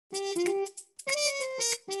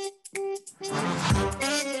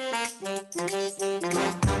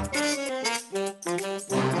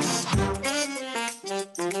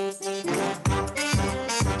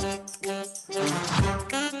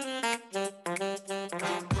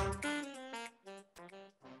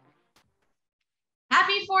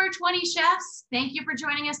Happy 420 chefs. Thank you for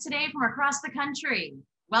joining us today from across the country.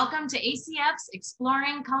 Welcome to ACF's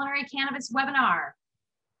Exploring Culinary Cannabis webinar.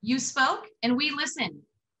 You spoke and we listened.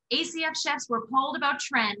 ACF chefs were polled about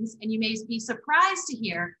trends, and you may be surprised to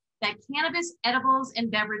hear that cannabis edibles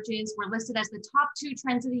and beverages were listed as the top 2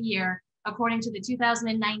 trends of the year, according to the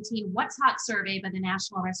 2019 What's Hot survey by the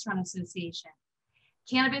National Restaurant Association.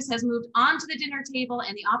 Cannabis has moved on to the dinner table,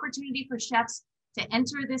 and the opportunity for chefs to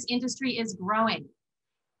enter this industry is growing.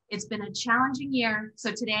 It's been a challenging year,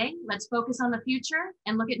 so today let's focus on the future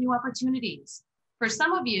and look at new opportunities. For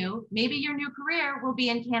some of you, maybe your new career will be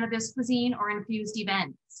in cannabis cuisine or infused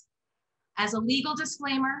events. As a legal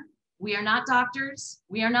disclaimer, we are not doctors,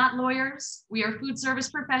 we are not lawyers, we are food service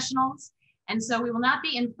professionals, and so we will not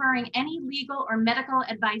be inferring any legal or medical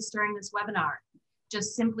advice during this webinar.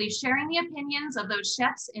 Just simply sharing the opinions of those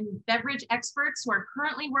chefs and beverage experts who are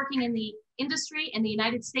currently working in the industry in the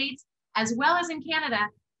United States, as well as in Canada,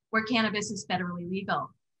 where cannabis is federally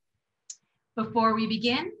legal. Before we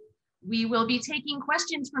begin, we will be taking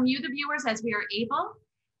questions from you, the viewers, as we are able.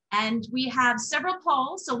 And we have several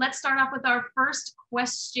polls. So let's start off with our first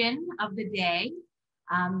question of the day.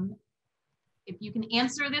 If you can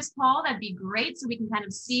answer this poll, that'd be great, so we can kind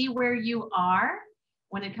of see where you are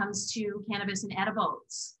when it comes to cannabis and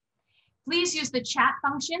edibles. Please use the chat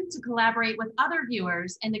function to collaborate with other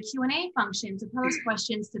viewers and the Q&A function to pose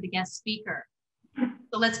questions to the guest speaker.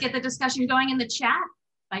 So let's get the discussion going in the chat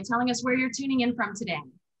by telling us where you're tuning in from today.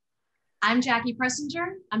 I'm Jackie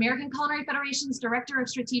Pressinger, American Culinary Federation's Director of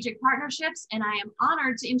Strategic Partnerships, and I am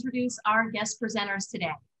honored to introduce our guest presenters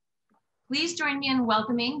today. Please join me in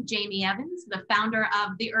welcoming Jamie Evans, the founder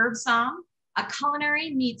of the Herb Somm, a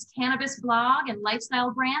culinary meets cannabis blog and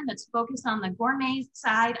lifestyle brand that's focused on the gourmet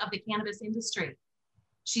side of the cannabis industry.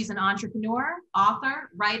 She's an entrepreneur, author,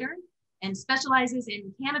 writer, and specializes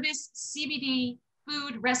in cannabis, CBD,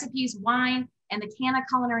 food, recipes, wine, and the canna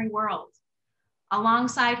culinary world.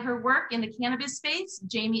 Alongside her work in the cannabis space,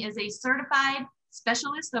 Jamie is a certified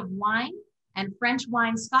specialist of wine and French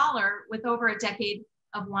wine scholar with over a decade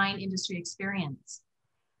of wine industry experience.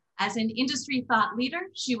 As an industry thought leader,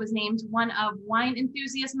 she was named one of Wine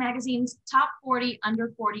Enthusiast magazine's top 40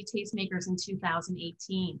 under 40 tastemakers in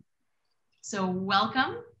 2018. So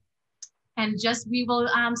welcome. And we will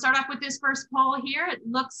start off with this first poll here. It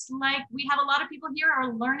looks like we have a lot of people here who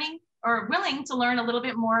are learning or willing to learn a little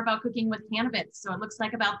bit more about cooking with cannabis. So it looks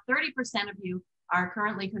like about 30% of you are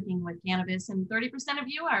currently cooking with cannabis, and 30% of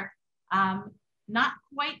you are not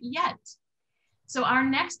quite yet. So our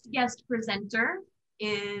next guest presenter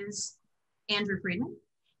is Andrew Freedman.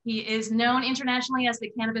 He is known internationally as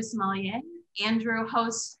the Cannabis Sommelier. Andrew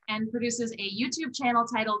hosts and produces a YouTube channel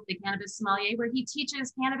titled The Cannabis Sommelier, where he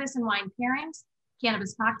teaches cannabis and wine pairings,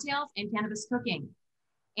 cannabis cocktails, and cannabis cooking.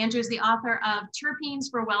 Andrew is the author of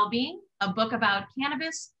Terpenes for Wellbeing, a book about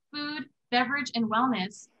cannabis, food, beverage, and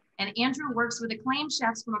wellness. And Andrew works with acclaimed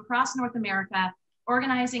chefs from across North America,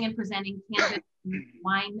 organizing and presenting cannabis and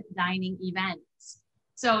wine dining events.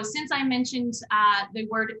 So since I mentioned the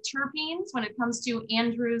word terpenes, when it comes to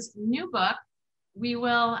Andrew's new book, we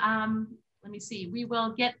will, we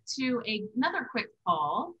will get to another quick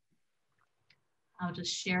poll. I'll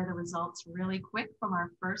just share the results really quick from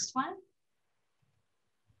our first one.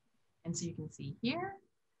 And so you can see here,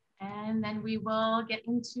 and then we will get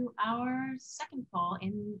into our second poll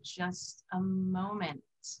in just a moment.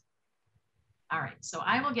 All right, so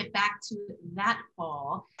I will get back to that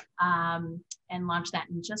poll and launch that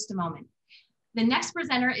in just a moment. The next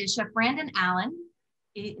presenter is Chef Brandon Allen.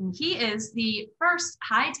 And he is the first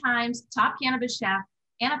High Times top cannabis chef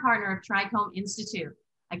and a partner of Trichome Institute,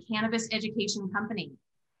 a cannabis education company.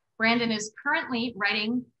 Brandon is currently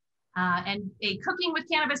writing and a Cooking with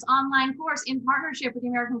Cannabis online course in partnership with the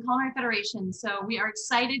American Culinary Federation. So we are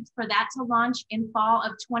excited for that to launch in fall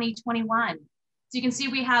of 2021. So you can see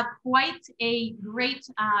we have quite a great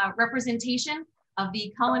representation of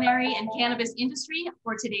the culinary and cannabis industry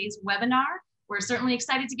for today's webinar. We're certainly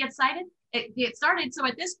excited to get started. So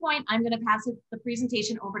at this point, I'm going to pass the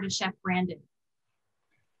presentation over to Chef Brandon.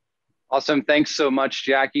 Awesome. Thanks so much,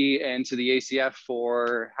 Jackie, and to the ACF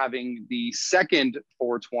for having the second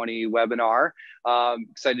 420 webinar.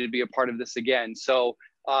 Excited to be a part of this again. So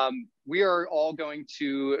we are all going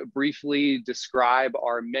to briefly describe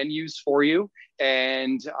our menus for you,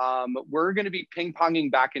 and we're going to be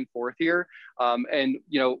ping-ponging back and forth here. And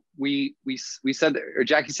you know, we said, or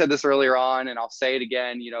Jackie said this earlier on, and I'll say it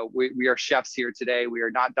again. You know, we are chefs here today. We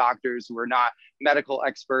are not doctors. We're not medical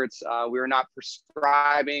experts. We are not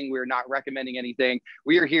prescribing. We are not recommending anything.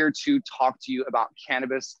 We are here to talk to you about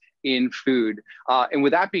cannabis in food. And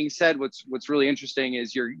with that being said, what's really interesting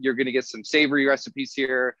is you're going to get some savory recipes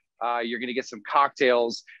here. You're going to get some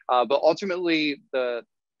cocktails, but ultimately the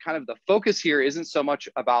focus here isn't so much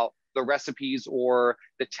about the recipes or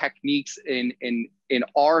the techniques in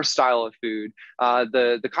our style of food.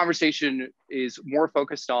 The conversation is more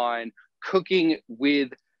focused on cooking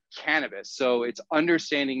with cannabis. So it's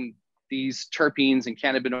understanding these terpenes and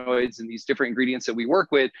cannabinoids and these different ingredients that we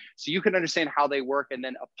work with, so you can understand how they work and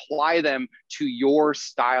then apply them to your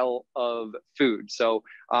style of food. So,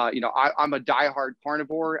 I'm a diehard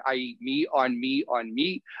carnivore. I eat meat on meat on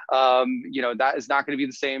meat. That is not going to be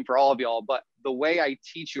the same for all of y'all, but the way I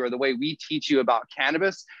teach you, or the way we teach you about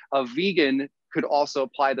cannabis, a vegan could also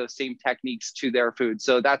apply those same techniques to their food.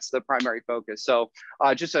 So that's the primary focus. So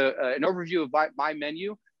just an overview of my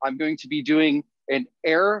menu. I'm going to be doing an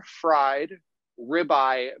air fried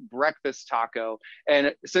ribeye breakfast taco.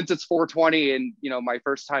 And since it's 420 and, my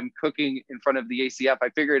first time cooking in front of the ACF, I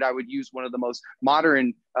figured I would use one of the most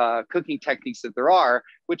modern cooking techniques that there are,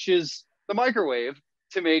 which is the microwave,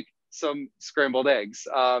 to make some scrambled eggs.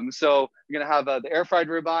 So I'm going to have the air fried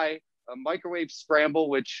ribeye, a microwave scramble,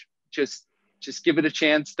 which just give it a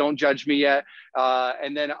chance. Don't judge me yet.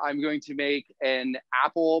 And then I'm going to make an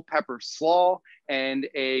apple pepper slaw and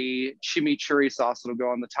a chimichurri sauce that'll go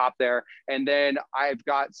on the top there. And then I've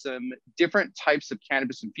got some different types of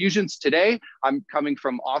cannabis infusions. Today, I'm coming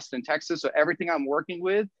from Austin, Texas. So everything I'm working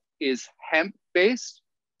with is hemp-based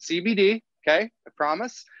CBD, okay? I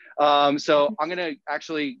promise. So I'm gonna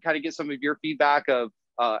actually kind of get some of your feedback of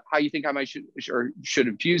how you think I should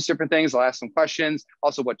infuse different things. I'll ask some questions.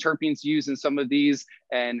 Also, what terpenes use in some of these,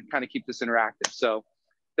 and kind of keep this interactive. So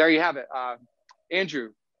there you have it.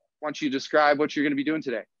 Andrew, why don't you describe what you're going to be doing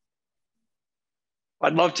today?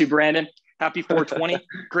 I'd love to, Brandon. Happy 420.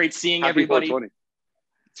 Great seeing everybody. 420.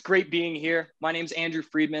 It's great being here. My name's Andrew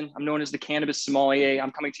Freedman. I'm known as the Cannabis Sommelier.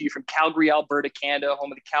 I'm coming to you from Calgary, Alberta, Canada,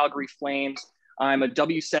 home of the Calgary Flames. I'm a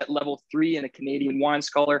WSET level 3 and a Canadian wine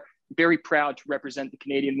scholar. Very proud to represent the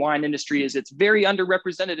Canadian wine industry, as it's very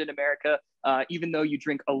underrepresented in America, even though you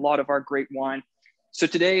drink a lot of our great wine. So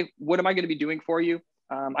today, what am I going to be doing for you?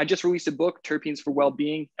 I just released a book, Terpenes for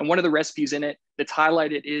Wellbeing, and one of the recipes in it that's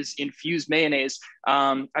highlighted is infused mayonnaise.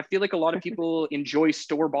 I feel like a lot of people enjoy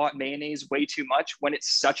store-bought mayonnaise way too much when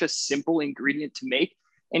it's such a simple ingredient to make.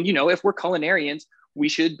 And, if we're culinarians, we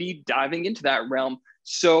should be diving into that realm.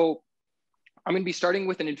 So I'm going to be starting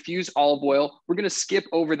with an infused olive oil. We're going to skip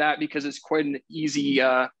over that because it's quite an easy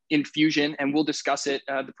infusion, and we'll discuss it,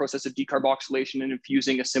 the process of decarboxylation and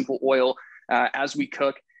infusing a simple oil as we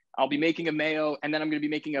cook. I'll be making a mayo, and then I'm going to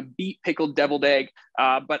be making a beet pickled deviled egg.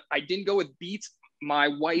 But I didn't go with beets. My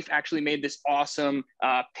wife actually made this awesome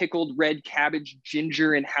pickled red cabbage,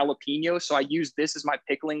 ginger, and jalapeno. So I use this as my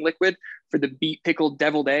pickling liquid for the beet pickled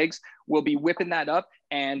deviled eggs. We'll be whipping that up,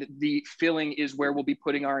 and the filling is where we'll be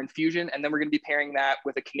putting our infusion. And then we're going to be pairing that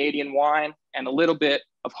with a Canadian wine and a little bit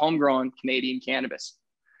of homegrown Canadian cannabis.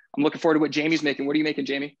 I'm looking forward to what Jamie's making. What are you making,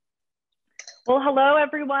 Jamie? Well, hello,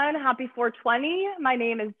 everyone. Happy 420. My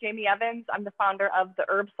name is Jamie Evans. I'm the founder of the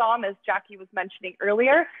Herb Somm, as Jackie was mentioning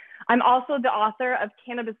earlier. I'm also the author of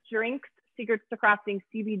Cannabis Drinks, Secrets to Crafting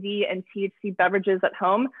CBD and THC Beverages at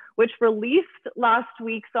Home, which released last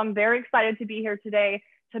week. So I'm very excited to be here today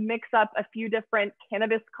to mix up a few different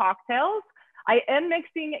cannabis cocktails. I am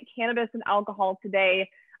mixing cannabis and alcohol today,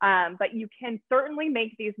 but you can certainly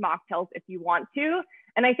make these mocktails if you want to.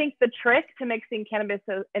 And I think the trick to mixing cannabis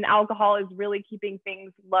and alcohol is really keeping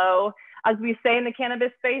things low. As we say in the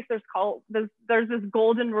cannabis space, there's this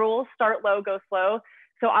golden rule: start low, go slow.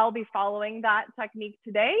 So I'll be following that technique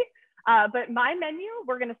today. But my menu,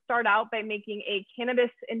 we're going to start out by making a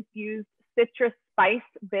cannabis infused citrus spice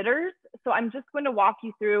bitters. So I'm just going to walk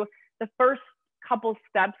you through the first couple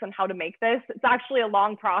steps on how to make this. It's actually a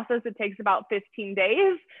long process. It takes about 15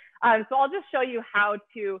 days. So I'll just show you how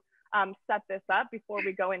to set this up before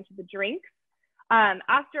we go into the drinks.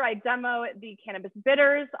 After I demo the cannabis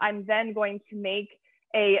bitters, I'm then going to make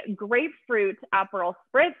a grapefruit Aperol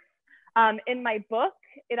Spritz. In my book,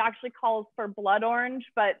 it actually calls for blood orange,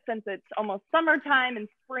 but since it's almost summertime and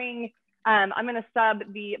spring, I'm going to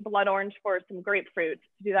sub the blood orange for some grapefruit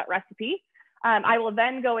to do that recipe. I will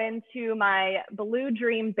then go into my Blue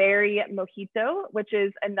Dream Berry Mojito, which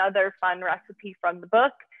is another fun recipe from the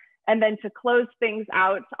book. And then to close things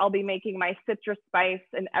out, I'll be making my citrus spice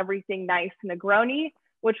and everything nice Negroni,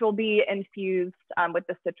 which will be infused with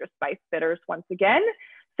the citrus spice bitters once again.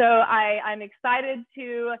 So I'm excited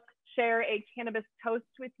to share a cannabis toast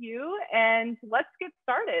with you, and let's get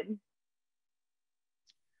started.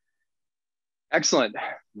 Excellent.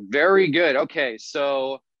 Very good. Okay,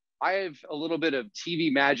 so I have a little bit of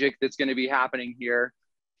TV magic that's going to be happening here.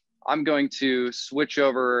 I'm going to switch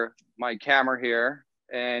over my camera here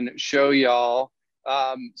and show y'all.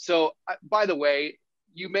 So by the way,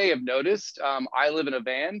 you may have noticed, I live in a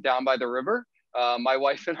van down by the river. My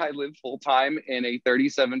wife and I live full time in a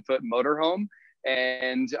 37-foot motorhome.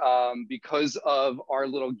 And because of our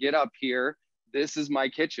little get up here, this is my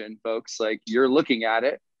kitchen, folks. Like, you're looking at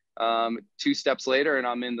it. 2 steps later and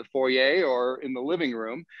I'm in the foyer or in the living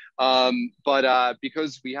room. But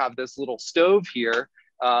because we have this little stove here,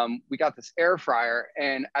 we got this air fryer.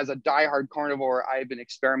 And as a diehard carnivore, I've been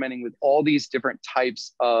experimenting with all these different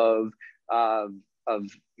types of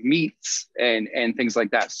meats and things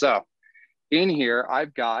like that. So in here,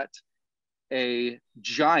 I've got a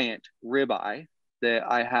giant ribeye that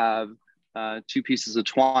I have 2 pieces of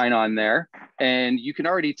twine on there. And you can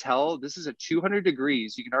already tell this is at 200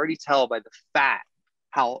 degrees. You can already tell by the fat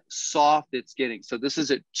how soft it's getting. So this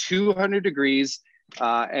is at 200 degrees.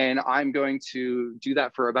 And I'm going to do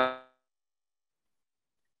that for about,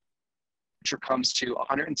 comes to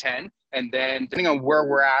 110. And then depending on where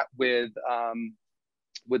we're at with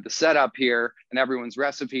the setup here and everyone's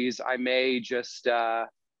recipes, I may just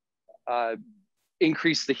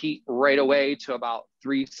increase the heat right away to about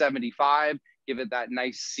 375, give it that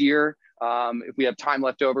nice sear. If we have time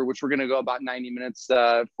left over, which we're going to go about 90 minutes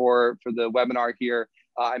for the webinar here,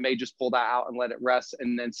 I may just pull that out and let it rest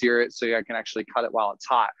and then sear it so I can actually cut it while it's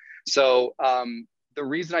hot. So the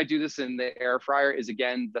reason I do this in the air fryer is,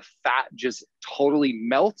 again, the fat just totally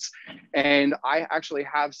melts. And I actually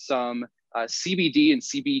have some CBD and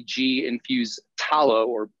CBG infused tallow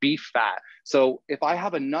or beef fat. So if I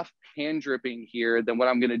have enough pan dripping here, then what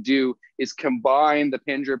I'm going to do is combine the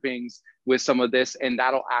pan drippings with some of this, and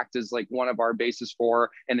that'll act as like one of our bases for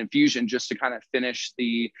an infusion, just to kind of finish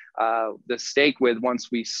the steak with once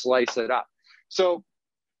we slice it up. So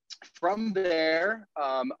from there,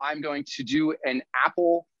 I'm going to do an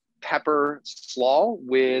apple pepper slaw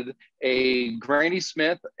with a Granny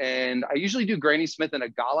Smith, and I usually do Granny Smith and a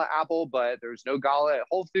Gala apple, but there's no Gala at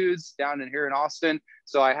Whole Foods down in here in Austin,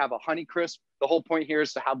 so I have a Honey Crisp. The whole point here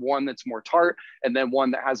is to have one that's more tart and then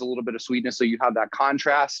one that has a little bit of sweetness, so you have that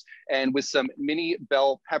contrast. And with some mini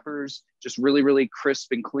bell peppers, just really, really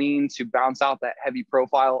crisp and clean to bounce out that heavy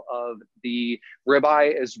profile of the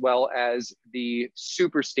ribeye, as well as the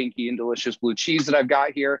super stinky and delicious blue cheese that I've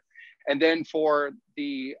got here. And then for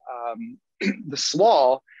the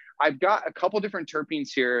slaw, I've got a couple different terpenes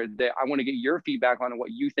here that I want to get your feedback on and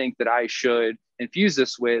what you think that I should infuse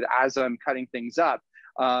this with as I'm cutting things up.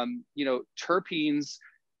 You know, terpenes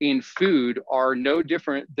in food are no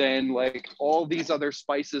different than like all these other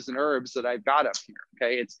spices and herbs that I've got up here.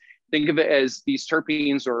 Okay, think of it as these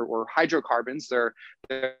terpenes or hydrocarbons. They're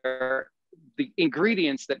the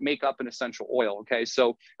ingredients that make up an essential oil. Okay,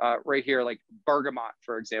 so right here, like bergamot,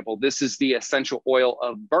 for example, this is the essential oil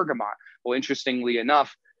of bergamot. Well, interestingly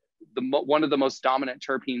enough, one of the most dominant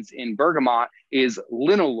terpenes in bergamot is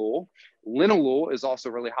linalool. Linalool is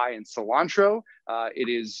also really high in cilantro. It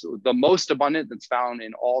is the most abundant that's found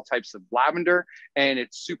in all types of lavender, and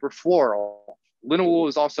it's super floral. Linalool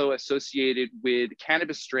is also associated with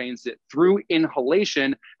cannabis strains that through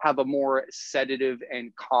inhalation have a more sedative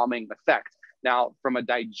and calming effect. Now, from a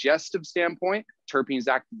digestive standpoint, terpenes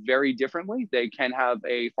act very differently. They can have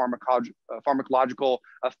a pharmacological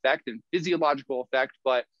effect and physiological effect,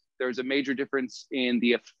 but there's a major difference in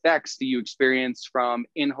the effects that you experience from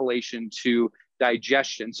inhalation to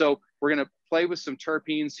digestion. So we're going to play with some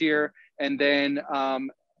terpenes here, and then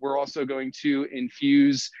we're also going to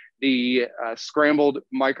infuse the scrambled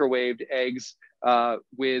microwaved eggs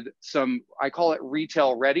with some, I call it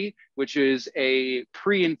retail ready, which is a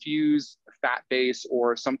pre-infused fat base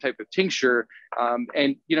or some type of tincture.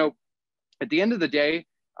 And, you know, at the end of the day,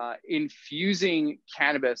 infusing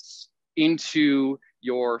cannabis into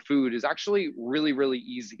your food is actually really, really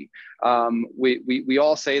easy. We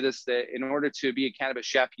all say this, that in order to be a cannabis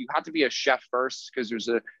chef, you have to be a chef first, because there's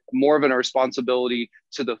more of a responsibility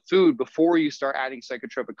to the food before you start adding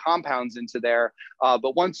psychotropic compounds into there.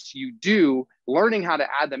 But once you do, learning how to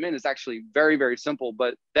add them in is actually very, very simple.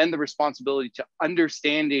 But then the responsibility to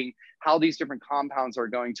understanding how these different compounds are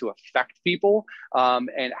going to affect people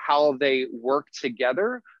and how they work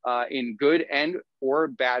together in good and or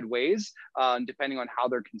bad ways, depending on how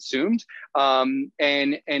they're consumed,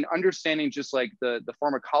 and understanding just like the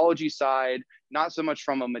pharmacology side, not so much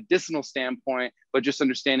from a medicinal standpoint, but just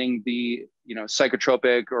understanding the, you know,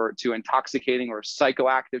 psychotropic or to intoxicating or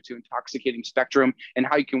psychoactive to intoxicating spectrum, and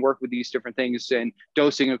how you can work with these different things and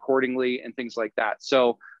dosing accordingly and things like that.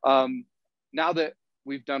 So now that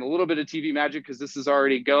we've done a little bit of TV magic, because this is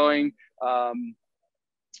already going,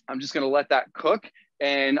 I'm just going to let that cook,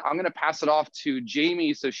 and I'm going to pass it off to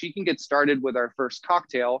Jamie so she can get started with our first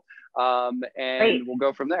cocktail, and Great. we'll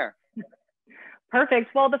go from there.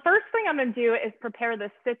 Perfect. Well, the first thing I'm going to do is prepare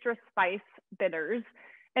the citrus spice bitters.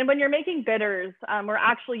 And when you're making bitters, we're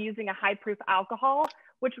actually using a high proof alcohol,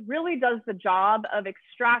 which really does the job of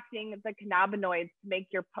extracting the cannabinoids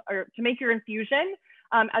to make your infusion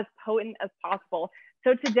as potent as possible.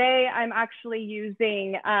 So today I'm actually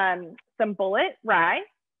using some bullet rye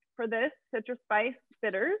for this citrus spice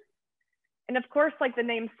bitters. And of course, like the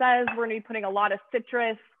name says, we're gonna be putting a lot of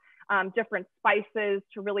citrus, different spices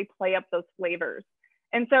to really play up those flavors.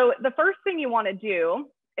 And so the first thing you wanna do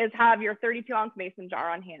is have your 32-ounce mason jar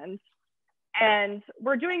on hand. And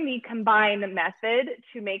we're doing the combine method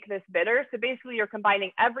to make this bitter. So basically you're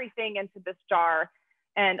combining everything into this jar.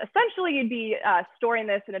 And essentially you'd be storing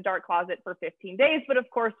this in a dark closet for 15 days. But of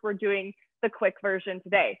course, we're doing the quick version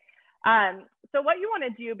today. So what you want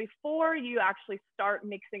to do before you actually start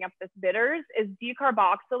mixing up this bitters is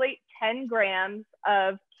decarboxylate 10 grams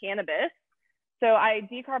of cannabis. So I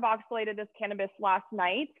decarboxylated this cannabis last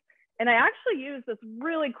night, and I actually used this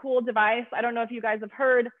really cool device. I don't know if you guys have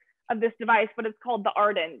heard of this device, but it's called the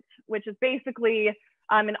Ardent, which is basically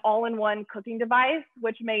an all-in-one cooking device,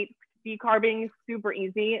 which makes decarbing super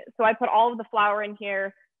easy. So I put all of the flour in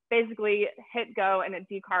here, basically hit go, and it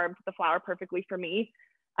decarbed the flour perfectly for me.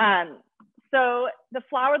 So the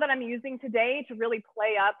flour that I'm using today to really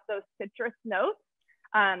play up those citrus notes,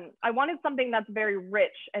 I wanted something that's very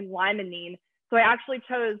rich and limonene. So I actually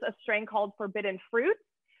chose a strain called Forbidden Fruit,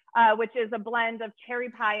 which is a blend of cherry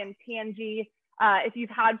pie and tangy. If you've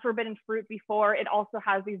had Forbidden Fruit before, it also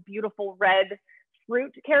has these beautiful red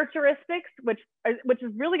fruit characteristics, which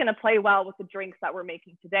is really going to play well with the drinks that we're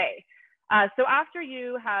making today. So after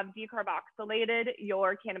you have decarboxylated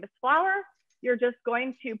your cannabis flour, you're just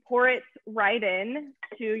going to pour it right in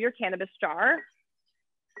to your cannabis jar.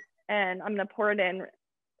 And I'm going to pour it in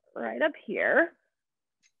right up here.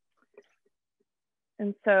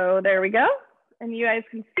 And so there we go. And you guys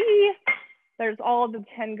can see there's all of the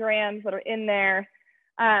 10 grams that are in there.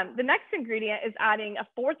 The next ingredient is adding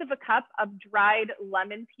 1/4 of a cup of dried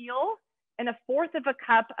lemon peel and 1/4 of a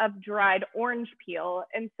cup of dried orange peel.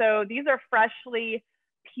 And so these are freshly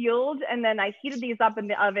peeled, and then I heated these up in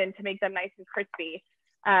the oven to make them nice and crispy.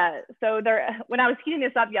 So when I was heating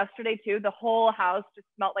this up yesterday too, the whole house just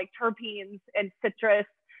smelled like terpenes and citrus,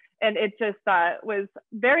 and it just was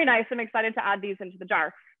very nice. I'm excited to add these into the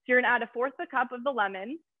jar. So you're gonna add 1/4 a cup of the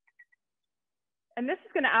lemon, and this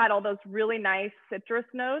is gonna add all those really nice citrus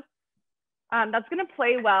notes. That's gonna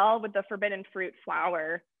play well with the Forbidden Fruit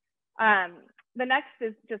flour. The next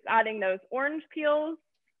is just adding those orange peels.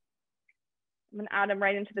 I'm gonna add them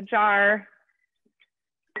right into the jar.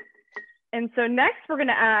 And so next we're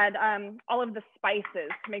gonna add all of the spices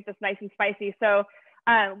to make this nice and spicy. So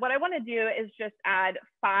what I wanna do is just add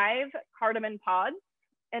 5 cardamom pods,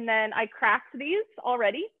 and then I cracked these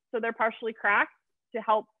already. So they're partially cracked to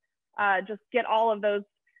help just get all of those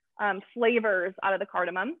flavors out of the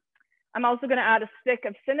cardamom. I'm also gonna add a stick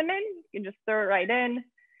of cinnamon. You can just throw it right in.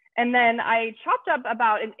 And then I chopped up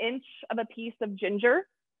about 1 inch of a piece of ginger.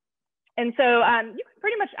 And so you can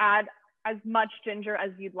pretty much add as much ginger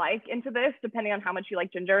as you'd like into this, depending on how much you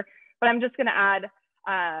like ginger. But I'm just gonna add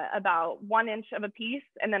about 1 inch of a piece,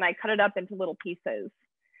 and then I cut it up into little pieces.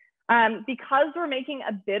 Because we're making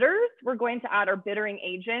a bitters, we're going to add our bittering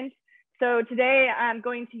agent. So today I'm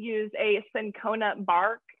going to use a cinchona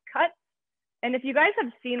bark cut. And if you guys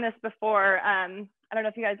have seen this before, I don't know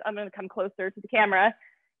if you guys, I'm gonna come closer to the camera,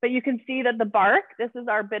 but you can see that the bark, this is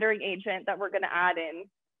our bittering agent that we're gonna add in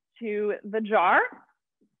to the jar.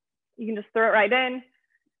 You can just throw it right in.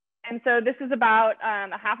 And so this is about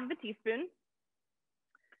 1/2 teaspoon.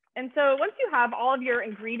 And so once you have all of your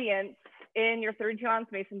ingredients in your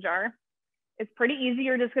 32-ounce mason jar, it's pretty easy.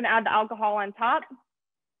 You're just gonna add the alcohol on top.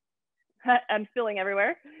 I'm spilling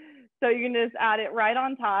everywhere. So you can just add it right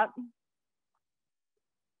on top.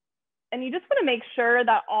 And you just wanna make sure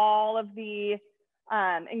that all of the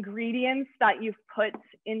ingredients that you've put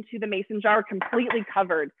into the mason jar are completely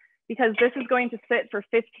covered, because this is going to sit for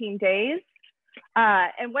 15 days.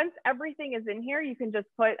 And once everything is in here, you can just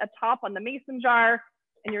put a top on the mason jar,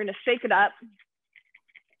 and you're gonna shake it up.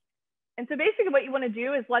 And so basically what you wanna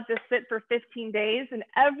do is let this sit for 15 days, and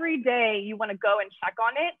every day you wanna go and check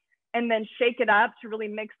on it and then shake it up to really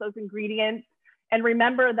mix those ingredients. And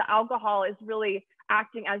remember, the alcohol is really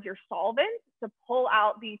acting as your solvent to pull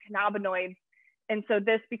out the cannabinoids. And so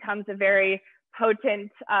this becomes a very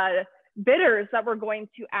potent bitters that we're going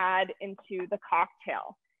to add into the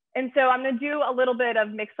cocktail. And so I'm gonna do a little bit of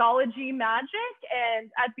mixology magic,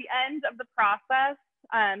 and at the end of the process,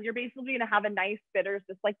 you're basically going to have a nice bitters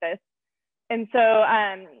just like this. And so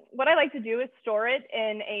what I like to do is store it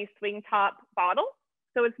in a swing top bottle.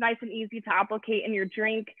 So it's nice and easy to applicate in your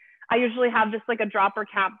drink. I usually have just like a dropper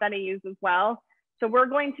cap that I use as well. So we're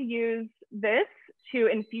going to use this to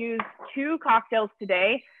infuse 2 cocktails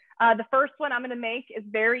today. The first one I'm going to make is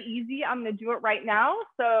very easy. I'm going to do it right now.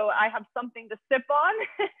 So I have something to sip on.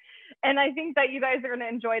 And I think that you guys are going to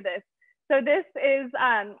enjoy this. So this is,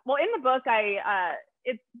 well, in the book,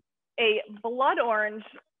 it's a blood orange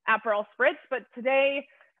Aperol Spritz, but today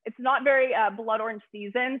it's not very blood orange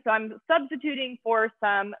season. So I'm substituting for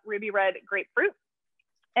some ruby red grapefruit.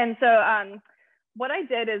 And so what I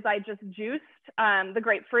did is I just juiced the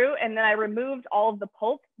grapefruit, and then I removed all of the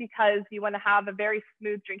pulp because you want to have a very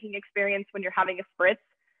smooth drinking experience when you're having a spritz.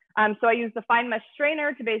 So I used the fine mesh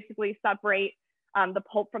strainer to basically separate the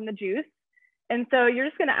pulp from the juice. And so you're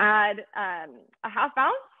just going to add a ½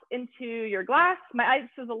 ounce into your glass. My ice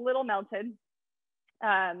is a little melted,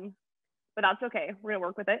 but that's okay. We're going to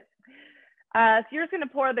work with it. So you're just going to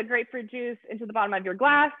pour the grapefruit juice into the bottom of your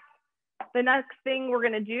glass. The next thing we're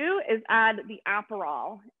going to do is add the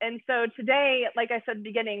Aperol. And so today, like I said at the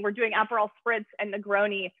beginning, we're doing Aperol Spritz and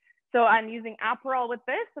Negroni. So I'm using Aperol with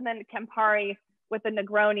this and then Campari with the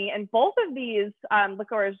Negroni. And both of these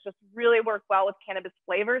liqueurs just really work well with cannabis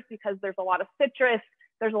flavors because there's a lot of citrus,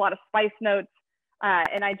 there's a lot of spice notes,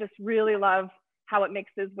 and I just really love how it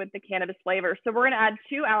mixes with the cannabis flavor. So we're going to add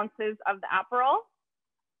 2 ounces of the Aperol.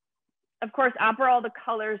 Of course, Aperol, the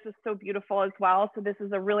colors is so beautiful as well. So this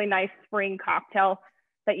is a really nice spring cocktail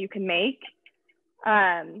that you can make.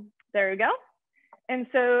 There you go. And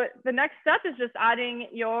so the next step is just adding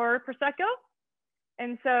your Prosecco.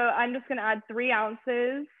 And so I'm just gonna add 3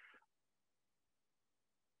 ounces.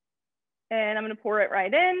 And I'm gonna pour it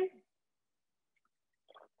right in.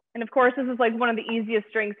 And of course, this is like one of the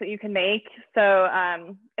easiest drinks that you can make. So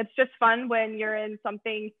it's just fun when you're in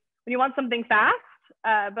something, when you want something fast,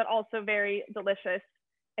 but also very delicious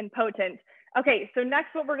and potent. Okay, so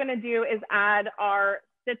next what we're gonna do is add our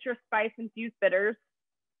citrus spice infused bitters.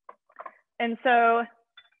 And so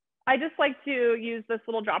I just like to use this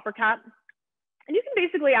little dropper cap. And you can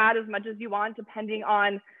basically add as much as you want depending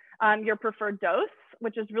on your preferred dose,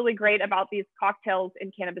 which is really great about these cocktails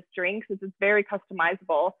and cannabis drinks is it's very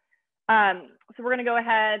customizable. So we're gonna go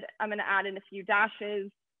ahead, I'm gonna add in a few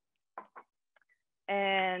dashes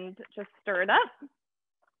and just stir it up.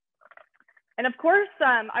 And of course,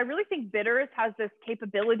 I really think bitters has this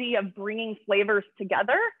capability of bringing flavors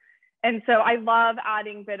together. And so I love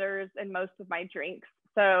adding bitters in most of my drinks.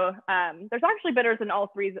 So there's actually bitters in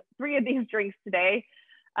all three of these drinks today.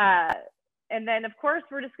 And then of course,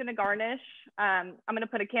 we're just gonna garnish. I'm gonna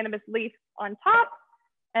put a cannabis leaf on top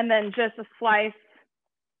and then just a slice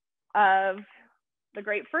of the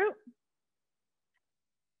grapefruit.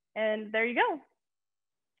 And there you go.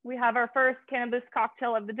 We have our first cannabis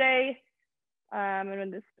cocktail of the day. I'm gonna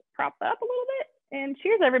just prop that up a little bit and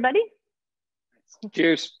cheers everybody.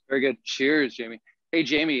 Cheers. Very good. Cheers, Jamie. Hey,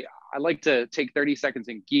 Jamie, I'd like to take 30 seconds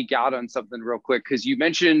and geek out on something real quick because you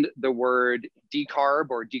mentioned the word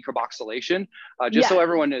decarb or decarboxylation, just so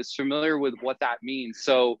everyone is familiar with what that means.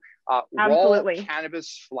 So raw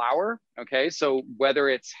cannabis flower, okay, so whether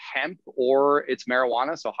it's hemp or it's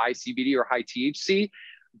marijuana, so high CBD or high THC,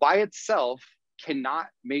 by itself cannot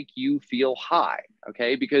make you feel high,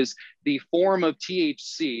 okay? Because the form of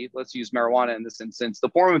THC, let's use marijuana in this instance, the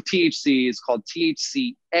form of THC is called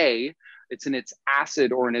THCA. It's in its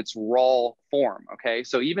acid or in its raw form, okay?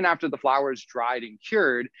 So even after the flower is dried and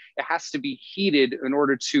cured, it has to be heated in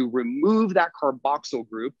order to remove that carboxyl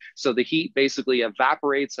group. So the heat basically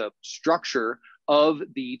evaporates a structure of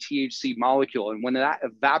the THC molecule. And when that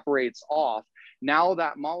evaporates off, now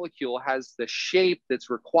that molecule has the shape that's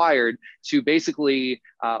required to basically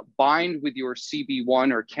bind with your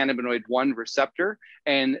CB1 or cannabinoid 1 receptor.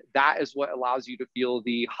 And that is what allows you to feel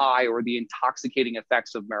the high or the intoxicating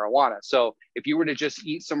effects of marijuana. So if you were to just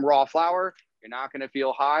eat some raw flower, you're not going to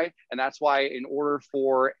feel high. And that's why in order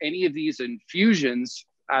for any of these infusions,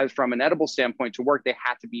 as from an edible standpoint to work, they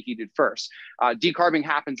have to be heated first. Decarbing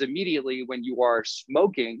happens immediately when you are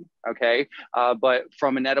smoking, okay? But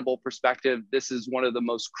from an edible perspective, this is one of the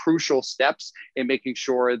most crucial steps in making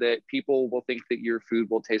sure that people will think that your food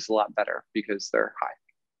will taste a lot better because they're high.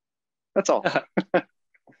 That's all.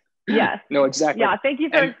 Yes. No, exactly. Yeah, thank you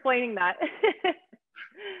for explaining that.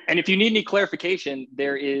 And if you need any clarification,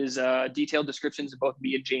 there is detailed descriptions of both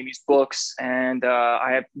me and Jamie's books. And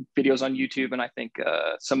I have videos on YouTube, and I think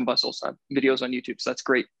some of us also have videos on YouTube. So that's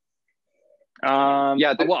great.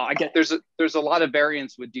 Yeah, well, I get there's a lot of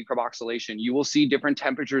variance with decarboxylation. You will see different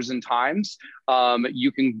temperatures and times.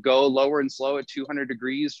 You can go lower and slow at 200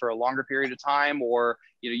 degrees for a longer period of time, or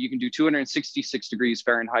you can do 266 degrees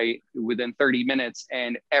Fahrenheit within 30 minutes,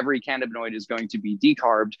 and every cannabinoid is going to be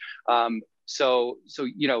decarbed. So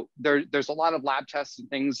there's a lot of lab tests and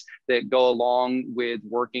things that go along with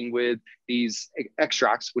working with these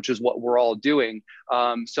extracts, which is what we're all doing.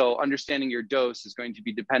 So understanding your dose is going to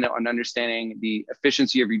be dependent on understanding the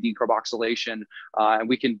efficiency of your decarboxylation. And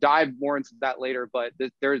we can dive more into that later, but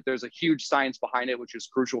there's a huge science behind it, which is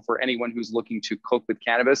crucial for anyone who's looking to cook with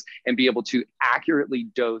cannabis and be able to accurately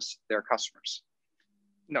dose their customers.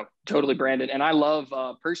 No, totally, Brandon. And I love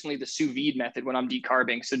personally the sous vide method when I'm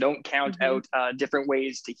decarbing. So don't count out different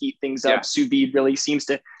ways to heat things up. Sous vide really seems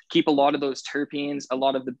to keep a lot of those terpenes, a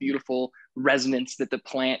lot of the beautiful resonance that the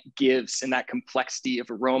plant gives and that complexity of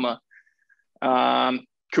aroma.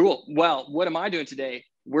 Cool. Well, what am I doing today?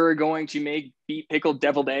 We're going to make beet pickled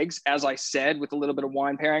deviled eggs, as I said, with a little bit of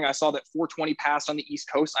wine pairing. I saw that 420 passed on the East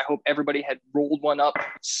Coast. I hope everybody had rolled one up,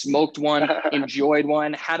 smoked one, enjoyed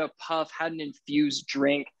one, had a puff, had an infused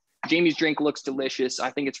drink. Jamie's drink looks delicious.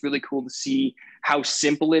 I think it's really cool to see how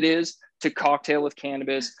simple it is to cocktail with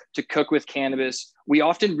cannabis, to cook with cannabis. We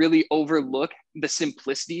often really overlook the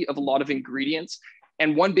simplicity of a lot of ingredients.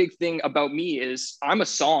 And one big thing about me is I'm a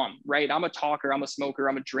somm, right? I'm a talker, I'm a smoker,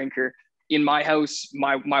 I'm a drinker. In my house,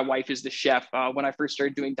 my wife is the chef. When I first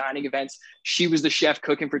started doing dining events, she was the chef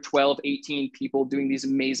cooking for 12, 18 people, doing these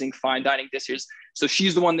amazing fine dining dishes. So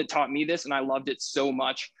she's the one that taught me this, and I loved it so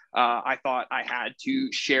much. I thought I had to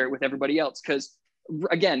share it with everybody else because,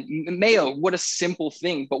 again, mayo, what a simple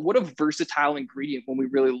thing, but what a versatile ingredient when we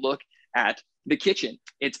really look at the kitchen.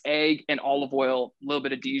 It's egg and olive oil, a little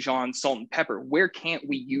bit of Dijon, salt and pepper. Where can't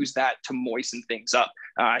we use that to moisten things up?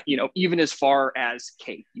 Even as far as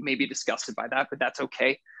cake. You may be disgusted by that, but that's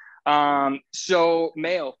okay. So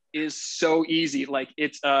mayo is so easy. Like,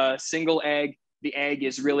 it's a single egg. The egg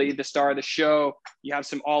is really the star of the show. You have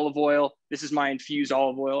some olive oil. This is my infused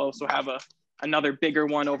olive oil. I also have another bigger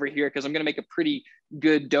one over here because I'm going to make a pretty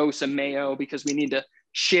good dose of mayo because we need to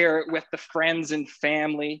share it with the friends and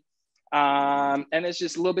family. And it's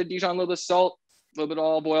just a little bit of Dijon, a little bit of salt, a little bit of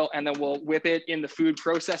olive oil, and then we'll whip it in the food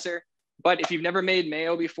processor. But if you've never made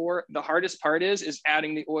mayo before, the hardest part is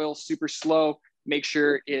adding the oil super slow. Make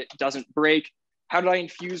sure it doesn't break. How did I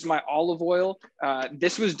infuse my olive oil?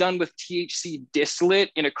 This was done with THC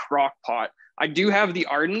distillate in a crock pot. I do have the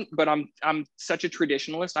ardent, but I'm such a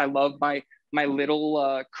traditionalist. I love my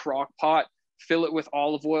little crock pot. Fill it with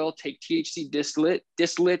olive oil, take THC distillate.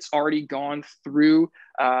 Distillate's already gone through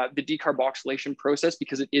the decarboxylation process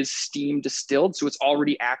because it is steam distilled, so it's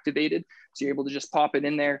already activated. So you're able to just pop it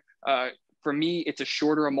in there. For me, it's a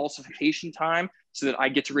shorter emulsification time so that I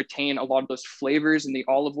get to retain a lot of those flavors in the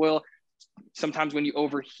olive oil. Sometimes when you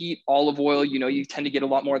overheat olive oil, you tend to get a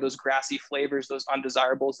lot more of those grassy flavors, those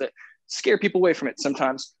undesirables that scare people away from it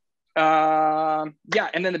sometimes. And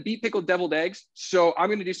then the beet pickled deviled eggs. So I'm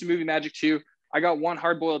going to do some movie magic too. I got one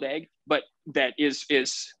hard-boiled egg, but that is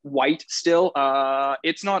white still.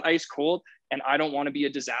 It's not ice cold, and I don't want to be a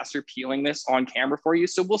disaster peeling this on camera for you.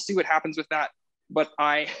 So we'll see what happens with that. But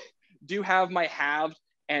I do have my halved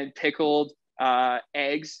and pickled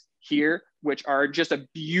eggs here, which are just a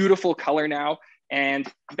beautiful color now. And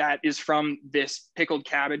that is from this pickled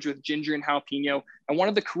cabbage with ginger and jalapeno. And one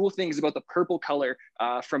of the cool things about the purple color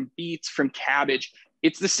from beets, from cabbage,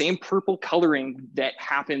 it's the same purple coloring that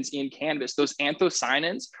happens in cannabis. Those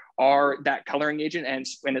anthocyanins are that coloring agent,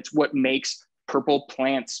 and it's what makes purple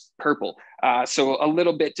plants purple. So a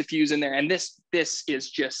little bit diffuse in there. And this is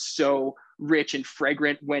just so rich and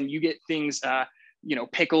fragrant. When you get things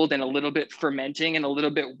pickled and a little bit fermenting and a little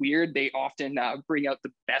bit weird, they often bring out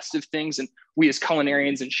the best of things. And we as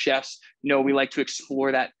culinarians and chefs know we like to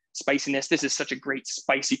explore that spiciness. This is such a great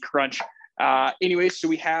spicy crunch. Anyways, so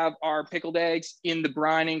we have our pickled eggs in the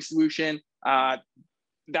brining solution.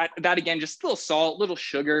 That again, just a little salt, little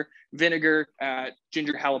sugar, vinegar,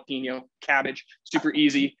 ginger, jalapeno, cabbage, super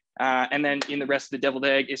easy. And then in the rest of the deviled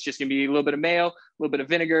egg, it's just gonna be a little bit of mayo, a little bit of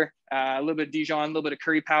vinegar, a little bit of Dijon, a little bit of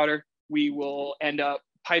curry powder. We will end up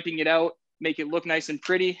piping it out, make it look nice and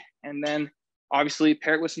pretty, and then obviously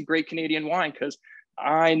pair it with some great Canadian wine, because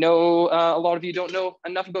I know a lot of you don't know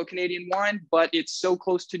enough about Canadian wine, but it's so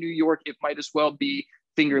close to New York, it might as well be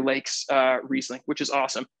Finger Lakes Riesling, which is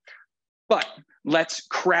awesome. But let's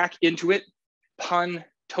crack into it, pun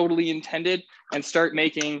totally intended, and start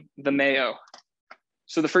making the mayo.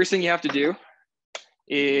 So the first thing you have to do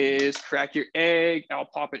is crack your egg. I'll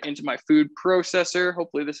pop it into my food processor.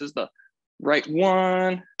 Hopefully this is the right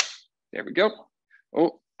one. There we go.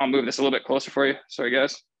 Oh, I'll move this a little bit closer for you. Sorry,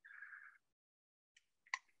 guys.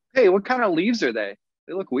 Hey, what kind of leaves are they?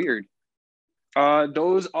 They look weird.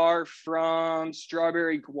 Those are from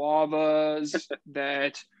strawberry guavas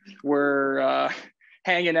that were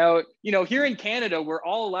hanging out. You know, here in Canada, we're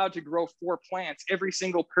all allowed to grow 4 plants, every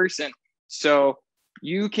single person. So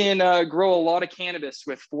you can grow a lot of cannabis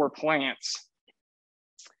with 4 plants.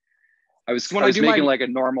 I was making like a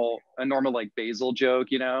normal like basil joke,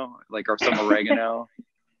 you know, like or some oregano.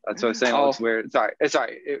 That's what I was saying. Oh, it's weird. Sorry.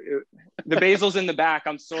 The basil's in the back.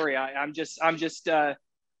 I'm sorry. I'm just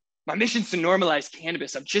my mission's to normalize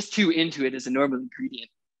cannabis. I'm just too into it as a normal ingredient.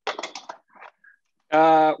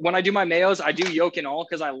 When I do my mayos, I do yolk and all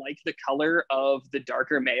because I like the color of the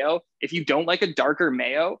darker mayo. If you don't like a darker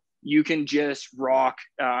mayo, you can just rock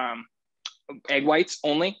egg whites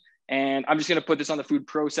only. And I'm just going to put this on the food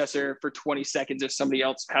processor for 20 seconds if somebody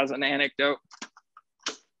else has an anecdote.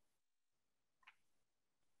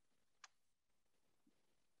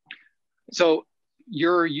 So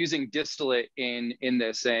you're using distillate in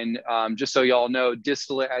this, and just so y'all know,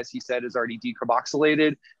 distillate, as he said, is already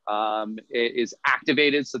decarboxylated. It is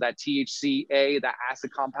activated, so that THCA, that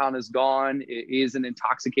acid compound, is gone. It is an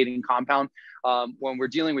intoxicating compound. When we're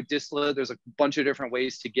dealing with distillate, there's a bunch of different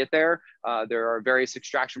ways to get there. There are various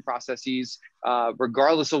extraction processes,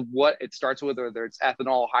 regardless of what it starts with, whether it's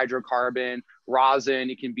ethanol, hydrocarbon, rosin,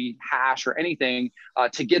 it can be hash or anything.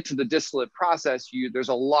 To get to the distillate process, there's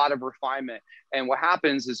a lot of refinement. And what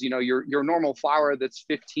happens is, you know, your normal flower that's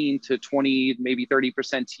 15 to 20, maybe 30%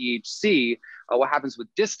 THC, what happens with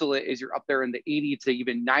distillate is you're up there in the 80 to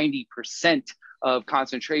even 90% of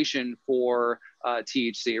concentration for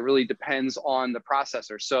THC. It really depends on the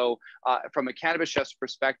processor. So from a cannabis chef's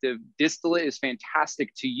perspective, distillate is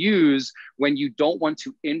fantastic to use when you don't want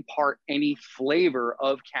to impart any flavor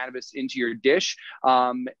of cannabis into your dish.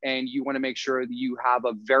 And you want to make sure that you have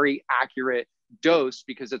a very accurate dose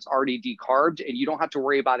because it's already decarbed and you don't have to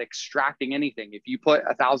worry about extracting anything. If you put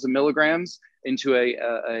 1,000 milligrams into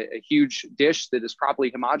a huge dish that is properly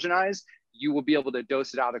homogenized, you will be able to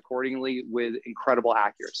dose it out accordingly with incredible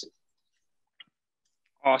accuracy.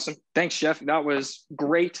 Awesome. Thanks, Chef. That was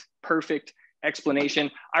great. Perfect explanation.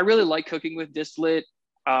 I really like cooking with distillate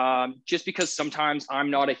just because sometimes I'm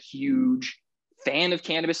not a huge fan of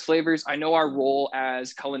cannabis flavors. I know our role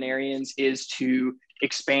as culinarians is to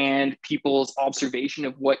expand people's observation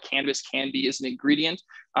of what cannabis can be as an ingredient.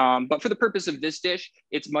 But for the purpose of this dish,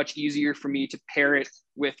 it's much easier for me to pair it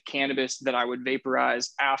with cannabis that I would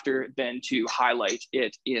vaporize after than to highlight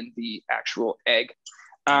it in the actual egg.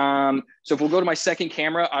 So if we'll go to my second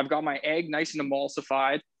camera, I've got my egg nice and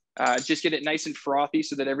emulsified. Just get it nice and frothy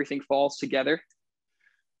so that everything falls together.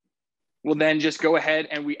 We'll then just go ahead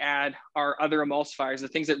and we add our other emulsifiers, the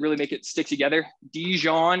things that really make it stick together.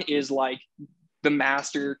 Dijon is like the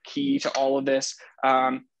master key to all of this.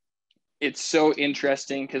 It's so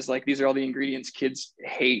interesting because like these are all the ingredients kids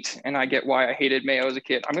hate, and I get why I hated mayo as a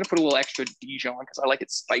kid. I'm gonna put a little extra Dijon because I like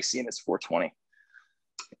it spicy and it's 420.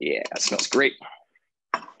 Yeah, it smells great.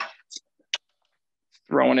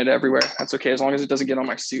 Throwing it everywhere. That's okay, as long as it doesn't get on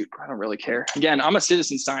my suit. I don't really care. Again, I'm a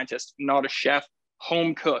citizen scientist, not a chef,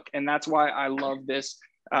 home cook. And that's why I love this,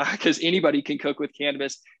 because anybody can cook with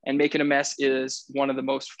cannabis, and making a mess is one of the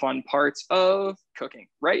most fun parts of cooking,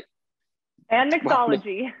 right? And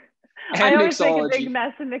mixology. And I always mixology. make a big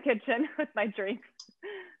mess in the kitchen with my drinks.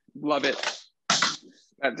 Love it.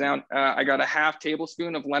 That down. I got a half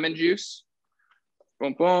tablespoon of lemon juice.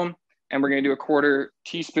 Boom, boom. And we're going to do a 1/4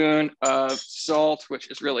 teaspoon of salt,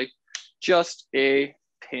 which is really just a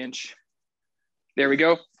pinch. There we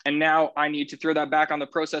go. And now I need to throw that back on the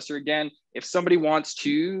processor again. If somebody wants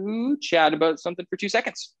to chat about something for 2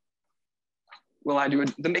 seconds, will I do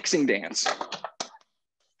the mixing dance?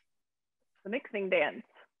 The mixing dance.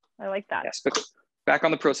 I like that. Yes, but back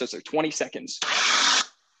on the processor, 20 seconds.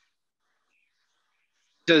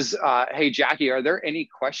 Hey, Jackie, are there any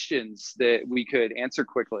questions that we could answer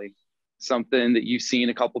quickly? Something that you've seen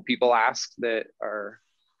a couple people ask that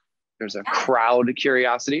there's a crowd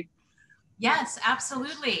curiosity? Yes,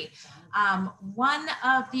 absolutely. One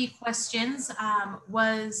of the questions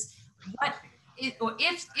was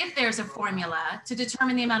if there's a formula to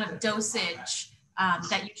determine the amount of dosage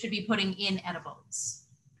that you should be putting in edibles.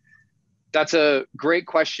 That's a great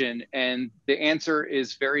question. And the answer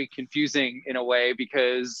is very confusing in a way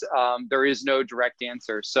because there is no direct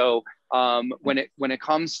answer. So when it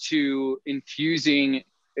comes to infusing,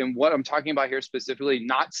 and what I'm talking about here specifically,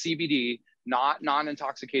 not CBD, not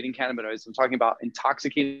non-intoxicating cannabinoids. I'm talking about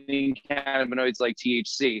intoxicating cannabinoids like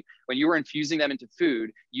THC. When you are infusing them into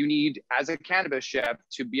food, you need, as a cannabis chef,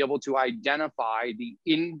 to be able to identify the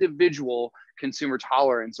individual consumer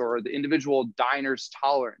tolerance or the individual diner's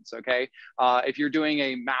tolerance, okay? If you're doing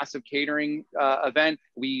a massive catering event,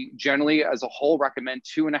 we generally, as a whole, recommend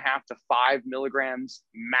 2.5 to 5 milligrams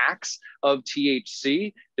max of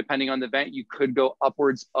THC. Depending on the event, you could go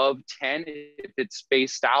upwards of 10 if it's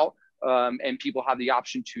spaced out. And people have the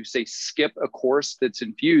option to, say, skip a course that's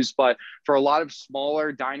infused. But for a lot of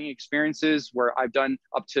smaller dining experiences where I've done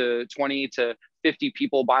up to 20 to 50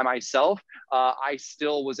 people by myself, I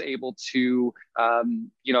still was able to,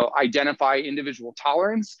 identify individual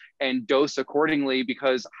tolerance and dose accordingly,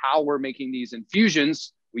 because how we're making these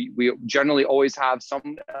infusions, we generally always have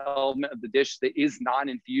some element of the dish that is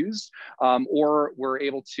non-infused, or we're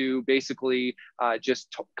able to basically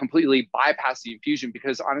just completely bypass the infusion,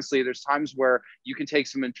 because honestly, there's times where you can take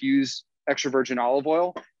some infused extra virgin olive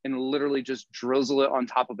oil and literally just drizzle it on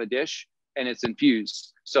top of a dish and it's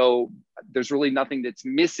infused. So there's really nothing that's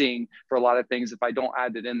missing for a lot of things if I don't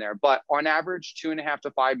add it in there. But on average, 2.5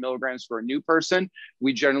 to 5 milligrams for a new person.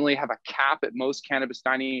 We generally have a cap at most cannabis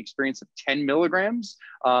dining experience of 10 milligrams.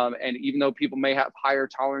 And even though people may have higher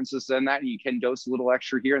tolerances than that, and you can dose a little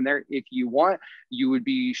extra here and there if you want, you would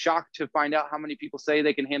be shocked to find out how many people say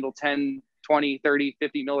they can handle 10, 20, 30,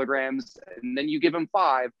 50 milligrams, and then you give them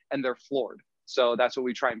 5 and they're floored. So that's what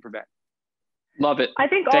we try and prevent. Love it. I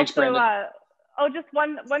think Thanks, also, Brandon. just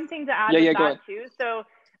one thing to add to that too. So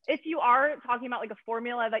if you are talking about like a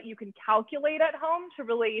formula that you can calculate at home to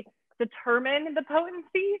really determine the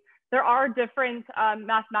potency, there are different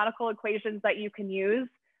mathematical equations that you can use.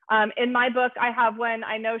 In my book, I have one.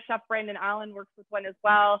 I know Chef Brandon Allen works with one as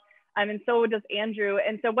well. And so does Andrew.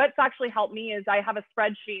 And so what's actually helped me is I have a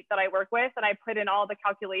spreadsheet that I work with, and I put in all the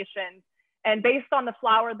calculations. And based on the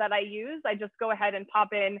flour that I use, I just go ahead and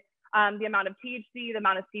pop in the amount of THC, the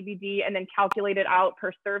amount of CBD, and then calculate it out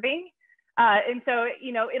per serving. And so,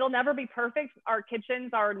 it'll never be perfect. Our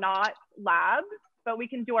kitchens are not labs, but we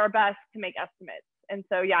can do our best to make estimates. And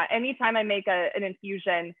so, yeah, anytime I make an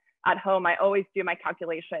infusion at home, I always do my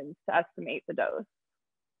calculations to estimate the dose.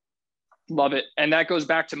 Love it. And that goes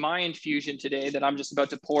back to my infusion today that I'm just about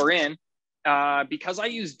to pour in. Because I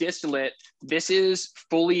use distillate, this is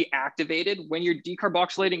fully activated. When you're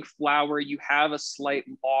decarboxylating flour, you have a slight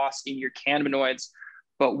loss in your cannabinoids,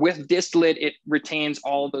 but with distillate, it retains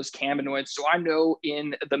all of those cannabinoids. So I know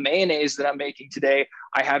in the mayonnaise that I'm making today,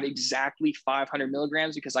 I have exactly 500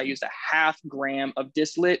 milligrams because I used 0.5 gram of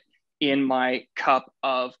distillate in my cup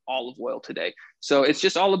of olive oil today. So it's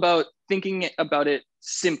just all about thinking about it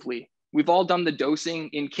simply. We've all done the dosing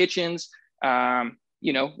in kitchens.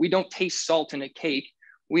 We don't taste salt in a cake.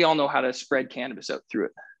 We all know how to spread cannabis out through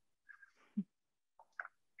it.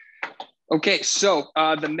 Okay, so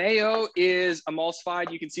the mayo is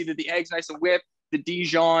emulsified. You can see that the egg's nice and whipped. The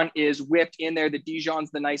Dijon is whipped in there. The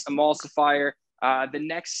Dijon's the nice emulsifier. The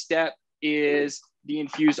next step is the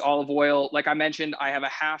infused olive oil. Like I mentioned, I have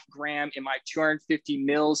 0.5 gram in my 250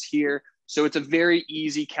 mils here. So it's a very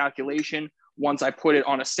easy calculation once I put it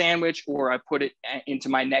on a sandwich or I put it into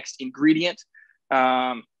my next ingredient.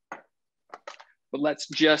 But let's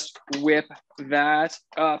just whip that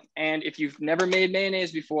up. And if you've never made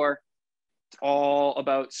mayonnaise before, it's all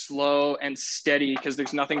about slow and steady, because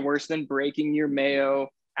there's nothing worse than breaking your mayo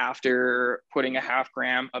after putting 0.5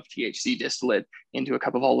 gram of THC distillate into a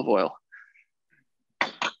cup of olive oil.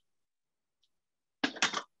 So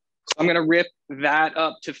I'm gonna rip that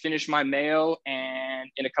up to finish my mayo,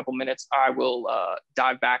 and in a couple minutes, I will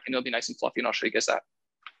dive back and it'll be nice and fluffy, and I'll show you guys that.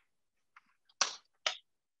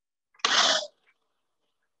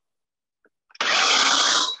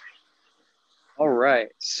 All right,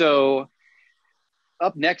 so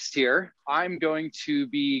up next here, I'm going to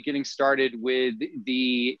be getting started with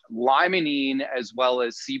the limonene as well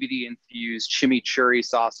as CBD infused chimichurri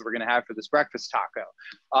sauce that we're gonna have for this breakfast taco.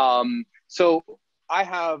 So I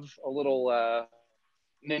have a little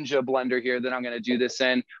ninja blender here that I'm gonna do this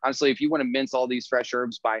in. Honestly, if you wanna mince all these fresh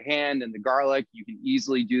herbs by hand and the garlic, you can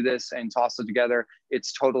easily do this and toss it together.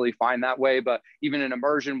 It's totally fine that way, but even an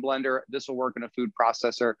immersion blender, this will work in a food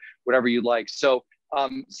processor, whatever you'd like. So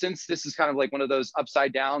since this is kind of like one of those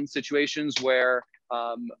upside down situations where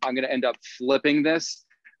I'm gonna end up flipping this,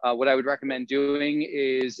 what I would recommend doing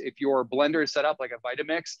is, if your blender is set up like a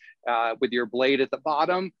Vitamix with your blade at the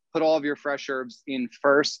bottom, put all of your fresh herbs in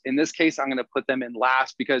first. In this case, I'm gonna put them in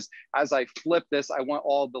last, because as I flip this, I want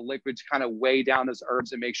all the liquid to kind of weigh down those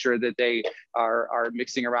herbs and make sure that they are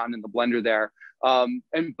mixing around in the blender there.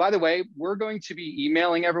 And by the way, we're going to be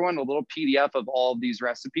emailing everyone a little PDF of all of these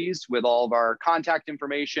recipes with all of our contact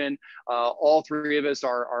information. All three of us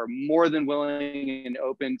are more than willing and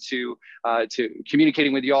open to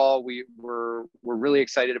communicating with y'all. We're really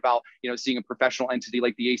excited about, seeing a professional entity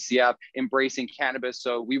like the ACF embracing cannabis.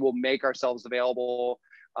 So we will make ourselves available.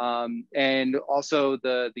 And also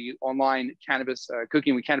the online cannabis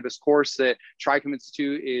cooking with cannabis course that Trichome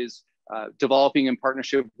Institute is developing in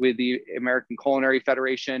partnership with the American Culinary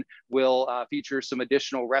Federation will feature some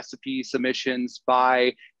additional recipe submissions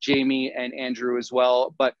by Jamie and Andrew as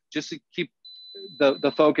well. But just to keep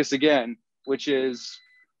the focus again, which is,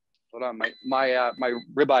 hold on, my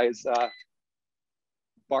ribeye is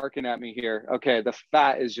barking at me here. Okay, the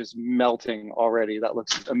fat is just melting already. That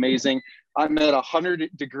looks amazing. I'm at 100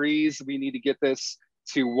 degrees. We need to get this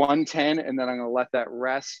to 110, and then I'm going to let that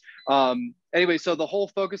rest. Anyway, so the whole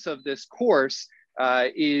focus of this course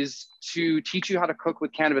is to teach you how to cook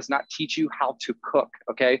with cannabis, not teach you how to cook,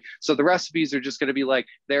 okay? So the recipes are just going to be like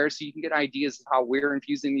there so you can get ideas of how we're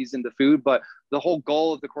infusing these into food, but the whole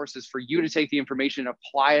goal of the course is for you to take the information and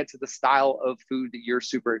apply it to the style of food that you're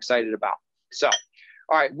super excited about. So,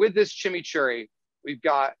 all right, with this chimichurri, we've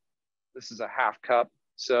got, this is a half cup.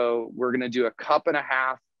 So we're going to do a cup and a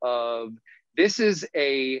half of, this is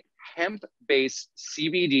a hemp-based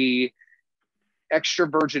CBD extra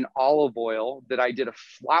virgin olive oil that I did a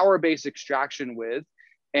flower-based extraction with.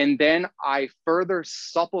 And then I further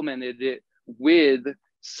supplemented it with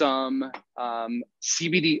some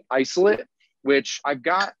CBD isolate, which I've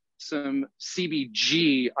got some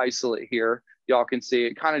CBG isolate here. Y'all can see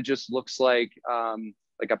it kind of just looks like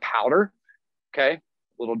a powder, okay? A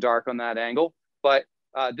little dark on that angle, but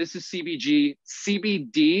this is CBG,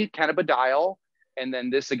 CBD, cannabidiol, and then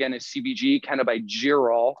this again is CBG,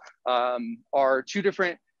 cannabigerol, are two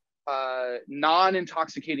different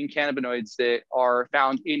non-intoxicating cannabinoids that are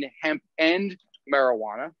found in hemp and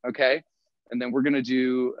marijuana, okay? And then we're gonna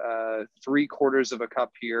do 3/4 of a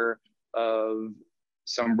cup here of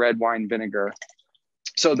some red wine vinegar.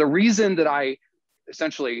 So the reason that I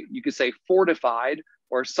essentially, you could say, fortified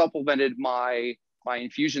or supplemented my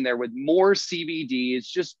infusion there with more CBD is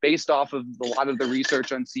just based off of a lot of the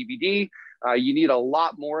research on CBD. You need a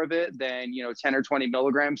lot more of it than 10 or 20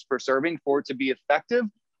 milligrams per serving for it to be effective,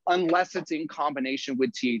 unless it's in combination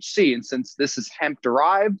with THC. And since this is hemp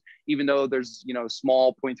derived, even though there's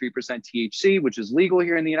small 0.3% THC, which is legal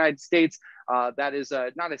here in the United States, that is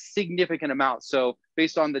not a significant amount. So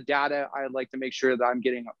based on the data, I'd like to make sure that I'm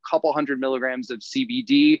getting a couple hundred milligrams of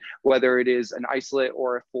CBD, whether it is an isolate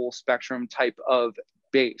or a full spectrum type of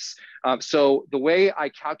base. So the way I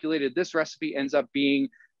calculated this recipe ends up being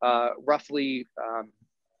roughly, I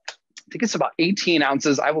think it's about 18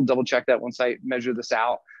 ounces. I will double check that once I measure this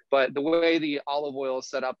out. But the way the olive oil is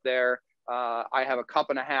set up there, I have a cup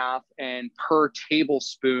and a half, and per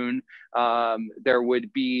tablespoon, there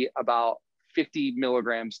would be about 50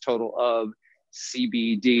 milligrams total of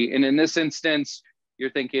CBD. And in this instance, you're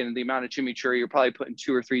thinking the amount of chimichurri, you're probably putting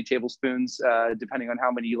 2 or 3 tablespoons, depending on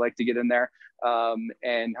how many you like to get in there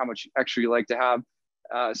and how much extra you like to have.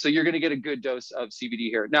 So you're going to get a good dose of CBD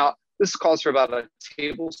here. Now, this calls for about a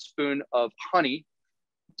tablespoon of honey.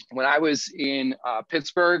 When I was in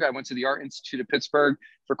Pittsburgh, I went to the Art Institute of Pittsburgh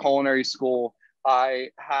for culinary school. I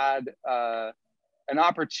had an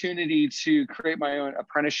opportunity to create my own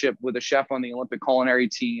apprenticeship with a chef on the Olympic culinary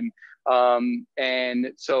team.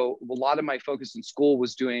 And so a lot of my focus in school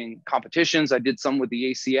was doing competitions. I did some with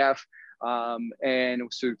the ACF and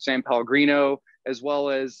San Pellegrino, as well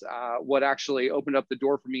as what actually opened up the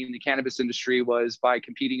door for me in the cannabis industry was by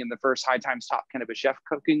competing in the first High Times Top Cannabis Chef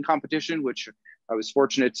Cooking Competition, which I was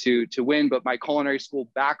fortunate to win. But my culinary school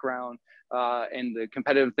background and the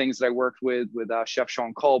competitive things that I worked with Chef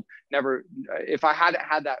Sean Kolb, never, if I hadn't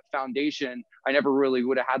had that foundation, I never really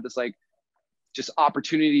would have had this just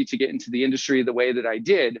opportunity to get into the industry the way that I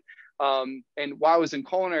did. And while I was in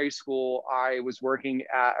culinary school, I was working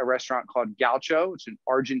at a restaurant called Gaucho. It's an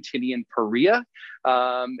Argentinian parrilla.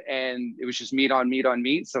 And it was just meat on meat on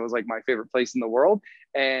meat. So it was like my favorite place in the world.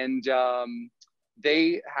 And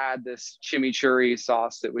they had this chimichurri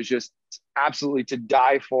sauce that was just absolutely to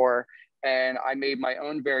die for. And I made my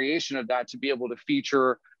own variation of that to be able to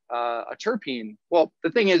feature a terpene. Well,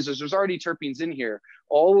 the thing is there's already terpenes in here.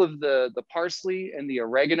 All of the parsley and the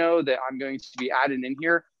oregano that I'm going to be adding in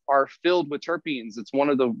here are filled with terpenes. It's one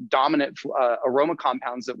of the dominant aroma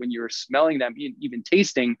compounds that when you're smelling them, even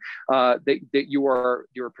tasting, that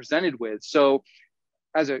you're presented with. So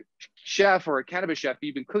as a chef or a cannabis chef,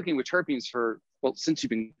 you've been cooking with terpenes since you've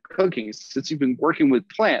been cooking, since you've been working with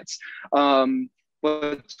plants.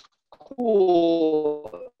 What's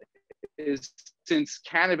cool is since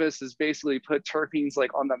cannabis has basically put terpenes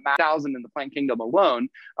like on the 1,000 in the plant kingdom alone,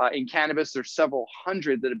 in cannabis, there's several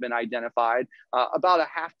hundred that have been identified, about a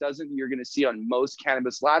half dozen you're going to see on most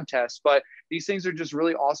cannabis lab tests. But these things are just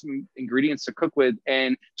really awesome ingredients to cook with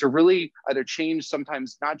and to really either change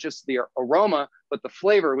sometimes not just the aroma, but the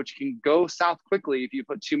flavor, which can go south quickly if you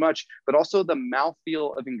put too much, but also the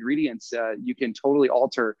mouthfeel of ingredients you can totally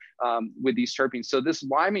alter with these terpenes. So this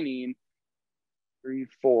limonene, 3,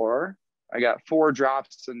 4, I got 4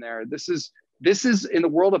 drops in there. This is in the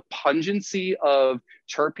world of pungency of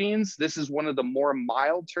terpenes. This is one of the more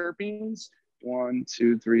mild terpenes. 1,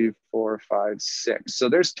 2, 3, 4, 5, 6. So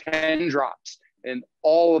there's 10 drops. And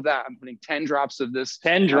all of that, I'm putting 10 drops of this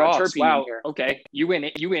 10 drops. Terpene Wow. in here. Okay. You went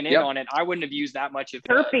in Yep. on it. I wouldn't have used that much of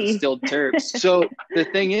Terpene. distilled terps. So the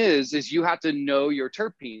thing is you have to know your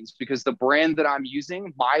terpenes, because the brand that I'm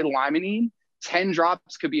using, my limonene, 10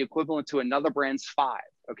 drops could be equivalent to another brand's 5.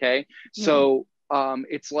 Okay. So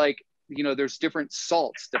it's like, you know, there's different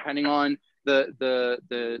salts depending on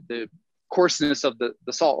the coarseness of the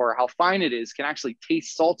salt, or how fine it is, can actually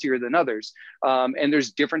taste saltier than others. And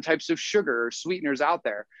there's different types of sugar or sweeteners out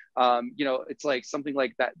there. You know, it's like something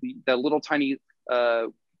like that, that little tiny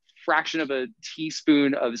fraction of a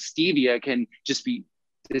teaspoon of stevia can just be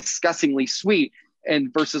disgustingly sweet,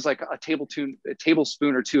 and versus like a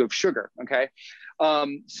tablespoon or 2 of sugar. Okay.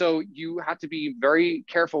 So you have to be very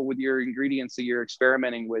careful with your ingredients that you're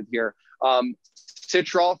experimenting with here.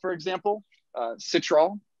 Citral, for example,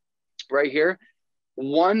 citral right here,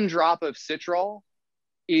 1 drop of citral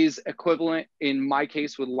is equivalent in my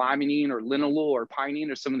case with limonene or linalool or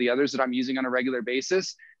pinene or some of the others that I'm using on a regular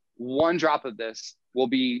basis. 1 drop of this will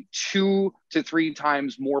be 2 to 3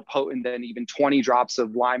 times more potent than even 20 drops of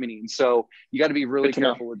limonene. So you got to be really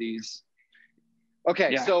careful with these.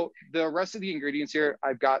 Okay, yeah. So the rest of the ingredients here,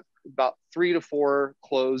 I've got about 3 to 4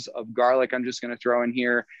 cloves of garlic I'm just going to throw in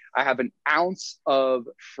here. I have an ounce of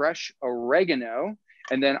fresh oregano,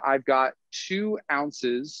 and then I've got 2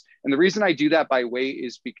 ounces. And the reason I do that by weight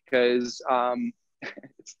is because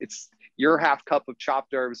it's your half cup of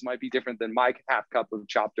chopped herbs might be different than my half cup of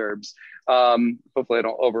chopped herbs. Hopefully I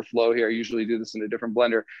don't overflow here. I usually do this in a different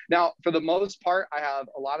blender. Now, for the most part, I have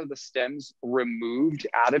a lot of the stems removed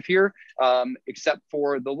out of here, except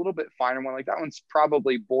for the little bit finer one. Like that one's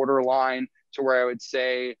probably borderline to where I would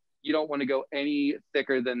say you don't want to go any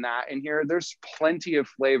thicker than that in here. There's plenty of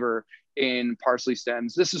flavor in parsley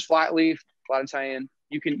stems. This is flat leaf, flat Italian.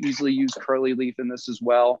 You can easily use curly leaf in this as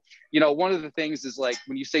well. You know, one of the things is like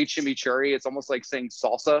when you say chimichurri, it's almost like saying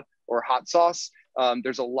salsa or hot sauce.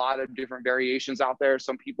 There's a lot of different variations out there.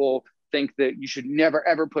 Some people think that you should never,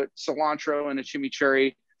 ever put cilantro in a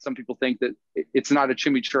chimichurri. Some people think that it's not a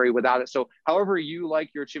chimichurri without it. So however you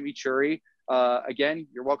like your chimichurri, again,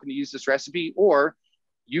 you're welcome to use this recipe, or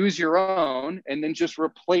use your own and then just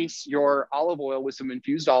replace your olive oil with some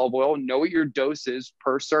infused olive oil. Know what your dose is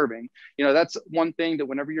per serving. You know, that's one thing that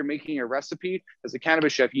whenever you're making a recipe as a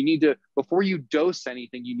cannabis chef, you need to, before you dose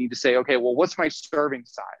anything, you need to say, okay, well, what's my serving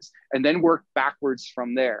size? And then work backwards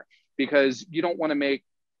from there, because you don't want to make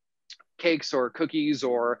cakes or cookies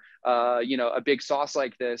or you know, a big sauce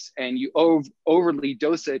like this, and you overly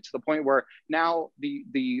dose it to the point where now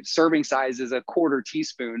the serving size is a 1/4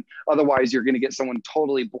 teaspoon. Otherwise, you're going to get someone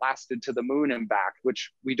totally blasted to the moon and back,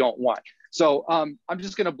 which we don't want. So I'm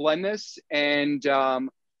just going to blend this. And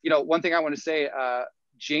you know, one thing I want to say,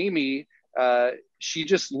 Jamie, she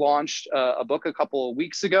just launched a book a couple of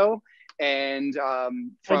weeks ago. And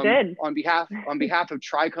on behalf of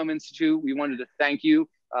Trichome Institute, we wanted to thank you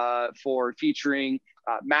for featuring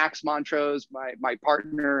Max Montrose, my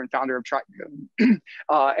partner and founder of Trichome,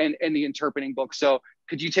 and the interpreting book. So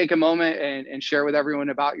could you take a moment and share with everyone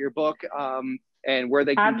about your book and where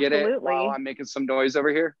they can get it while I'm making some noise over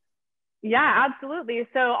here? Yeah, absolutely.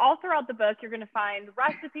 So all throughout the book, you're going to find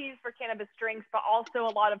recipes for cannabis drinks, but also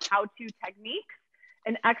a lot of how-to techniques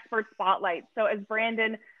and expert spotlights. So as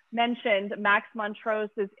Brandon mentioned, Max Montrose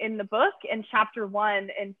is in the book in chapter 1,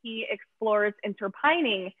 and he explores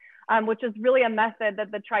interpining, which is really a method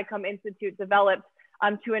that the Trichome Institute developed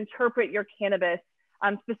to interpret your cannabis,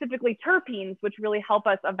 specifically terpenes, which really help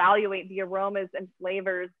us evaluate the aromas and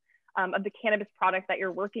flavors of the cannabis product that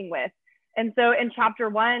you're working with. And so in chapter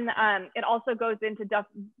 1, it also goes into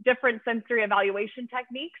different sensory evaluation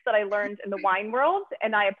techniques that I learned in the wine world,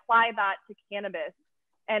 and I apply that to cannabis.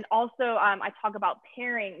 And also I talk about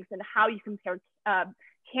pairings and how you compare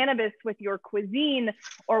cannabis with your cuisine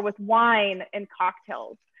or with wine and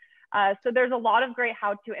cocktails. So there's a lot of great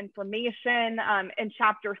how-to information. In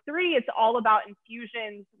chapter 3, it's all about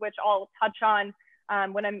infusions, which I'll touch on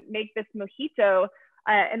when I make this mojito.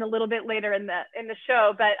 and a little bit later in the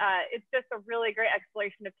show. But it's just a really great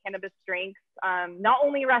exploration of cannabis drinks, not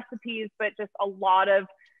only recipes, but just a lot of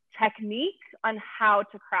technique on how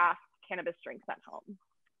to craft cannabis drinks at home.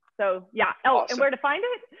 So yeah. Oh, awesome. And where to find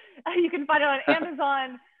it? You can find it on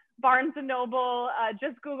Amazon, Barnes and Noble.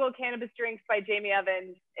 Just Google Cannabis Drinks by Jamie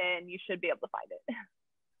Evans, and you should be able to find it.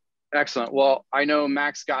 Excellent. Well, I know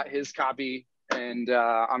Max got his copy, and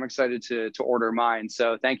I'm excited to order mine.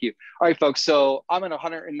 So thank you. All right, folks. So I'm at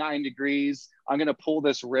 109 degrees. I'm going to pull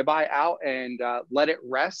this ribeye out and let it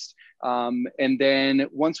rest. And then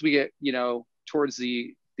once we get, towards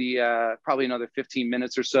the probably another 15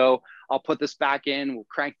 minutes or so, I'll put this back in. We'll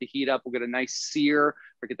crank the heat up. We'll get a nice sear.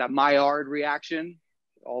 We'll get that Maillard reaction.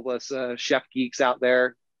 All us chef geeks out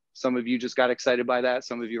there. Some of you just got excited by that.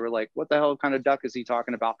 Some of you were like, what the hell kind of duck is he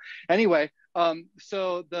talking about? Anyway,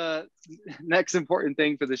 so the next important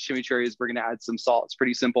thing for this chimichurri is we're going to add some salt. It's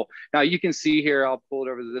pretty simple. Now you can see here, I'll pull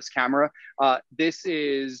it over to this camera. This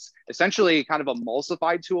is essentially kind of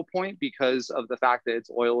emulsified to a point because of the fact that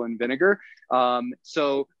it's oil and vinegar.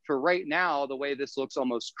 So for right now, the way this looks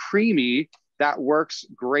almost creamy, that works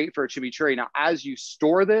great for a chimichurri. Now, as you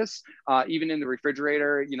store this, even in the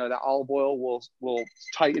refrigerator, that olive oil will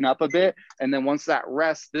tighten up a bit. And then once that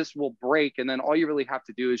rests, this will break. And then all you really have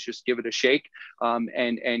to do is just give it a shake,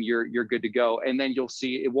 and you're good to go. And then you'll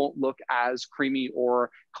see it won't look as creamy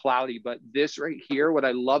or cloudy. But this right here, what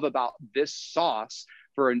I love about this sauce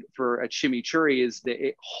for a chimichurri is that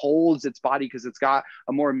it holds its body because it's got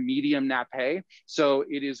a more medium nappe. So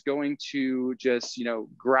it is going to just,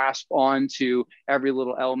 grasp onto every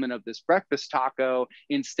little element of this breakfast taco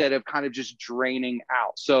instead of kind of just draining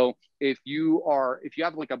out. So if you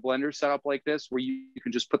have like a blender set up like this, where you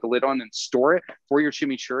can just put the lid on and store it for your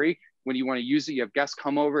chimichurri, when you want to use it, you have guests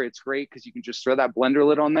come over, it's great because you can just throw that blender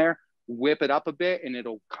lid on there, whip it up a bit, and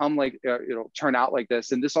it'll turn out like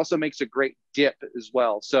this. And this also makes a great dip as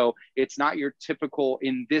well. So it's not your typical,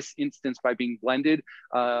 in this instance, by being blended,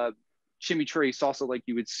 chimichurri salsa like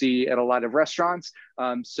you would see at a lot of restaurants.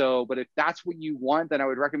 But if that's what you want, then I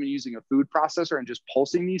would recommend using a food processor and just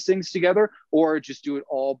pulsing these things together, or just do it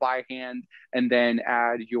all by hand and then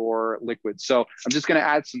add your liquid. So I'm just going to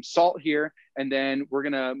add some salt here, and then we're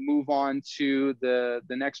going to move on to the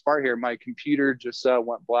next part here. My computer just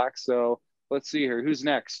went black. So let's see here. Who's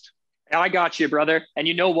next? I got you, brother. And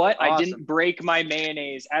you know what? Awesome. I didn't break my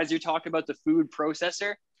mayonnaise. As you're talking about the food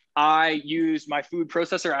processor, I use my food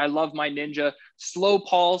processor. I love my Ninja. Slow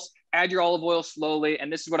pulse, add your olive oil slowly.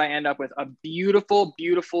 And this is what I end up with, a beautiful,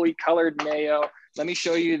 beautifully colored mayo. Let me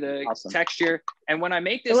show you the texture. And when I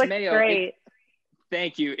make this mayo,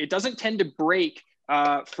 thank you. It doesn't tend to break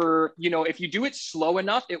if you do it slow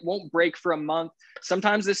enough, it won't break for a month.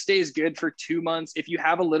 Sometimes this stays good for 2 months. If you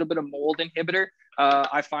have a little bit of mold inhibitor,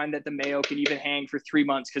 I find that the mayo can even hang for 3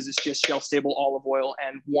 months because it's just shelf stable olive oil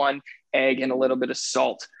and 1 egg and a little bit of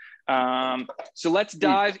salt. So let's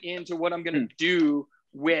dive into what I'm going to do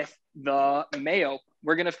with the mayo.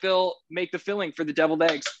 We're going to make the filling for the deviled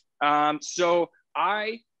eggs. So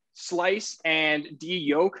I slice and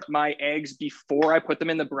de-yolk my eggs before I put them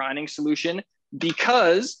in the brining solution,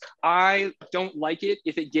 because I don't like it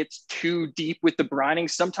if it gets too deep with the brining.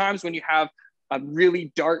 Sometimes when you have a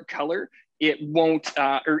really dark color, it won't,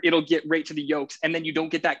 or it'll get right to the yolks, and then you don't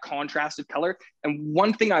get that contrast of color. And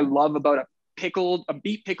one thing I love about a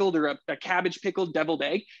beet pickled or a cabbage pickled deviled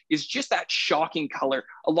egg is just that shocking color.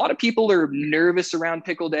 A lot of people are nervous around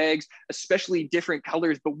pickled eggs, especially different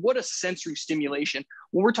colors, but what a sensory stimulation.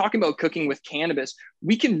 When we're talking about cooking with cannabis,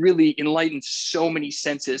 we can really enlighten so many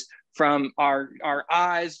senses, from our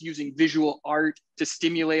eyes, using visual art to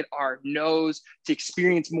stimulate our nose, to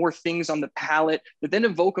experience more things on the palate, that then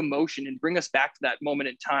evoke emotion and bring us back to that moment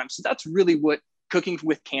in time. So that's really what cooking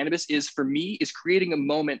with cannabis is for me, is creating a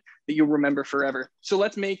moment that you'll remember forever. So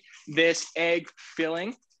let's make this egg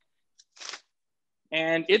filling.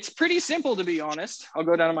 And it's pretty simple, to be honest. I'll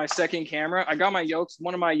go down to my second camera. I got my yolks.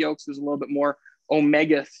 One of my yolks was a little bit more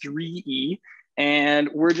omega-3E. And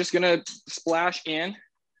we're just gonna splash in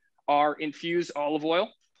our infused olive oil,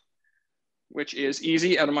 which is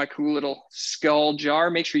easy, out of my cool little skull jar.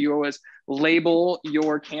 Make sure you always label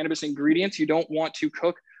your cannabis ingredients. You don't want to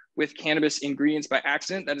cook with cannabis ingredients by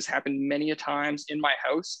accident. That has happened many a times in my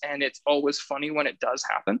house, and it's always funny when it does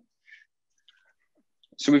happen.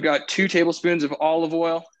 So we've got 2 tablespoons of olive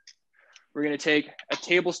oil. We're gonna take a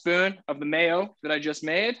tablespoon of the mayo that I just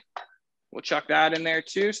made. We'll chuck that in there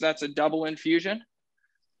too. So that's a double infusion.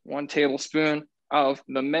 1 tablespoon of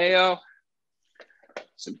the mayo,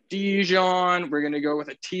 some Dijon. We're gonna go with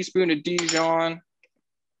a teaspoon of Dijon.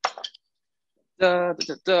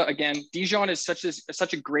 Again, Dijon is such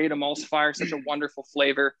a great emulsifier, such a wonderful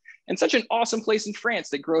flavor, and such an awesome place in France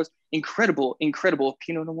that grows incredible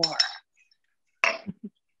Pinot Noir.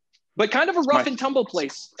 But kind of a rough and tumble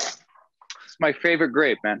place. It's my favorite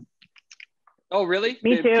grape, man. Oh, really?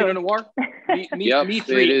 Me too. Pinot Noir? Me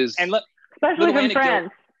three. It is. And especially from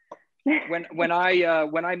France. when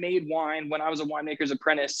I made wine, when I was a winemaker's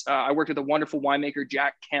apprentice, I worked with a wonderful winemaker,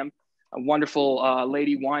 Jack Kemp, a wonderful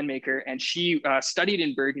lady winemaker, and she studied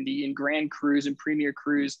in Burgundy in Grand Crus and Premier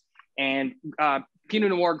Crus. And Pinot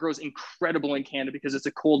Noir grows incredible in Canada because it's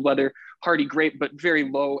a cold weather, hardy grape, but very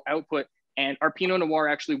low output. And our Pinot Noir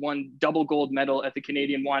actually won double gold medal at the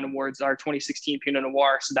Canadian Wine Awards, our 2016 Pinot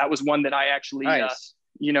Noir. So that was one that I actually, nice.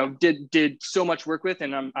 Did so much work with,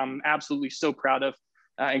 and I'm absolutely so proud of.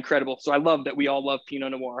 Incredible. So I love that we all love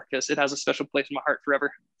Pinot Noir because it has a special place in my heart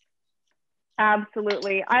forever.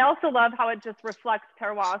 Absolutely. I also love how it just reflects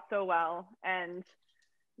terroir so well. And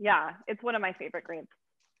yeah, it's one of my favorite grapes.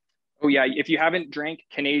 Oh yeah. If you haven't drank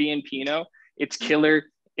Canadian Pinot, it's killer.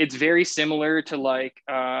 It's very similar to like,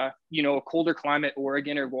 a colder climate,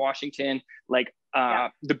 Oregon or Washington. Like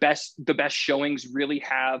the best showings really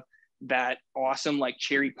have that awesome like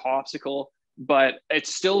cherry popsicle, but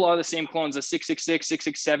it's still a lot of the same clones. The 666,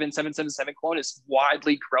 667, 777 clone is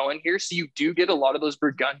widely grown here. So you do get a lot of those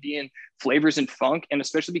Burgundian flavors and funk. And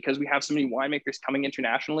especially because we have so many winemakers coming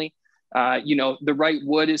internationally, the right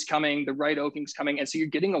wood is coming, the right oaking's coming. And so you're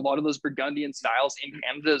getting a lot of those Burgundian styles in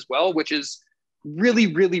Canada as well, which is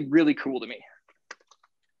really, really, really cool to me.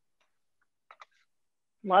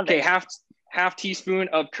 Love it. Okay, half teaspoon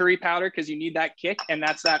of curry powder because you need that kick, and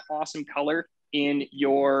that's that awesome color in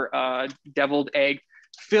your deviled egg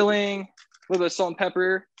filling. A little bit of salt and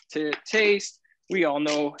pepper to taste. We all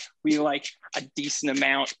know we like a decent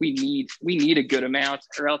amount. We need a good amount,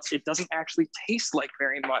 or else it doesn't actually taste like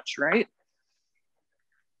very much, right?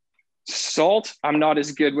 Salt, I'm not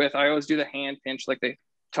as good with. I always do the hand pinch like they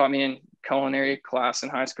taught me in culinary class in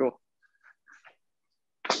high school.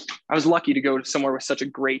 I was lucky to go to somewhere with such a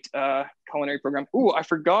great culinary program. Ooh, I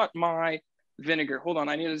forgot my vinegar. Hold on,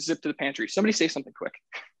 I need to zip to the pantry. Somebody say something quick.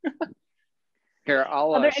 Here,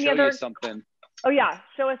 I'll show you something. Oh yeah,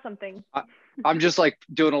 show us something. I'm just like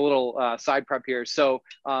doing a little side prep here. So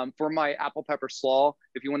for my apple pepper slaw,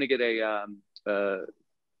 if you want to get a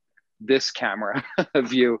this camera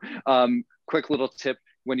view, quick little tip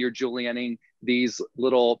when you're julienning these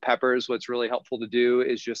little peppers, what's really helpful to do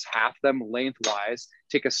is just half them lengthwise,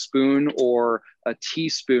 take a spoon or a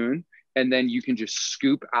teaspoon, and then you can just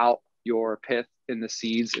scoop out your pith and the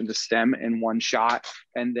seeds and the stem in one shot,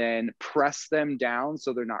 and then press them down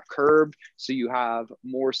so they're not curved, so you have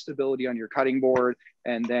more stability on your cutting board,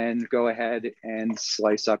 and then go ahead and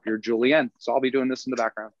slice up your julienne. So I'll be doing this in the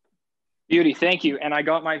background. Beauty, thank you. And I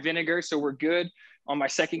got my vinegar, so we're good. On my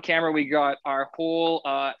second camera, we got our whole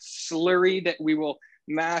slurry that we will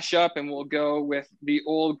mash up, and we'll go with the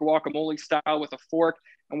old guacamole style with a fork,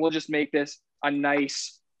 and we'll just make this a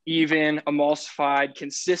nice, even, emulsified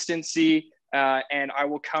consistency. And I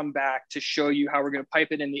will come back to show you how we're going to pipe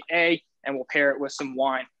it in the egg, and we'll pair it with some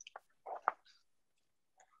wine.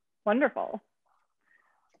 Wonderful.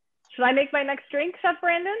 Should I make my next drink, Chef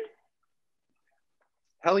Brandon?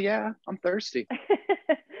 Hell yeah, I'm thirsty.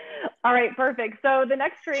 All right, perfect. So the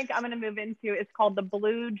next drink I'm going to move into is called the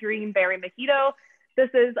Blue Dream Berry Mojito. This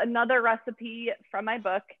is another recipe from my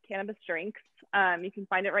book, Cannabis Drinks. You can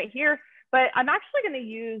find it right here. But I'm actually going to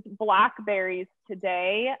use blackberries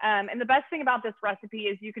today. And the best thing about this recipe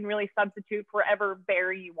is you can really substitute for whatever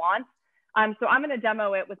berry you want. So I'm going to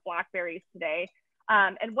demo it with blackberries today.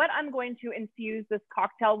 And what I'm going to infuse this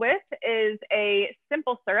cocktail with is a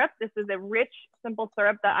simple syrup. This is a rich, simple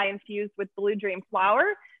syrup that I infused with Blue Dream flower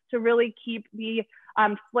to really keep the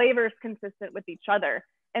flavors consistent with each other.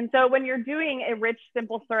 And so when you're doing a rich,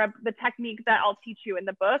 simple syrup, the technique that I'll teach you in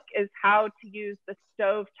the book is how to use the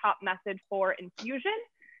stovetop method for infusion.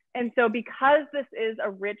 And so because this is a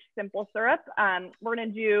rich, simple syrup, we're gonna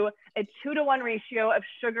do a 2-to-1 ratio of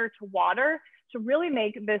sugar to water to really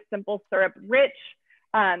make this simple syrup rich.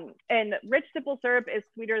 And rich simple syrup is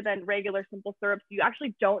sweeter than regular simple syrup. So you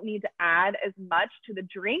actually don't need to add as much to the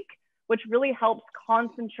drink, which really helps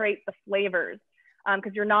concentrate the flavors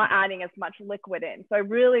because you're not adding as much liquid in. So I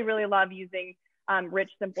really, really love using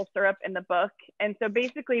rich simple syrup in the book. And so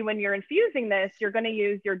basically when you're infusing this, you're gonna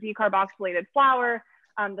use your decarboxylated flour,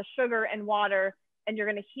 the sugar and water, and you're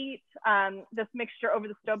gonna heat this mixture over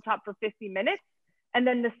the stovetop for 50 minutes. And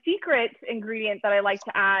then the secret ingredient that I like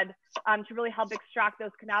to add to really help extract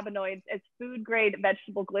those cannabinoids is food grade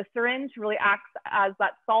vegetable glycerin to really act as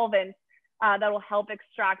that solvent that will help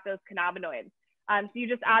extract those cannabinoids. So you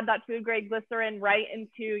just add that food grade glycerin right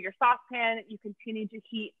into your saucepan. You continue to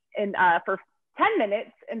heat for 10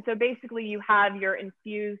 minutes. And so basically you have your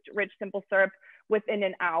infused rich simple syrup within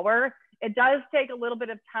an hour. It does take a little bit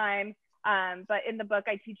of time, but in the book,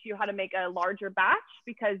 I teach you how to make a larger batch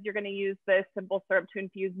because you're going to use this simple syrup to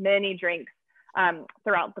infuse many drinks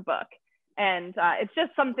throughout the book. And it's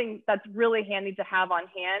just something that's really handy to have on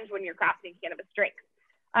hand when you're crafting cannabis drinks.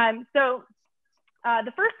 So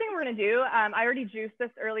the first thing we're going to do, I already juiced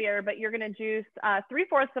this earlier, but you're going to juice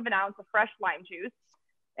 3/4 of an ounce of fresh lime juice.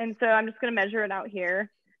 And so I'm just going to measure it out here.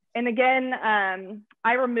 And again,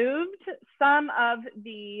 I removed some of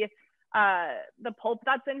the pulp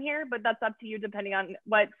that's in here, but that's up to you depending on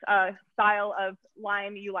what style of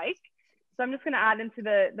lime you like. So I'm just going to add into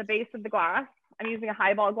the base of the glass. I'm using a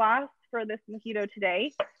highball glass for this mojito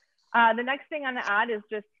today. The next thing I'm going to add is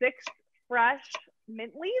just 6 fresh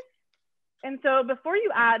mint leaves. And so before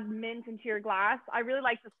you add mint into your glass, I really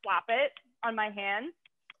like to slap it on my hand.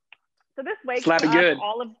 So this wakes up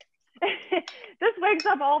all of this wakes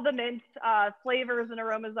up all the mint flavors and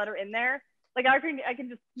aromas that are in there. Like I can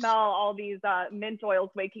just smell all these mint oils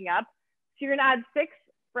waking up. So you're gonna add 6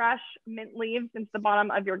 fresh mint leaves into the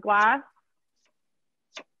bottom of your glass.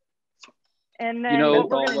 And then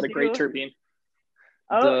what a great terpene.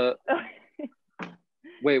 Oh.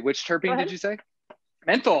 Wait, which terpene did you say?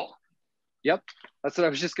 Menthol. Yep, that's what I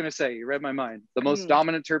was just gonna say. You read my mind. The most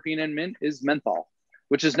dominant terpene in mint is menthol,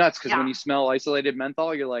 which is nuts because when you smell isolated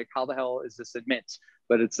menthol, you're like, how the hell is this in mint?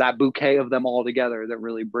 But it's that bouquet of them all together that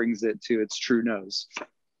really brings it to its true nose.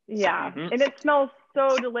 Yeah, and it smells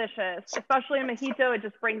so delicious, especially in mojito. It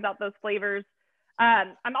just brings out those flavors.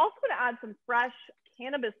 I'm also going to add some fresh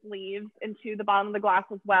cannabis leaves into the bottom of the glass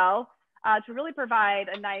as well to really provide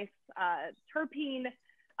a nice terpene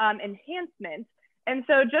enhancement. And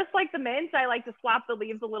so just like the mint, I like to slap the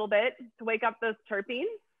leaves a little bit to wake up those terpenes.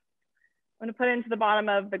 I'm going to put it into the bottom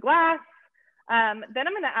of the glass. Then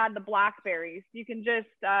I'm going to add the blackberries. You can just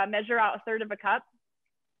measure out 1/3 of a cup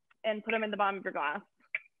and put them in the bottom of your glass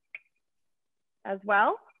as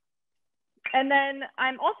well. And then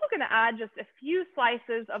I'm also going to add just a few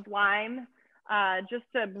slices of lime just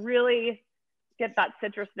to really get that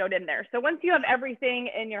citrus note in there. So once you have everything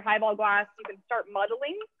in your highball glass, you can start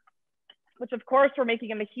muddling, which of course we're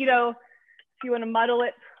making a mojito. So you want to muddle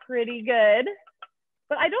it pretty good.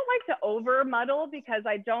 But I don't like to over muddle because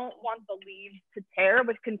I don't want the leaves to tear,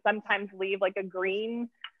 which can sometimes leave like a green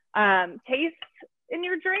taste in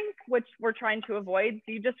your drink, which we're trying to avoid.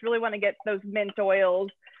 So you just really want to get those mint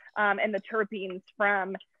oils and the terpenes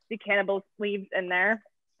from the cannabis leaves in there,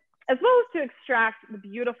 as well as to extract the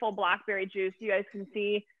beautiful blackberry juice you guys can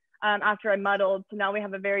see after I muddled. So now we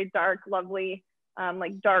have a very dark, lovely,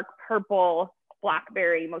 like dark purple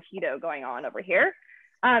blackberry mojito going on over here.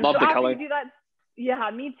 Love the color. You do that,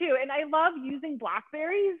 yeah, me too. And I love using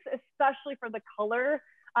blackberries, especially for the color.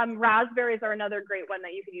 Raspberries are another great one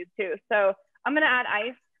that you can use too. So I'm going to add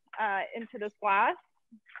ice into this glass.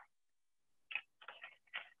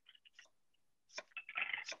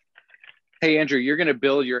 Hey, Andrew, you're going to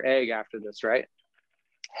build your egg after this, right?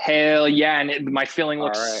 Hell yeah. And my filling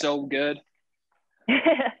looks so good. Then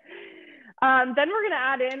we're going to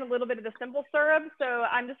add in a little bit of the simple syrup. So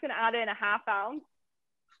I'm just going to add in a 1/2 ounce.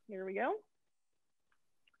 Here we go.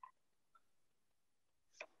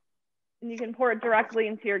 And you can pour it directly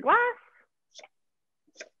into your glass.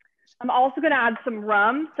 I'm also going to add some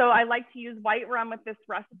rum. So I like to use white rum with this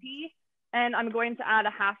recipe. And I'm going to add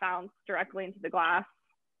a 1/2 ounce directly into the glass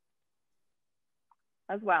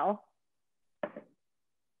as well.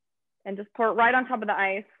 And just pour it right on top of the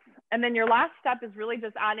ice. And then your last step is really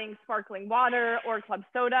just adding sparkling water or club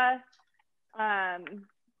soda. And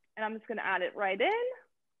I'm just going to add it right in,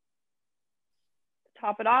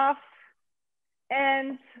 top it off.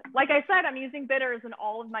 And like I said, I'm using bitters in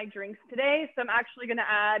all of my drinks today. So I'm actually going to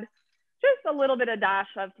add just a little bit of dash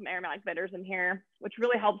of some aromatic bitters in here, which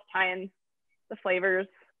really helps tie in the flavors.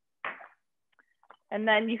 And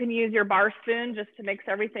then you can use your bar spoon just to mix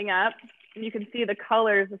everything up. And you can see the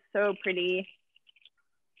colors are so pretty.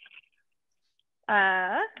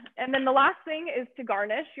 And then the last thing is to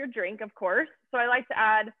garnish your drink, of course. So I like to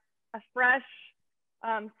add a fresh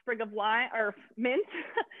sprig of lime or mint.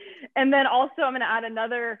 And then also I'm going to add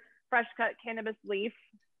another fresh cut cannabis leaf.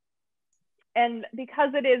 And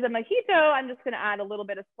because it is a mojito, I'm just going to add a little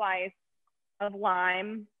bit of slice of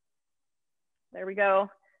lime. There we go.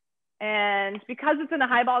 And because it's in a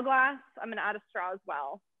highball glass, I'm going to add a straw as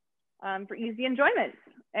well for easy enjoyment.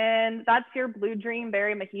 And that's your Blue Dream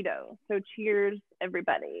Berry Mojito. So cheers,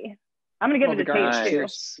 everybody. I'm going to give it a taste too.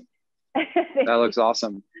 Cheers. That looks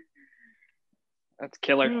awesome. That's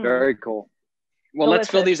killer. Very cool. Well, let's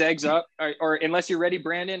fill these eggs up, or unless you're ready,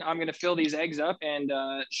 Brandon, I'm going to fill these eggs up and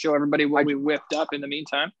show everybody what we whipped up in the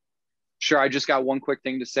meantime. Sure. I just got one quick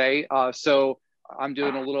thing to say. So I'm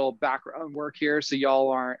doing a little background work here, so y'all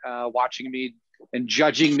aren't watching me and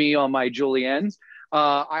judging me on my juliennes.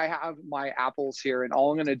 I have my apples here, and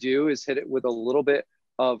all I'm going to do is hit it with a little bit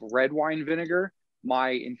of red wine vinegar, my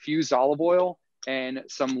infused olive oil, and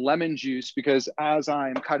some lemon juice, because as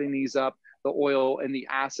I'm cutting these up, the oil and the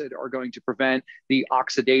acid are going to prevent the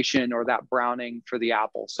oxidation or that browning for the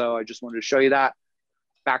apple. So I just wanted to show you that.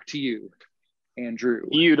 Back to you, Andrew.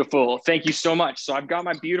 Beautiful. Thank you so much. So I've got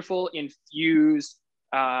my beautiful infused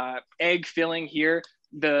egg filling here.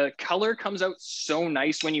 The color comes out so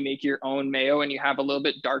nice when you make your own mayo and you have a little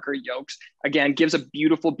bit darker yolks. Again, gives a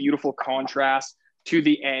beautiful, beautiful contrast to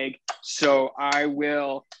the egg. So I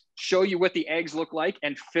will show you what the eggs look like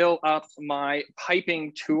and fill up my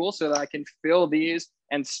piping tool so that I can fill these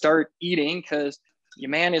and start eating, because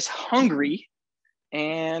your man is hungry.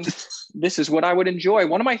 And this is what I would enjoy.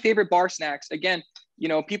 One of my favorite bar snacks. Again, you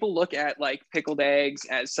know, people look at like pickled eggs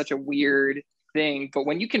as such a weird thing, but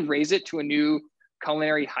when you can raise it to a new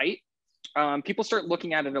culinary height, people start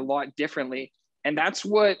looking at it a lot differently. And that's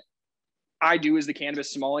what I do as the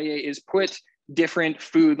cannabis sommelier, is put different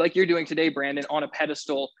food, like you're doing today, Brandon, on a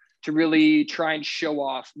pedestal to really try and show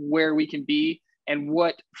off where we can be and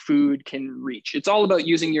what food can reach. It's all about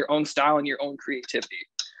using your own style and your own creativity,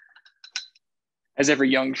 as every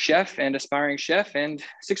young chef and aspiring chef and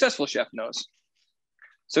successful chef knows.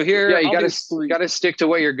 So here, yeah, you got to stick to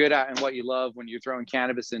what you're good at and what you love when you're throwing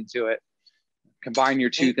cannabis into it. Combine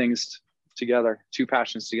your two things together, two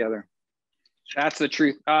passions together. That's the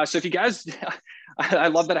truth. So if you guys, I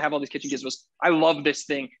love that I have all these kitchen gizmos. I love this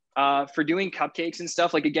thing for doing cupcakes and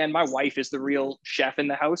stuff. Like, again, my wife is the real chef in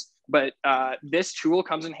the house, but this tool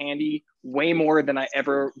comes in handy way more than I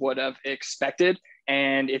ever would have expected.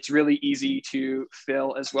 And it's really easy to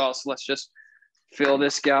fill as well. So let's just fill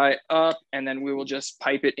this guy up, and then we will just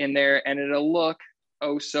pipe it in there, and it'll look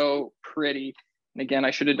oh so pretty. And again,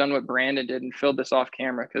 I should have done what Brandon did and filled this off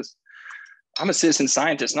camera, because I'm a citizen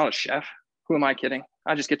scientist, not a chef. Who am I kidding?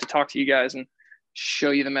 I just get to talk to you guys and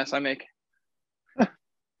show you the mess I make.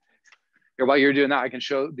 While you're doing that, I can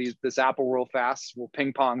show this apple real fast. We'll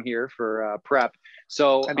ping pong here for prep.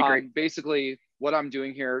 So basically what I'm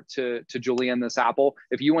doing here to julienne this apple,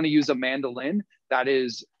 if you want to use a mandolin, that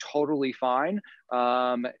is totally fine.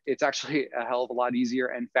 It's actually a hell of a lot easier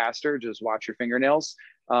and faster. Just watch your fingernails.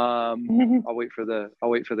 I'll wait for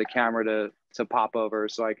the camera to pop over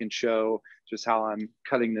so I can show just how I'm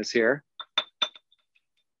cutting this here.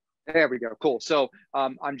 There we go. Cool. So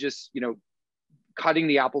I'm just, cutting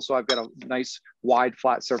the apple, so I've got a nice wide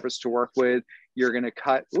flat surface to work with. You're going to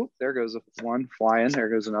cut, there goes one flying, there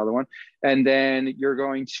goes another one. And then you're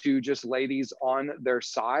going to just lay these on their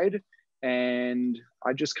side, and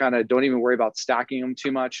I just kind of don't even worry about stacking them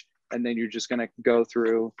too much. And then you're just going to go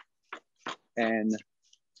through and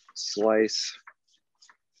slice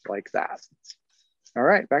like that. All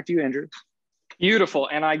right, back to you, Andrew. Beautiful.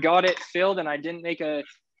 And I got it filled and I didn't make a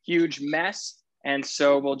huge mess. And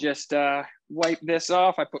so we'll just wipe this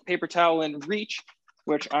off. I put paper towel in reach,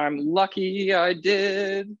 which I'm lucky I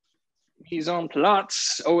did. Mise en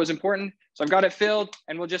place, always important. So I've got it filled,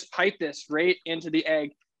 and we'll just pipe this right into the egg.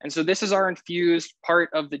 And so this is our infused part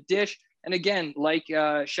of the dish. And again, like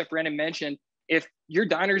Chef Brandon mentioned, if your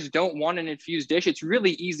diners don't want an infused dish, it's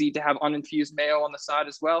really easy to have uninfused mayo on the side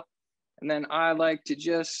as well. And then I like to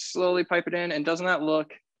just slowly pipe it in. And doesn't that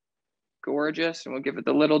look gorgeous? And we'll give it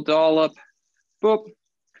the little dollop. Boop.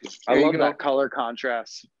 I love that color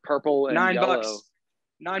contrast, purple and yellow. $9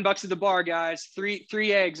 $9 at the bar, guys. Three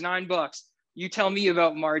eggs, $9. You tell me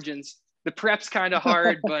about margins. The prep's kind of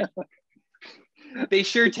hard, but they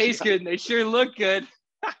sure taste good and they sure look good.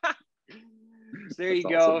 So there you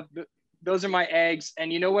go. Awesome. Those are my eggs.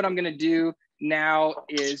 And you know what I'm going to do now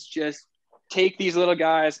is just take these little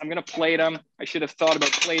guys. I'm going to plate them. I should have thought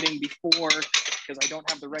about plating before, because I don't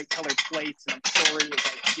have the right colored plates, and I'm sorry as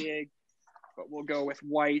I dig. But we'll go with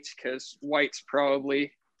white, because white's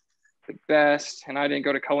probably the best. And I didn't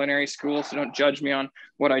go to culinary school, so don't judge me on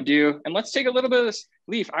what I do. And let's take a little bit of this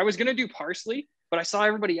leaf. I was going to do parsley, but I saw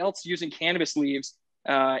everybody else using cannabis leaves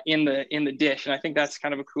in the dish. And I think that's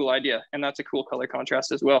kind of a cool idea. And that's a cool color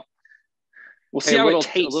contrast as well. We'll see how it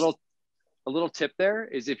tastes. A little tip there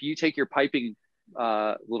is, if you take your piping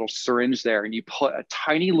little syringe there and you put a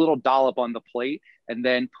tiny little dollop on the plate, and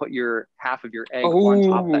then put half of your egg on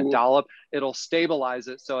top of that dollop, it'll stabilize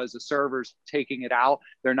it. So as the server's taking it out,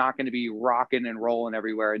 they're not going to be rocking and rolling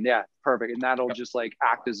everywhere. And yeah, perfect. And that'll just like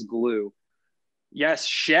act as glue. Yes,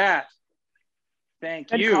 chef.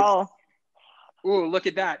 Thank you. Call. Ooh, look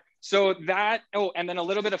at that. So that, oh, and then a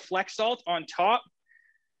little bit of flex salt on top.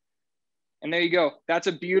 And there you go. That's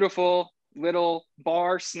a beautiful little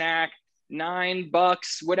bar snack,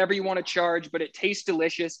 $9, whatever you want to charge, but it tastes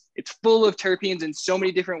delicious. It's full of terpenes in so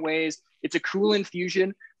many different ways. It's a cool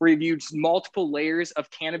infusion where you've used multiple layers of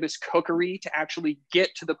cannabis cookery to actually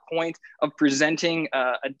get to the point of presenting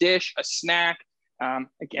a dish, a snack.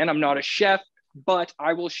 Again, I'm not a chef, but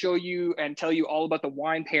I will show you and tell you all about the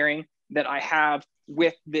wine pairing that I have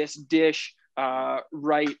with this dish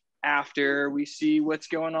right after we see what's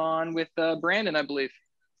going on with Brandon, I believe.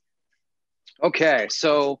 Okay,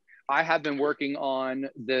 so I have been working on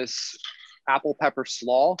this apple pepper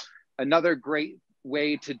slaw. Another great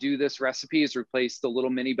way to do this recipe is replace the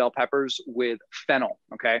little mini bell peppers with fennel.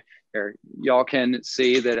 Okay, here y'all can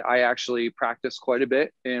see that I actually practice quite a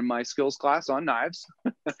bit in my skills class on knives.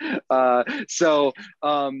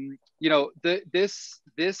 You know, this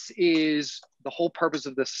is the whole purpose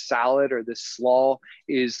of this salad or this slaw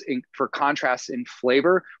is for contrast in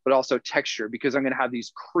flavor, but also texture, because I'm going to have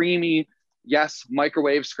these creamy, yes,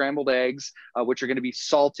 microwave scrambled eggs, which are going to be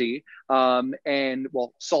salty and,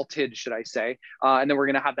 well, salted, should I say. And then we're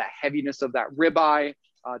going to have that heaviness of that ribeye,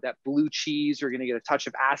 that blue cheese. We're going to get a touch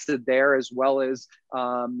of acid there, as well as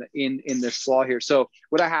in this slaw here. So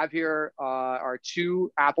what I have here are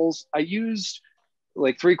 2 apples. I used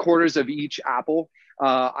like 3/4 of each apple.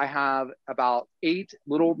 I have about 8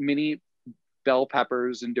 little mini bell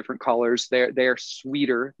peppers in different colors. They're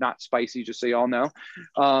sweeter, not spicy, just so y'all know.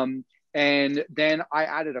 And then I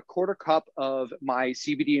added a 1/4 cup of my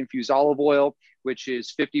CBD infused olive oil, which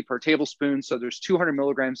is 50 per tablespoon. So there's 200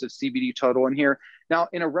 milligrams of CBD total in here. Now,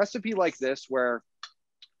 in a recipe like this, where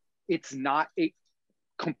it's not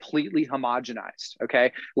completely homogenized,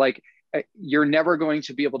 okay? Like you're never going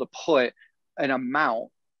to be able to put an amount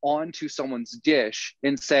onto someone's dish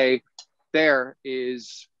and say, there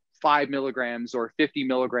is 5 milligrams or 50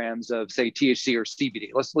 milligrams of, say, THC or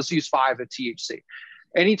CBD. Let's use 5 of THC.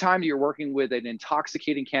 Anytime you're working with an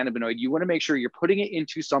intoxicating cannabinoid, you want to make sure you're putting it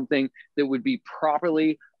into something that would be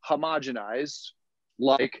properly homogenized,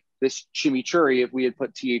 like this chimichurri if we had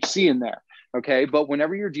put THC in there, okay? But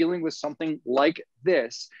whenever you're dealing with something like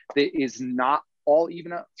this that is not all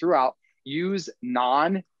even throughout, use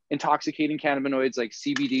non-intoxicating cannabinoids like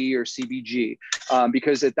CBD or CBG,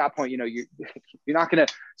 because at that point, you know, you're not gonna,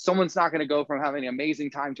 someone's not gonna go from having an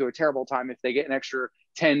amazing time to a terrible time if they get an extra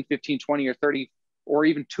 10, 15, 20, or 30, or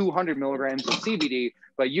even 200 milligrams of CBD,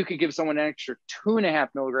 but you could give someone an extra 2.5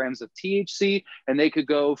 milligrams of THC, and they could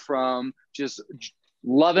go from just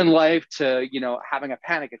loving life to, you know, having a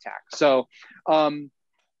panic attack. So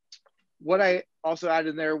what I also added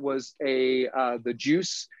in there was the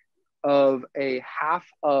juice of a half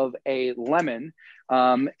of a lemon.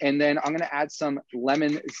 And then I'm going to add some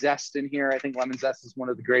lemon zest in here. I think lemon zest is one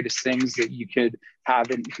of the greatest things that you could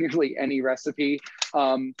have in nearly any recipe.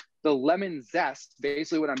 The lemon zest,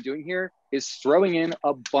 basically what I'm doing here is throwing in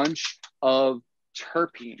a bunch of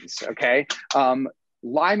terpenes, okay?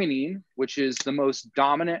 Limonene, which is the most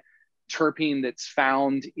dominant terpene that's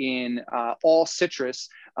found in all citrus,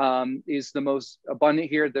 is the most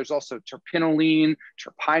abundant here. There's also terpinolene,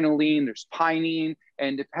 terpinolene, there's pinene,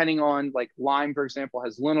 and depending on, like lime, for example,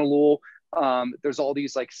 has linalool. There's all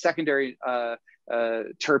these like secondary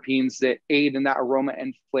terpenes that aid in that aroma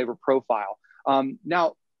and flavor profile.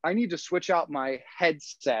 Now, I need to switch out my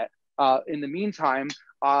headset. In the meantime,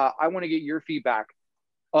 I want to get your feedback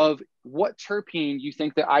of what terpene you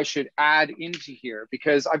think that I should add into here,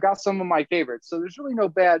 because I've got some of my favorites. So there's really no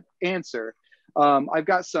bad answer. I've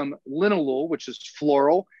got some linalool, which is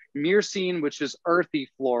floral, myrcene, which is earthy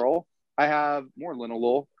floral. I have more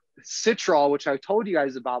linalool, citral, which I told you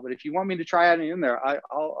guys about, but if you want me to try adding in there,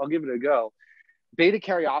 I'll give it a go. Beta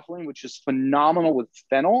caryophyllene, which is phenomenal with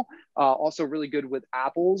fennel, also really good with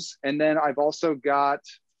apples. And then I've also got,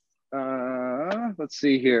 let's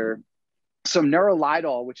see here, some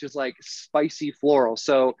neurolidol, which is like spicy floral.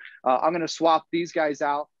 So I'm going to swap these guys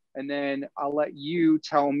out, and then I'll let you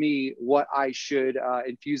tell me what I should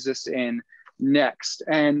infuse this in next.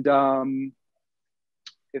 And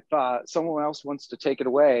if someone else wants to take it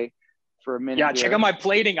away for a minute. Yeah, here. check out my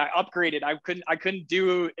plating. I upgraded. I couldn't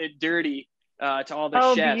do it dirty to all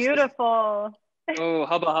the chefs. Oh, beautiful. Oh,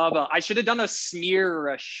 hubba hubba. I should have done a smear or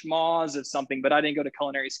a schmoz of something, but I didn't go to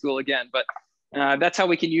culinary school again. But that's how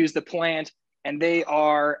we can use the plant, and they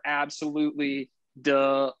are absolutely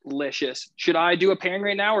delicious. Should I do a pairing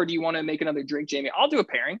right now, or do you want to make another drink, Jamie? I'll do a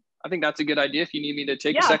pairing. I think that's a good idea if you need me to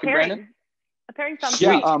take a second, pairing. Brandon. A pairing sounds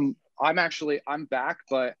Yeah, great. I'm back,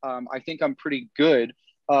 but I think I'm pretty good.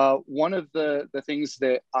 One of the things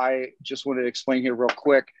that I just wanted to explain here real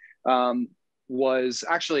quick, was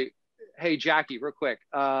actually, hey, Jackie, real quick.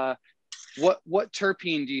 What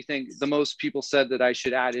terpene do you think the most people said that I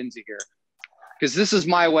should add into here? Because this is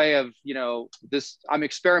my way of, I'm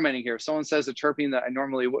experimenting here. If someone says a terpene that I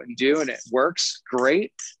normally wouldn't do and it works,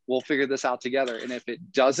 great. We'll figure this out together. And if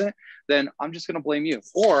it doesn't, then I'm just going to blame you,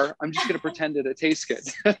 or I'm just going to pretend that it tastes good.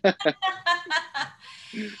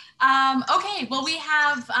 Okay, well, we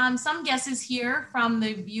have some guesses here from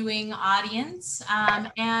the viewing audience.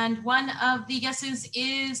 And one of the guesses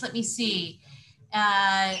is, let me see,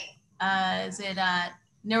 is it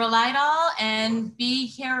Nerolidol and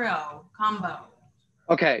B-Caro combo?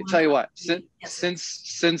 Okay, tell you what,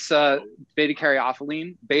 since beta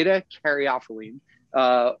caryophyllene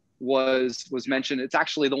was mentioned, it's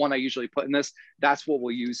actually the one I usually put in this. That's what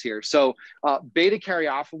we'll use here. So beta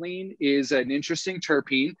caryophyllene is an interesting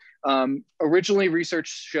terpene. Originally, research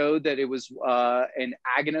showed that it was an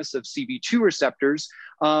agonist of CB2 receptors,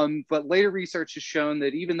 but later research has shown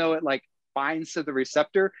that even though it like binds to the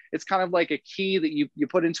receptor, it's kind of like a key that you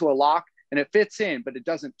put into a lock and it fits in, but it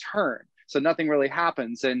doesn't turn. So nothing really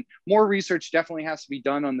happens. And more research definitely has to be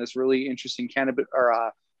done on this really interesting cannabis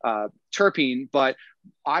or terpene, but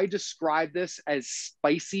I describe this as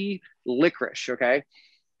spicy licorice, okay?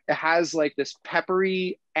 It has like this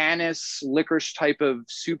peppery anise licorice type of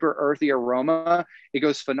super earthy aroma. It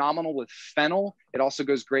goes phenomenal with fennel. It also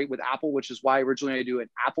goes great with apple, which is why originally I do an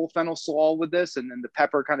apple fennel sol with this, and then the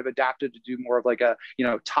pepper kind of adapted to do more of like a,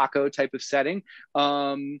 taco type of setting.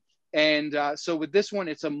 So with this one,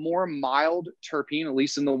 it's a more mild terpene, at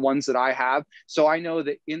least in the ones that I have. So I know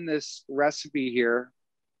that in this recipe here,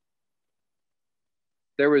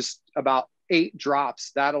 there was about 8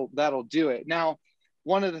 drops. That'll do it. Now,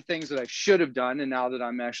 one of the things that I should have done, and now that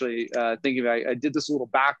I'm actually thinking about it, I did this a little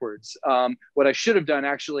backwards. What I should have done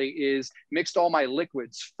actually is mixed all my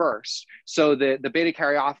liquids first, so that the beta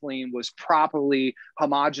caryophyllene was properly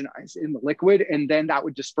homogenized in the liquid, and then that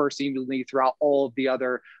would disperse evenly throughout all of the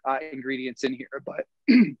other ingredients in here. But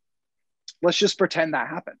let's just pretend that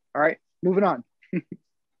happened. All right, moving on.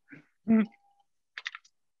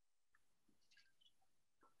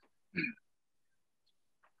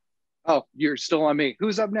 Oh, you're still on me.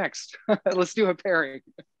 Who's up next? Let's do a pairing.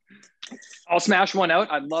 I'll smash one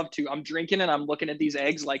out. I'd love to. I'm drinking and I'm looking at these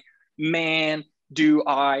eggs like, man, do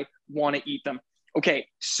I want to eat them. Okay,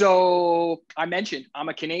 so I mentioned I'm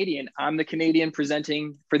a Canadian. I'm the Canadian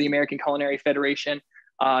presenting for the American Culinary Federation.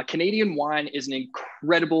 Canadian wine is an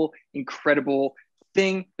incredible, incredible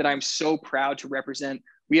thing that I'm so proud to represent.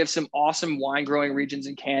 We have some awesome wine growing regions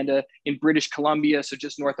in Canada, in British Columbia, so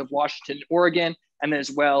just north of Washington, Oregon, and then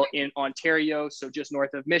as well in Ontario, so just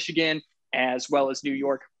north of Michigan, as well as New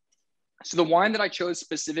York. So the wine that I chose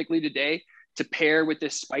specifically today to pair with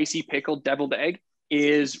this spicy pickled deviled egg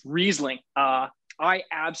is Riesling. I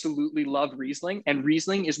absolutely love Riesling, and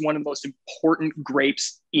Riesling is one of the most important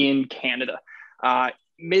grapes in Canada.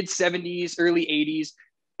 Mid 70s, early 80s,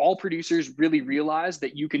 all producers really realized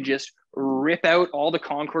that you can just rip out all the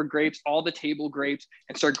Concord grapes, all the table grapes,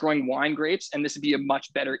 and start growing wine grapes, and this would be a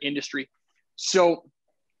much better industry. So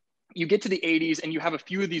you get to the 80s and you have a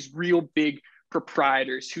few of these real big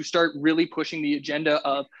proprietors who start really pushing the agenda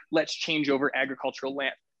of let's change over agricultural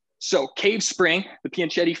land. So Cave Spring, the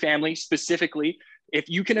Pianchetti family specifically, if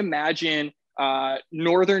you can imagine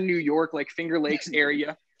northern New York, like Finger Lakes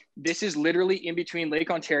area, this is literally in between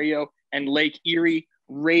Lake Ontario and Lake Erie,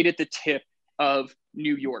 right at the tip of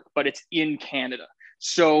New York, but it's in Canada.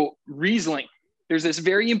 So Riesling, there's this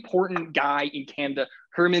very important guy in Canada,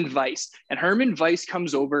 Herman Weiss. And Herman Weiss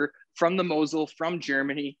comes over from the Mosel, from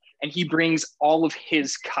Germany, and he brings all of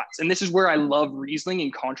his cuts. And this is where I love Riesling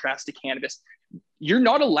in contrast to cannabis. You're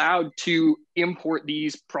not allowed to import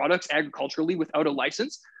these products agriculturally without a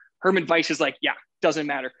license. Herman Weiss is like, yeah, doesn't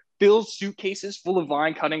matter. Fills suitcases full of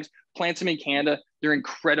vine cuttings, plants them in Canada. They're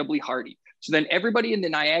incredibly hardy. So then everybody in the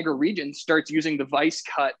Niagara region starts using the Weiss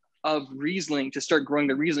cut of Riesling to start growing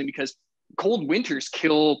the Riesling, because cold winters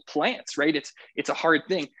kill plants, right? It's a hard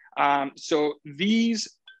thing. So these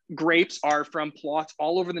grapes are from plots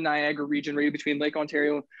all over the Niagara region, right between Lake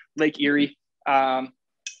Ontario, Lake Erie.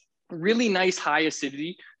 Really nice high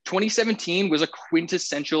acidity. 2017 was a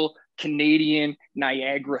quintessential Canadian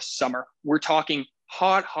Niagara summer. We're talking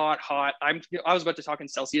hot, hot, hot. I was about to talk in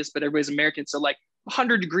Celsius, but everybody's American. So like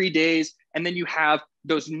 100-degree days, and then you have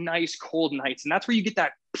those nice cold nights, and that's where you get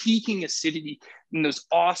that peaking acidity and those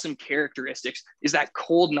awesome characteristics, is that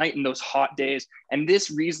cold night and those hot days. And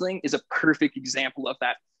this Riesling is a perfect example of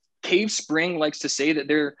that. Cave Spring likes to say that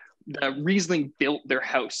the Riesling built their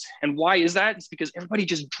house. And why is that? It's because everybody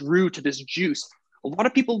just drew to this juice. A lot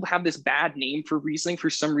of people have this bad name for Riesling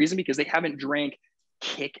for some reason because they haven't drank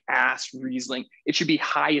kick-ass Riesling. It should be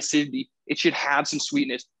high acidity. It should have some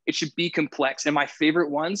sweetness. It should be complex. And my favorite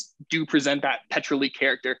ones do present that petrol-y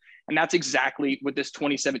character. And that's exactly what this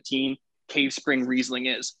 2017 Cave Spring Riesling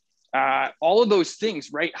is. All of those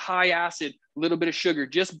things, right? High acid, a little bit of sugar,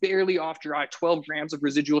 just barely off dry, 12 grams of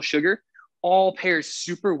residual sugar, all pairs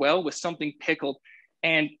super well with something pickled.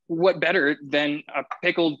 And what better than a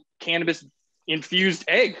pickled cannabis infused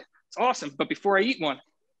egg? It's awesome. But before I eat one,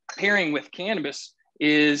 pairing with cannabis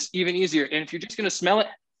is even easier. And if you're just going to smell it,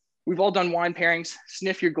 we've all done wine pairings.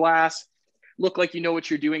 Sniff your glass, look like you know what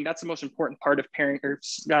you're doing. That's the most important part of pairing or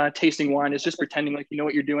tasting wine, is just pretending like you know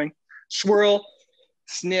what you're doing. Swirl,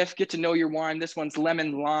 sniff, get to know your wine. This one's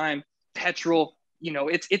lemon, lime, petrol. You know,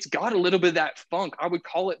 it's got a little bit of that funk. I would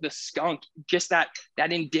call it the skunk, just that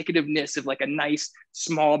indicativeness of like a nice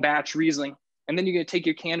small batch Riesling. And then you're going to take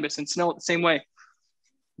your cannabis and smell it the same way.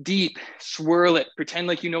 Deep, swirl it, pretend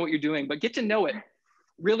like you know what you're doing, but get to know it.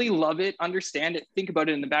 Really love it, understand it, think about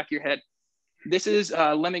it in the back of your head. This is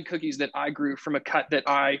lemon cookies that I grew from a cut that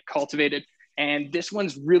I cultivated. And this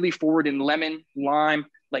one's really forward in lemon, lime,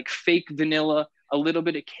 like fake vanilla, a little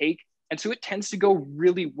bit of cake. And so it tends to go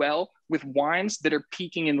really well with wines that are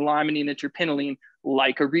peaking in limonene and terpinolene,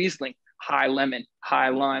 like a Riesling, high lemon, high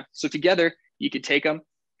lime. So together, you could take them,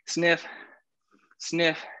 sniff,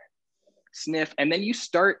 sniff, sniff, and then you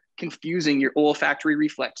start confusing your olfactory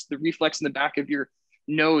reflex, the reflex in the back of your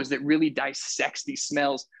nose that really dissects these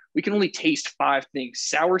smells. We can only taste 5 things: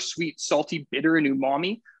 sour, sweet, salty, bitter, and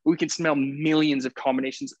umami. We can smell millions of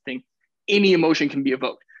combinations of things. Any emotion can be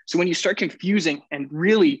evoked. So when you start confusing and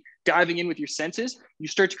really diving in with your senses, you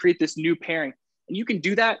start to create this new pairing. And you can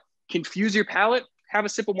do that, confuse your palate, have a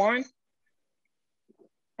sip of wine,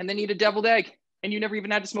 and then eat a deviled egg. And you never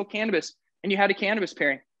even had to smoke cannabis, and you had a cannabis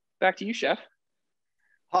pairing. Back to you, Chef.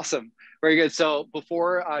 Awesome. Very good. So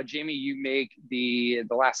before Jamie, you make the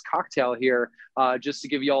last cocktail here, just to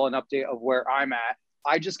give you all an update of where I'm at,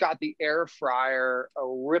 I just got the air fryer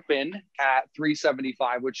ripping at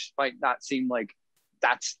 375, which might not seem like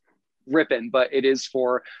that's ripping, but it is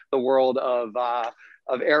for the world of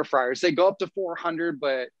air fryers. They go up to 400,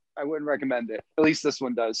 but I wouldn't recommend it. At least this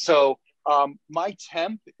one does. So my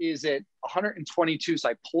temp is at 122. So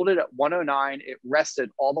I pulled it at 109. It rested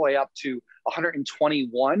all the way up to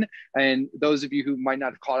 121. And those of you who might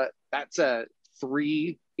not have caught it, that's a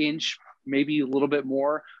 3-inch, maybe a little bit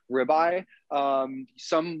more ribeye.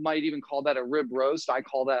 Some might even call that a rib roast. I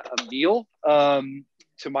call that a meal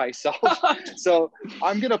to myself. So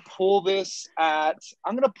I'm going to pull it at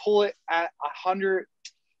 100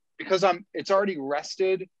 because it's already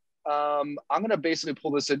rested. I'm going to basically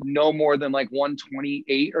pull this at no more than like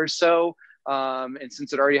 128 or so. And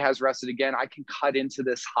since it already has rested again, I can cut into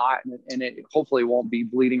this hot and it hopefully won't be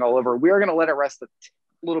bleeding all over. We are going to let it rest a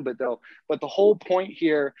little bit though. But the whole point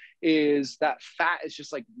here is that fat is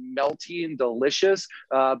just like melty and delicious.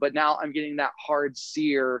 But now I'm getting that hard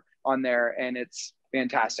sear on there and it's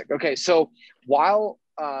fantastic. Okay. So while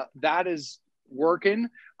that is working,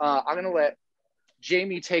 I'm going to let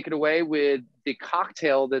Jamie take it away with the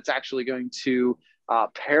cocktail that's actually going to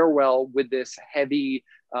pair well with this heavy,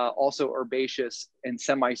 also herbaceous and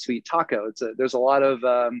semi-sweet taco. There's a lot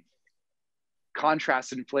of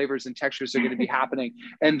contrasts and flavors and textures are going to be happening.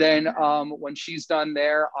 And then when she's done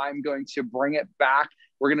there, I'm going to bring it back.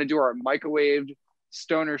 We're going to do our microwaved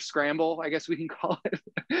stoner scramble, I guess we can call it.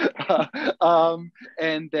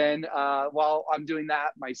 And then while I'm doing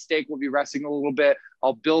that, my steak will be resting a little bit.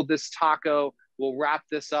 I'll build this taco. We'll wrap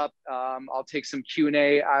this up. I'll take some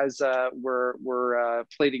Q&A as we're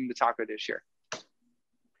plating the taco dish here.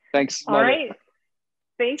 Thanks. All right.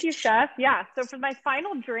 Thank you, Chef. Yeah, so for my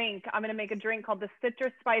final drink, I'm going to make a drink called the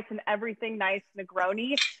Citrus Spice and Everything Nice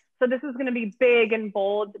Negroni. So this is going to be big and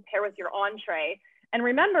bold to pair with your entree. And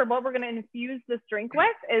remember, what we're going to infuse this drink with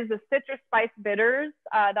is the citrus spice bitters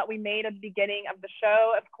that we made at the beginning of the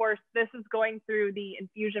show. Of course, this is going through the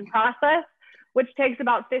infusion process, which takes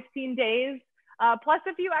about 15 days, plus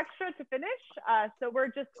a few extra to finish. So we're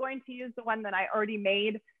just going to use the one that I already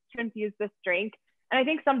made to infuse this drink. And I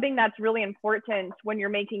think something that's really important when you're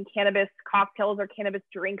making cannabis cocktails or cannabis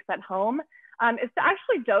drinks at home is to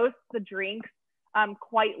actually dose the drinks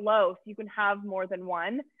quite low so you can have more than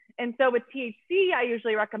one. And so with THC, I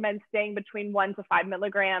usually recommend staying between 1 to 5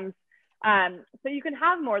 milligrams. So you can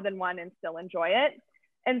have more than one and still enjoy it.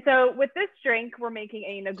 And so with this drink, we're making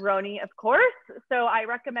a Negroni, of course. So I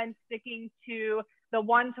recommend sticking to the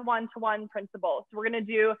 1 to 1 to 1 principle. So we're going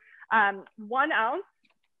to do 1 ounce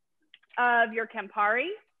of your Campari.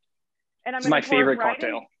 And I'm It's my favorite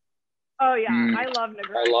cocktail. Oh yeah, I love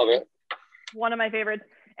Negroni. I love it. One of my favorites.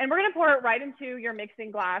 And we're gonna pour it right into your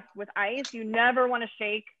mixing glass with ice. You never wanna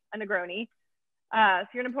shake a Negroni. So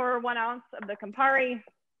you're gonna pour 1 ounce of the Campari.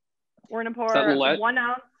 We're gonna pour 1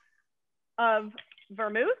 ounce of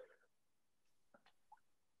vermouth.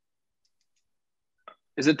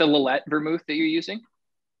 Is it the Lillet vermouth that you're using?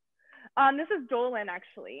 This is Dolan,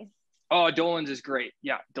 actually. Oh, Dolan's is great.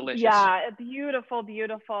 Yeah, delicious. Yeah, a beautiful,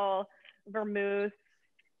 beautiful vermouth.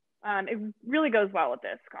 It really goes well with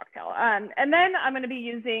this cocktail. And then I'm going to be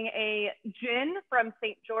using a gin from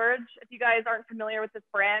St. George. If you guys aren't familiar with this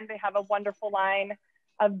brand, they have a wonderful line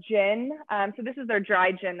of gin. So this is their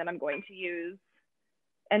dry gin that I'm going to use.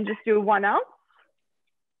 And just do 1 ounce.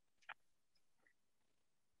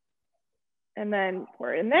 And then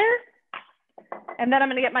pour it in there. And then I'm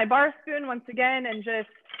gonna get my bar spoon once again and just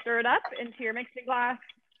stir it up into your mixing glass.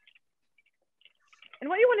 And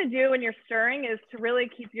what you wanna do when you're stirring is to really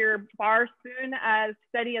keep your bar spoon as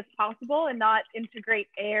steady as possible and not integrate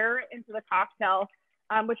air into the cocktail,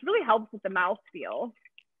 which really helps with the mouthfeel.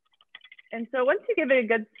 And so once you give it a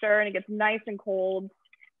good stir and it gets nice and cold,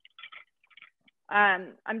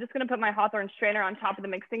 I'm just gonna put my Hawthorne strainer on top of the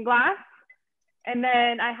mixing glass. And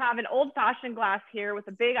then I have an old-fashioned glass here with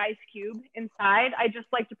a big ice cube inside. I just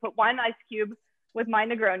like to put 1 ice cube with my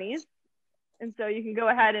Negronis. And so you can go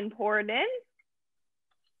ahead and pour it in.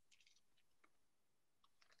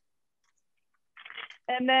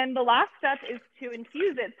 And then the last step is to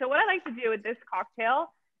infuse it. So what I like to do with this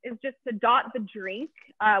cocktail is just to dot the drink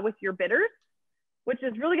with your bitters, which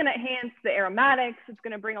is really gonna enhance the aromatics. It's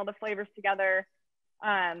gonna bring all the flavors together. So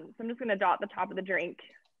I'm just gonna dot the top of the drink,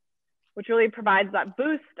 which really provides that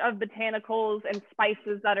boost of botanicals and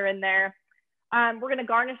spices that are in there. We're gonna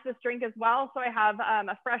garnish this drink as well. So I have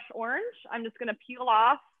a fresh orange. I'm just gonna peel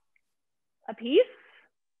off a piece.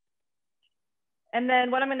 And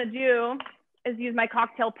then what I'm gonna do is use my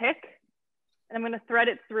cocktail pick and I'm gonna thread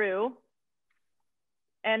it through.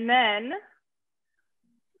 And then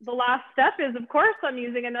the last step is, of course, I'm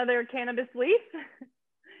using another cannabis leaf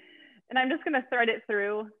and I'm just gonna thread it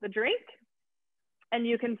through the drink. And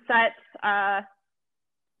you can set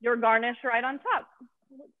your garnish right on top.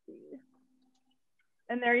 Let's see.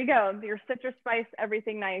 And there you go, your citrus spice,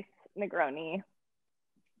 everything nice Negroni.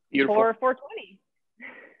 Beautiful. For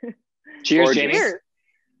 420. Cheers, Jamie. Cheers.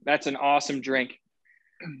 That's an awesome drink.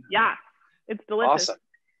 Yeah, it's delicious. Awesome.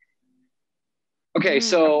 Okay,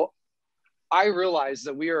 so I realize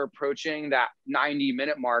that we are approaching that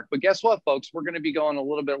 90-minute mark, but guess what, folks? We're gonna be going a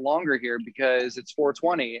little bit longer here because it's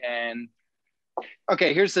 420 and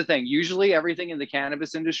okay, here's the thing. Usually everything in the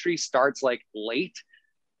cannabis industry starts like late.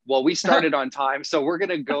 Well, we started on time, so we're going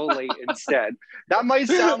to go late instead. That might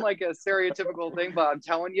sound like a stereotypical thing, but I'm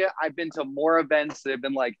telling you, I've been to more events that have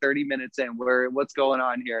been like 30 minutes in. What's going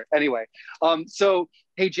on here? Anyway, so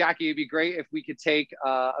hey, Jackie, it'd be great if we could take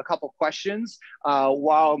a couple questions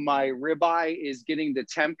while my ribeye is getting the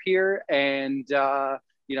temp here and,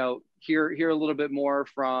 you know, hear a little bit more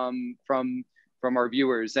from our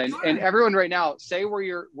viewers and everyone right now. Say where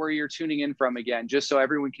you're tuning in from again, just so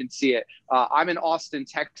everyone can see it. I'm in Austin,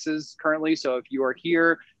 Texas currently. So if you are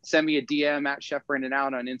here, send me a DM at Chef Brandon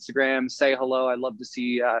Out on Instagram, say hello. I'd love to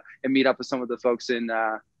see and meet up with some of the folks in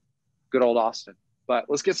good old Austin, but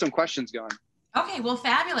let's get some questions going. Okay, well,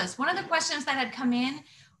 fabulous. One of the questions that had come in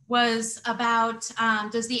was about,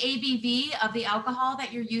 does the ABV of the alcohol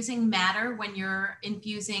that you're using matter when you're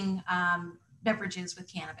infusing beverages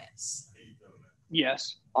with cannabis?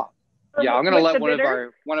 Yes. Yeah, I'm going to let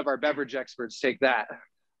one of our beverage experts take that.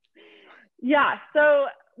 Yeah, so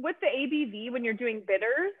with the ABV, when you're doing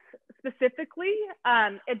bitters specifically,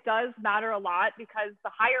 it does matter a lot because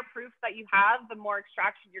the higher proof that you have, the more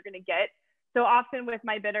extraction you're going to get. So often with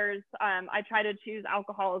my bitters, I try to choose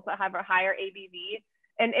alcohols that have a higher ABV.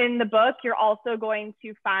 And in the book, you're also going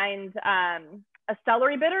to find a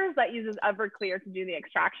celery bitters that uses Everclear to do the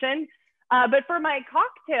extraction. But for my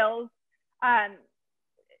cocktails,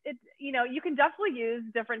 it's, you know, you can definitely use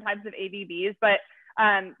different types of ABVs, but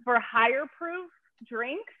for higher proof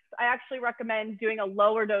drinks, I actually recommend doing a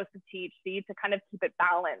lower dose of THC to kind of keep it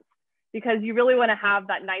balanced, because you really want to have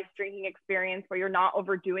that nice drinking experience where you're not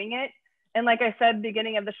overdoing it. And like I said,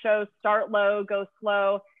 beginning of the show, start low, go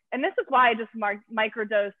slow. And this is why I just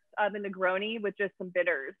microdose the Negroni with just some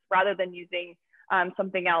bitters rather than using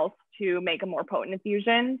something else to make a more potent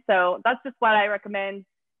infusion. So that's just what I recommend.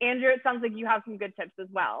 Andrew, it sounds like you have some good tips as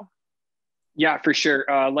well. Yeah, for sure.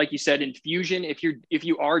 Like you said, infusion, if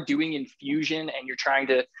you are doing infusion and you're trying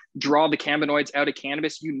to draw the cannabinoids out of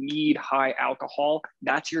cannabis, you need high alcohol.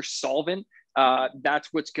 That's your solvent. That's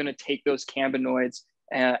what's going to take those cannabinoids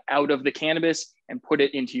out of the cannabis and put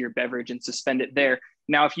it into your beverage and suspend it there.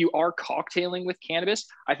 Now, if you are cocktailing with cannabis,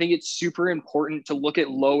 I think it's super important to look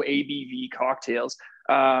at low ABV cocktails.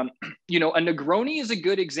 You know, a Negroni is a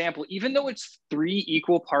good example. Even though it's 3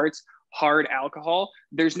 equal parts hard alcohol,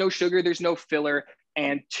 there's no sugar, there's no filler,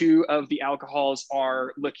 and 2 of the alcohols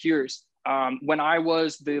are liqueurs. When I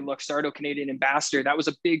was the Luxardo Canadian ambassador, that was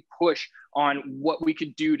a big push on what we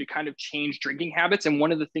could do to kind of change drinking habits. And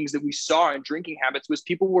one of the things that we saw in drinking habits was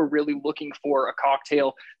people were really looking for a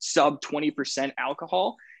cocktail sub 20%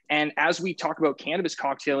 alcohol. And as we talk about cannabis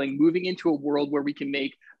cocktailing, moving into a world where we can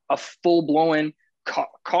make a full-blown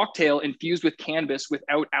cocktail infused with cannabis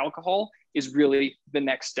without alcohol is really the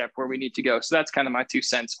next step where we need to go. So that's kind of my 2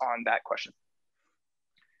 cents on that question.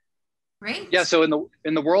 Great. Yeah. So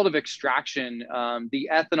in the world of extraction, the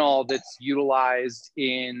ethanol that's utilized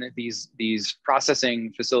in these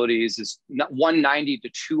processing facilities is 190 to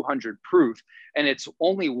 200 proof, and it's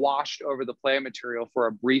only washed over the plant material for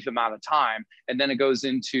a brief amount of time, and then it goes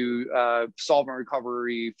into solvent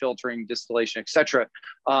recovery, filtering, distillation, etc.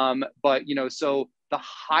 But you know, so the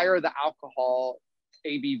higher the alcohol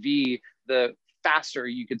ABV, the faster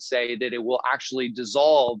you could say that it will actually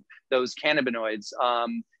dissolve those cannabinoids.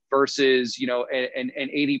 Versus, you know, an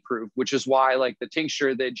 80 proof, which is why like the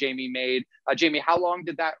tincture that Jamie made. Jamie, how long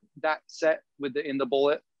did that set with in the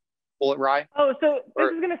bullet rye? Oh, so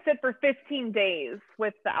this is going to sit for 15 days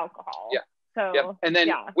with the alcohol. Yeah. So, yep. And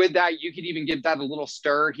then with that, you could even give that a little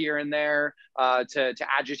stir here and there to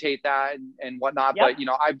agitate that and whatnot. Yep. But, you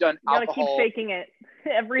know, I've done alcohol. You gotta keep shaking it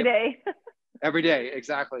every day. Every day,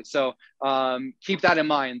 exactly. So keep that in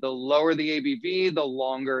mind. The lower the ABV, the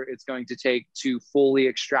longer it's going to take to fully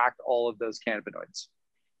extract all of those cannabinoids.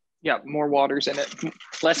 Yeah, more water's in it.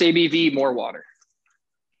 Less ABV, more water.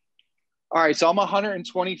 All right, so I'm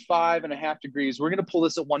 125.5 degrees. We're going to pull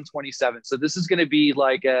this at 127. So this is going to be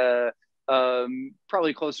like a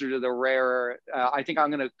probably closer to the rarer. I think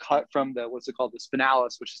I'm going to cut from the, what's it called? The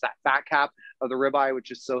spinalis, which is that fat cap of the ribeye,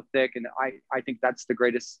 which is so thick. And I think that's the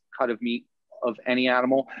greatest cut of meat of any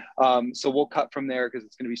animal. So we'll cut from there because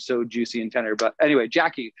it's going to be so juicy and tender. But anyway,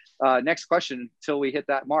 Jackie, next question until we hit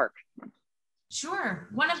that mark. Sure.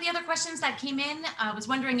 One of the other questions that came in was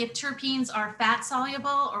wondering if terpenes are fat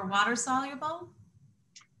soluble or water soluble.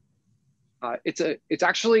 It's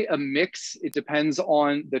actually a mix. It depends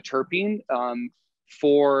on the terpene.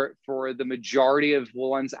 For the majority of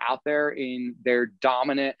ones out there in their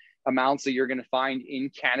dominant amounts that you're going to find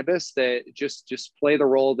in cannabis, that just play the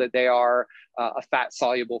role that they are a fat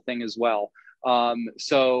soluble thing as well.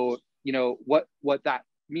 So you know what that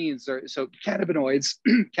means. So cannabinoids,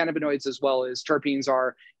 cannabinoids as well as terpenes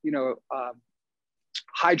are, you know,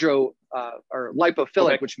 hydro or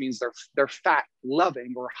lipophilic, which means they're fat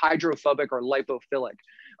loving, or hydrophobic or lipophilic.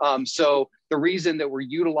 So the reason that we're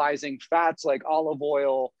utilizing fats like olive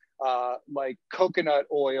oil, like coconut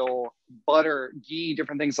oil, butter, ghee,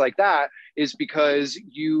 different things like that, is because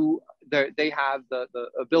they have the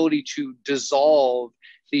ability to dissolve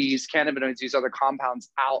these cannabinoids, these other compounds,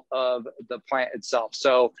 out of the plant itself.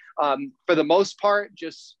 So for the most part,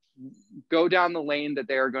 just go down the lane that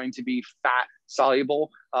they are going to be fat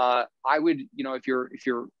soluble. I would, you know, if you're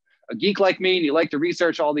a geek like me and you like to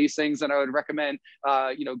research all these things, then I would recommend,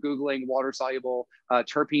 you know, Googling water soluble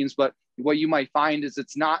terpenes. But what you might find is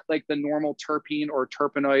it's not like the normal terpene or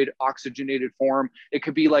terpenoid oxygenated form. It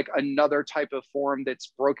could be like another type of form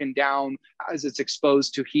that's broken down as it's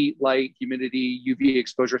exposed to heat, light, humidity, UV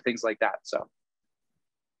exposure, things like that. So.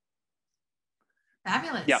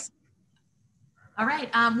 Fabulous. Yeah. All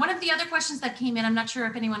right. One of the other questions that came in, I'm not sure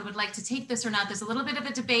if anyone would like to take this or not. There's a little bit of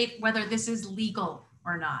a debate whether this is legal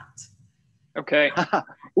or not. Okay.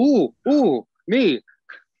 ooh, me.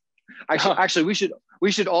 Actually,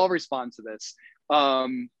 we should all respond to this.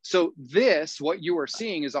 So what you are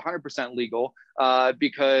seeing is 100% legal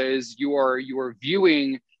because you are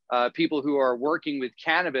viewing people who are working with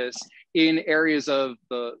cannabis in areas of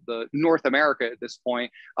the North America at this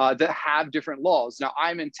point that have different laws. Now,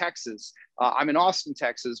 I'm in Texas. I'm in Austin,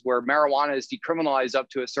 Texas, where marijuana is decriminalized up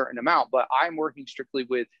to a certain amount, but I'm working strictly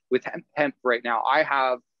with hemp right now. I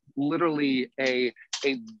have literally a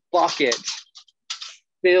bucket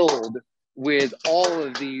filled with all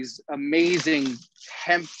of these amazing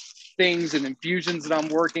hemp things and infusions that I'm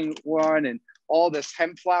working on, and all this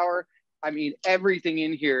hemp flower. I mean, everything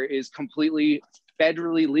in here is completely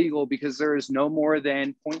federally legal because there is no more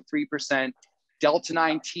than 0.3%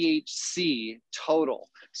 Delta-9 THC total.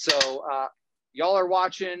 So y'all are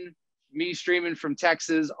watching me streaming from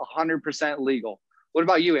Texas, 100% legal. What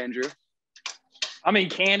about you, Andrew? I'm in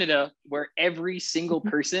Canada, where every single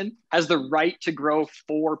person has the right to grow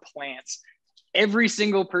 4 plants. every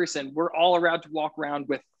single person, we're all allowed to walk around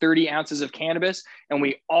with 30 ounces of cannabis, and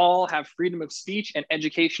we all have freedom of speech and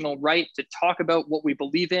educational right to talk about what we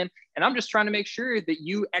believe in. And I'm just trying to make sure that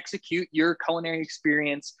you execute your culinary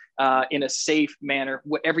experience in a safe manner,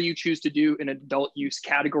 whatever you choose to do in an adult use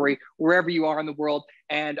category, wherever you are in the world.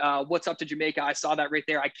 And what's up to Jamaica? I saw that right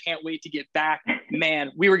there. I can't wait to get back.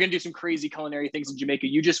 Man, we were going to do some crazy culinary things in Jamaica.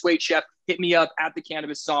 You just wait, chef. Hit me up at the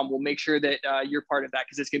Cannabis Somm. We'll make sure that you're part of that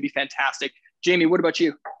because it's going to be fantastic. Jamie, what about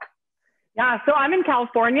you? Yeah, so I'm in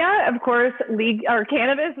California. Of course,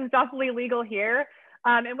 cannabis is definitely legal here.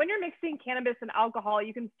 And when you're mixing cannabis and alcohol,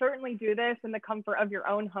 you can certainly do this in the comfort of your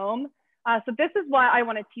own home. So this is what I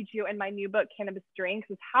want to teach you in my new book, Cannabis Drinks,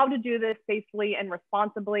 is how to do this safely and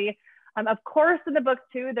responsibly. Of course, in the book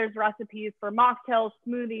too, there's recipes for mocktails,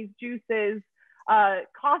 smoothies, juices,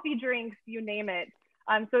 coffee drinks, you name it.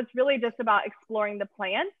 So it's really just about exploring the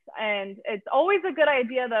plants. And it's always a good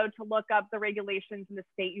idea, though, to look up the regulations in the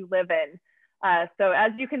state you live in. So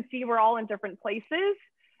as you can see, we're all in different places,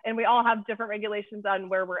 and we all have different regulations on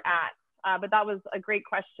where we're at. But that was a great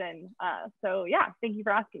question. So yeah, thank you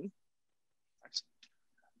for asking.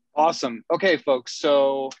 Awesome. Okay, folks.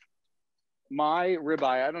 So my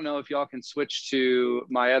ribeye, I don't know if y'all can switch to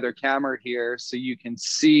my other camera here so you can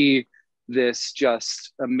see this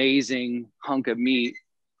just amazing hunk of meat.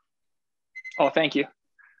 Oh, thank you.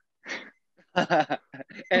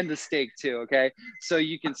 And the steak too, okay? So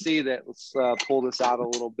you can see that, let's pull this out a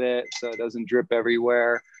little bit so it doesn't drip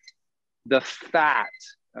everywhere. The fat,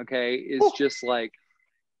 okay, is just like,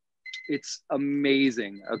 it's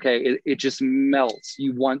amazing, okay? It just melts.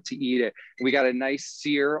 You want to eat it. We got a nice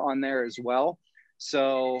sear on there as well.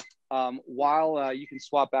 So while you can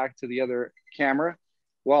swap back to the other camera,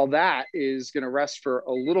 while that is going to rest for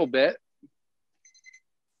a little bit,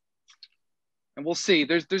 and we'll see,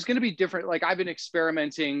 there's going to be different, like I've been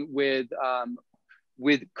experimenting with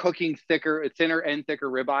cooking thinner and thicker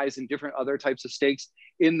ribeyes and different other types of steaks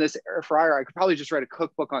in this air fryer. I could probably just write a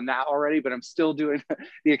cookbook on that already, but I'm still doing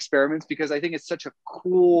the experiments because I think it's such a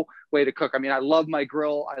cool way to cook. I mean, I love my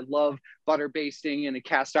grill. I love butter basting in a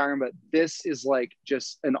cast iron, but this is like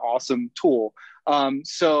just an awesome tool. And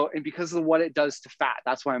because of what it does to fat,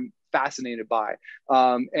 that's why I'm fascinated by.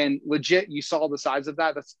 And legit, you saw the size of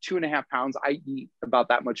that. That's 2.5 pounds. I eat about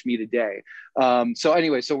that much meat a day. So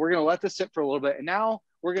anyway, so we're going to let this sit for a little bit. And now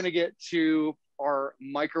we're going to get to our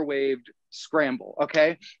microwaved scramble.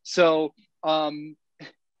 Okay. So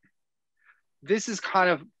this is kind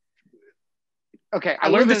of, okay. I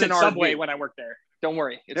learned this at Subway when I worked there. Don't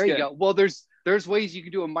worry. It's there good. You go. Well, there's ways you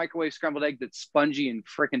can do a microwave scrambled egg that's spongy and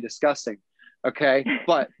freaking disgusting. Okay.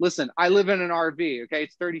 But listen, I live in an RV. Okay.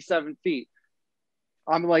 It's 37 feet.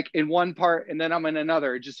 I'm like in one part and then I'm in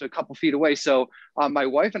another, just a couple feet away. So my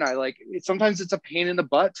wife and I, like, sometimes it's a pain in the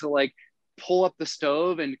butt to like pull up the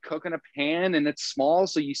stove and cook in a pan, and it's small,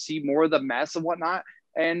 so you see more of the mess and whatnot.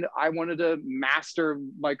 And I wanted to master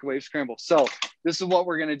microwave scramble. So this is what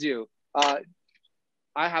we're going to do. I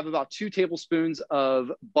have about 2 tablespoons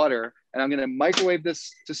of butter, and I'm going to microwave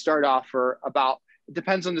this to start off for about, it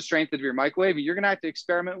depends on the strength of your microwave. You're going to have to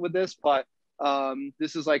experiment with this, but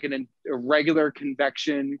this is like a regular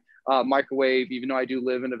convection microwave, even though I do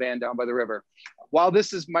live in a van down by the river. While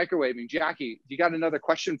this is microwaving, Jackie, you got another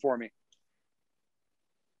question for me?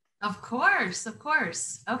 Of course, of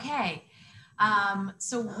course. Okay.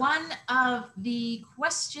 So one of the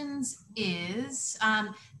questions is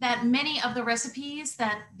that many of the recipes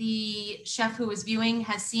that the chef who is viewing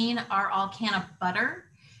has seen are all can of butter.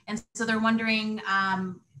 And so they're wondering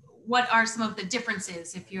what are some of the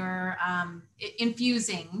differences if you're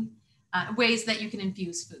infusing, ways that you can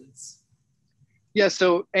infuse foods? Yeah,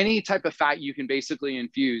 so any type of fat you can basically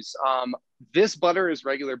infuse. This butter is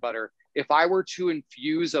regular butter. If I were to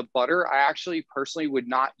infuse a butter, I actually personally would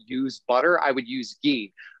not use butter. I would use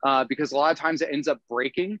ghee because a lot of times it ends up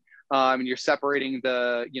breaking and you're separating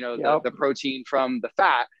the, the protein from the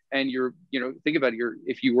fat. And think about it,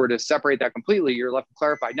 if you were to separate that completely, you're left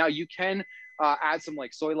clarified. Now you can add some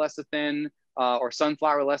like soy lecithin or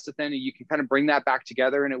sunflower lecithin, and you can kind of bring that back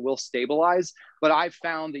together and it will stabilize. But I've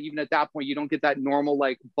found that even at that point, you don't get that normal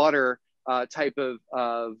like butter type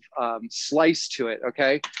of slice to it.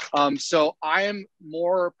 Okay. So I am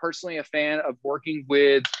more personally a fan of working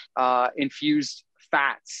with infused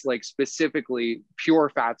fats, like specifically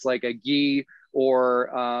pure fats, like a ghee or,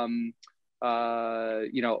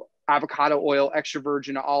 avocado oil, extra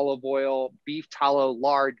virgin olive oil, beef tallow,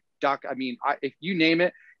 lard, duck. I mean, if you name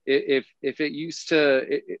it, if it used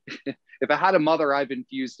to, if I had a mother, I've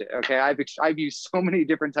infused it. Okay, I've used so many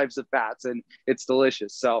different types of fats, and it's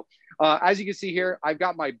delicious. So as you can see here, I've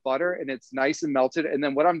got my butter, and it's nice and melted. And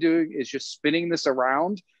then what I'm doing is just spinning this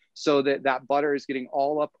around so that that butter is getting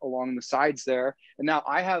all up along the sides there. And now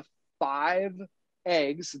I have 5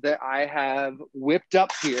 eggs that I have whipped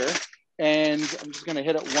up here. And I'm just gonna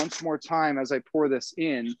hit it once more time as I pour this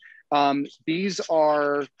in. These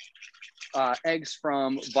are eggs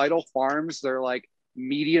from Vital Farms. They're like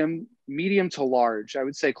medium to large. I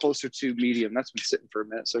would say closer to medium. That's been sitting for a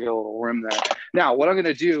minute, so I got a little rim there. Now, what I'm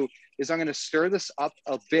gonna do is I'm gonna stir this up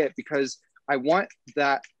a bit because I want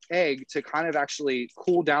that egg to kind of actually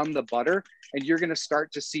cool down the butter, and you're gonna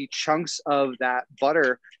start to see chunks of that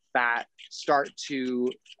butter fat start to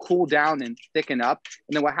cool down and thicken up.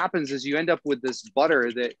 And then what happens is you end up with this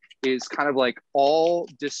butter that is kind of like all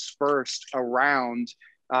dispersed around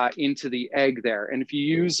into the egg there. And if you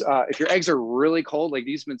use, if your eggs are really cold, like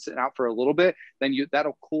these have been sitting out for a little bit, then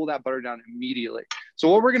that'll cool that butter down immediately. So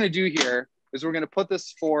what we're gonna do here is we're gonna put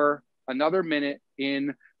this for another minute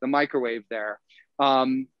in the microwave there.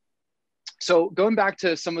 So going back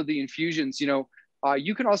to some of the infusions,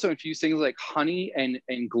 you can also infuse things like honey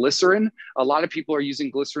and glycerin. A lot of people are using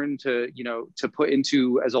glycerin to put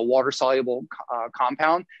into as a water soluble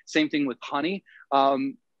compound. Same thing with honey.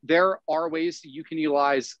 There are ways that you can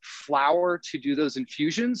utilize flour to do those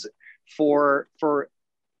infusions from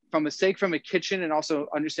a kitchen, and also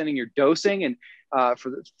understanding your dosing, and for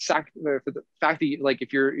the fact that like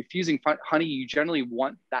if you're infusing honey, you generally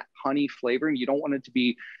want that honey flavor, and you don't want it to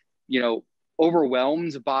be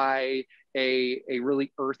overwhelmed by a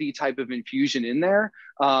really earthy type of infusion in there.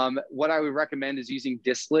 What I would recommend is using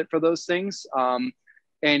distillate for those things.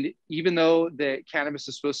 And even though the cannabis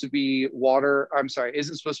is supposed to be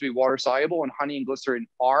isn't supposed to be water soluble, and honey and glycerin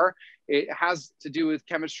are, it has to do with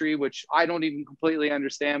chemistry, which I don't even completely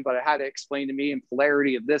understand, but it had to explain to me, and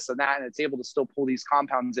polarity of this and that, and it's able to still pull these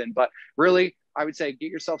compounds in. But really, I would say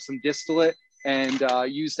get yourself some distillate and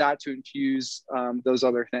use that to infuse those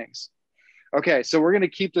other things. Okay, so we're gonna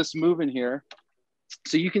keep this moving here.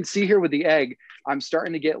 So you can see here with the egg, I'm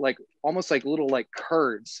starting to get almost like little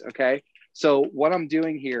curds, okay? So what I'm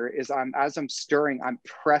doing here is as I'm stirring, I'm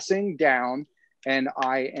pressing down, and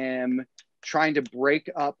I am trying to break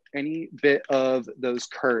up any bit of those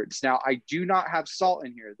curds. Now, I do not have salt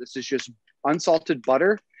in here. This is just unsalted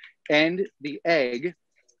butter and the egg.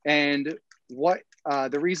 And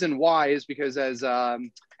the reason why is because, as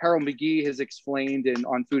Harold McGee has explained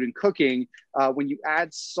on Food and Cooking, when you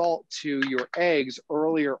add salt to your eggs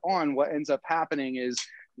earlier on, what ends up happening is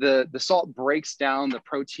the salt breaks down the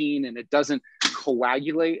protein, and it doesn't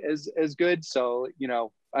coagulate as good. So,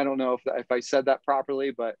 I don't know if I said that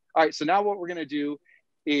properly, but all right. So now what we're going to do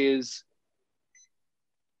is,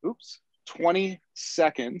 20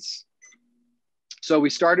 seconds. So we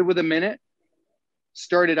started with a minute,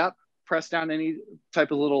 stirred it up, pressed down any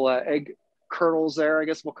type of little egg kernels there, I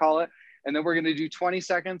guess we'll call it. And then we're going to do 20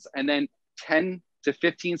 seconds, and then 10 to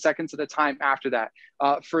 15 seconds at a time after that.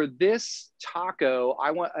 For this taco,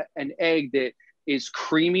 I want an egg that is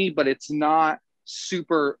creamy, but it's not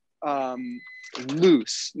super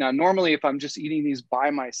loose. Now, normally if I'm just eating these by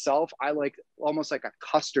myself, I like almost like a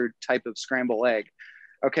custard type of scrambled egg.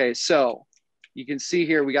 Okay, so you can see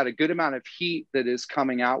here, we got a good amount of heat that is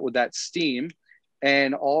coming out with that steam.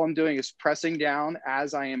 And all I'm doing is pressing down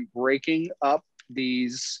as I am breaking up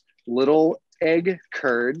these little egg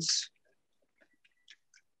curds.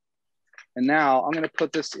 And now I'm going to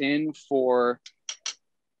put this in for,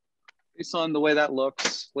 based on the way that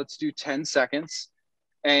looks, let's do 10 seconds.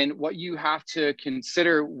 And what you have to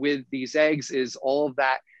consider with these eggs is all of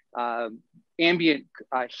that ambient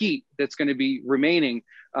heat that's going to be remaining.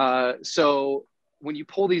 So when you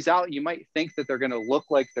pull these out, you might think that they're going to look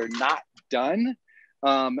like they're not done,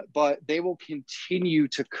 but they will continue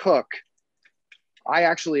to cook. I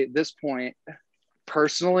actually, at this point,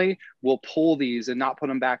 personally will pull these and not put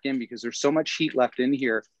them back in because there's so much heat left in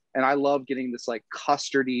here. And I love getting this like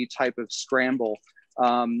custardy type of scramble.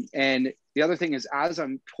 And the other thing is, as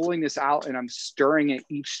I'm pulling this out and I'm stirring it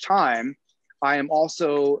each time, I am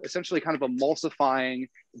also essentially kind of emulsifying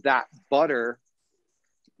that butter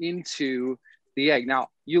into the egg. Now,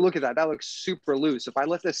 you look at that, that looks super loose. If I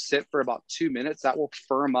let this sit for about 2 minutes, that will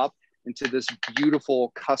firm up into this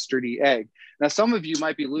beautiful custardy egg. Now, some of you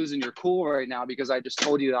might be losing your cool right now because I just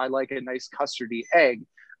told you that I like a nice custardy egg.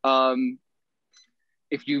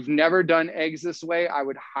 If you've never done eggs this way, I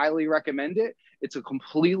would highly recommend it. It's a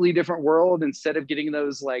completely different world. Instead of getting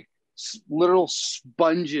those like literal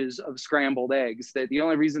sponges of scrambled eggs that the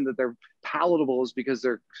only reason that they're palatable is because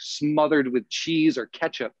they're smothered with cheese or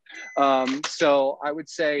ketchup. So I would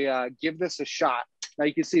say give this a shot. Now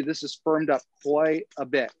you can see this is firmed up quite a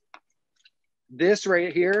bit. This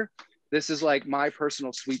right here, this is like my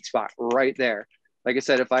personal sweet spot right there. Like I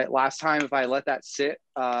said, last time if I let that sit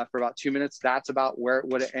for about 2 minutes, that's about where it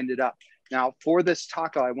would have ended up. Now for this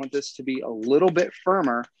taco, I want this to be a little bit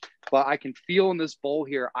firmer, but I can feel in this bowl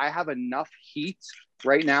here, I have enough heat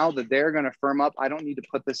right now that they're gonna firm up. I don't need to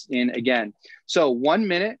put this in again. So 1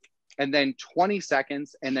 minute and then 20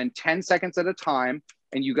 seconds and then 10 seconds at a time.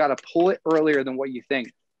 And you gotta pull it earlier than what you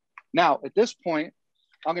think. Now, at this point,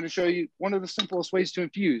 I'm gonna show you one of the simplest ways to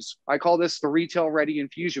infuse. I call this the retail ready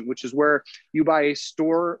infusion, which is where you buy a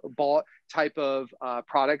store-bought type of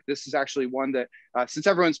product. This is actually one that, since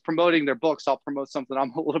everyone's promoting their books, I'll promote something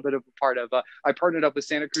I'm a little bit of a part of. I partnered up with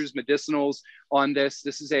Santa Cruz Medicinals on this.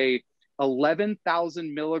 This is a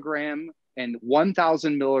 11,000 milligram and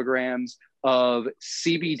 1,000 milligrams of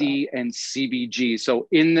CBD and CBG. So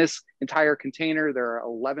in this entire container, there are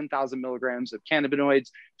 11,000 milligrams of cannabinoids,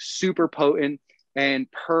 super potent.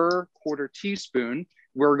 And per quarter teaspoon,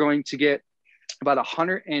 we're going to get about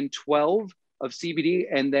 112 of CBD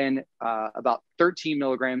and then about 13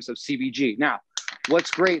 milligrams of CBG. Now,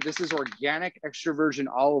 what's great, this is organic extra virgin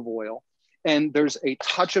olive oil, and there's a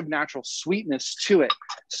touch of natural sweetness to it.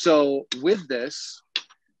 So with this,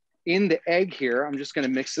 in the egg here, I'm just gonna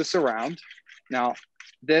mix this around. Now,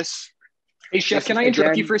 Hey, Chef, can I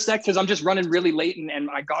interrupt you for a sec? Because I'm just running really late and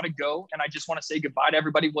I got to go. And I just want to say goodbye to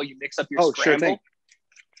everybody while you mix up your scramble. Sure thing.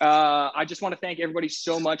 I just want to thank everybody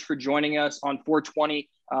so much for joining us on 420.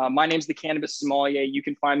 My name's the Cannabis Sommelier. You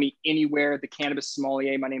can find me anywhere, the Cannabis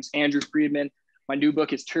Sommelier. My name's Andrew Freedman. My new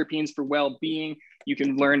book is Terpenes for Well-Being. You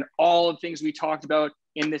can learn all the things we talked about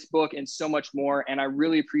in this book and so much more. And I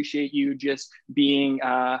really appreciate you just being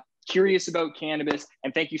curious about cannabis.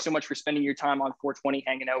 And thank you so much for spending your time on 420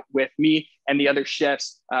 hanging out with me and the other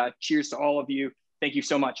chefs. Cheers to all of you. Thank you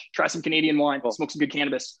so much. Try some Canadian wine, smoke some good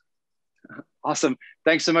cannabis. Awesome.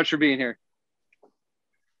 Thanks so much for being here.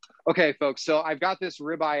 Okay, folks, so I've got this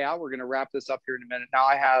ribeye out. We're gonna wrap this up here in a minute. Now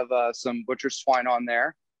I have some butcher swine on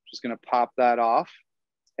there. Just gonna pop that off.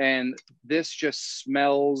 And this just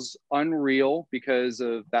smells unreal because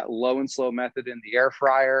of that low and slow method in the air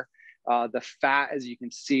fryer. The fat, as you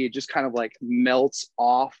can see, it just kind of like melts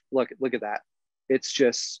off. Look at that. It's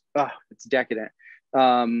just, it's decadent.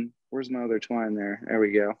 Where's my other twine there? There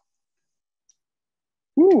we go.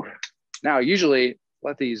 Woo. Now, usually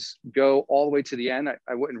let these go all the way to the end.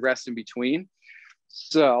 I wouldn't rest in between.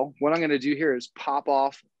 So what I'm going to do here is pop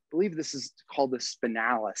off. I believe this is called the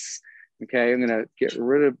spinalis. Okay, I'm going to get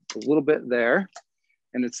rid of a little bit there.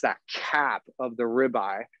 And it's that cap of the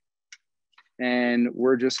ribeye. And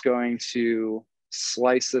we're just going to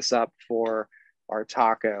slice this up for our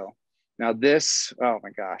taco. Now this, oh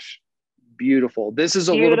my gosh, beautiful. This is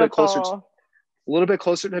a little bit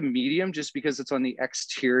closer to medium just because it's on the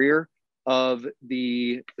exterior of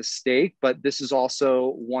the steak, but this is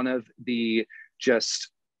also one of the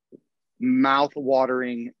just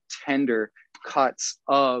mouth-watering tender cuts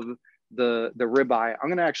of the ribeye. I'm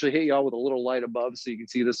gonna actually hit y'all with a little light above so you can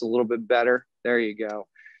see this a little bit better. There you go.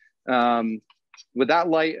 With that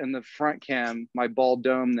light in the front cam, my bald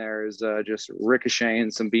dome there is just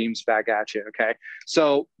ricocheting some beams back at you, okay?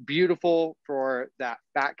 So beautiful for that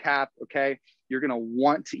fat cap, okay? You're gonna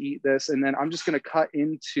want to eat this. And then I'm just gonna cut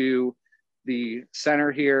into the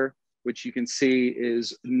center here, which you can see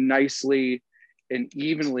is nicely and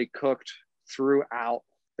evenly cooked throughout.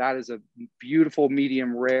 That is a beautiful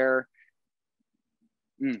medium rare.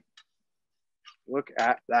 Look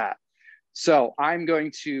at that. So I'm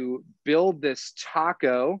going to build this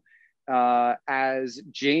taco as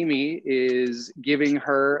Jamie is giving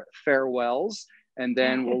her farewells. And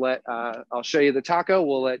then we'll let, I'll show you the taco.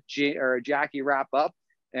 We'll let Jackie wrap up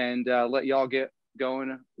and let y'all get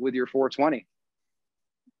going with your 420.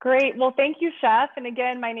 Great. Well, thank you, Chef. And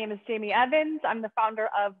again, my name is Jamie Evans. I'm the founder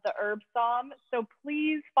of the Herb Somm. So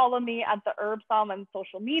please follow me at the Herb Somm on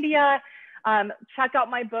social media. Check out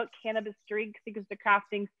my book, Cannabis Drinks, because the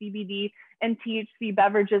crafting CBD and THC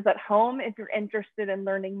beverages at home if you're interested in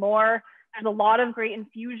learning more. There's a lot of great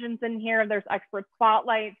infusions in here. There's expert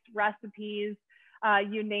spotlights, recipes,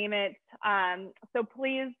 you name it. So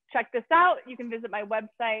please check this out. You can visit my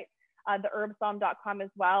website, theherbsomm.com as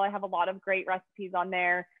well. I have a lot of great recipes on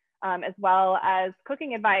there, as well as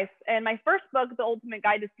cooking advice. And my first book, The Ultimate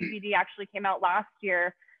Guide to CBD, actually came out last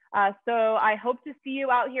year. So I hope to see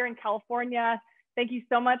you out here in California. Thank you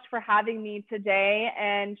so much for having me today,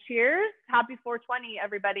 and cheers. Happy 420,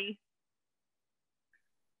 everybody.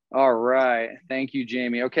 All right. Thank you,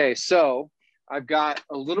 Jamie. Okay, so I've got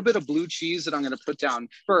a little bit of blue cheese that I'm going to put down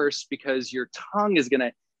first because your tongue is going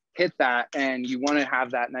to hit that and you want to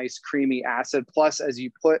have that nice creamy acid. Plus, as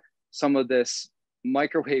you put some of this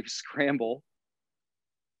microwave scramble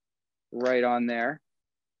right on there,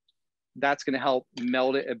 that's going to help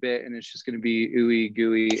melt it a bit, and it's just going to be ooey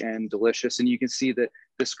gooey and delicious. And you can see that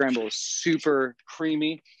the scramble is super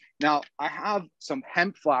creamy. Now, I have some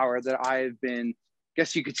hemp flour that I've been,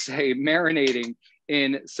 guess you could say, marinating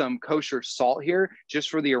in some kosher salt here just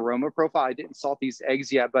for the aroma profile. I didn't salt these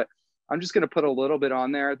eggs yet, but I'm just going to put a little bit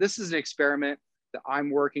on there. This is an experiment that I'm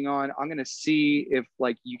working on. I'm going to see if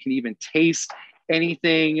like you can even taste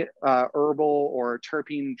anything herbal or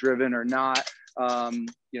terpene driven or not.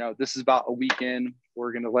 You know, this is about a week in.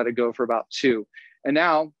 We're going to let it go for about 2. And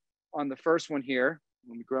now on the first one here,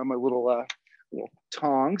 let me grab my little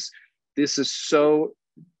tongs. This is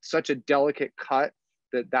such a delicate cut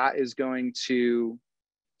that is going to,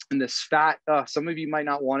 and this fat, some of you might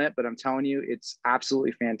not want it, but I'm telling you, it's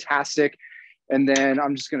absolutely fantastic. And then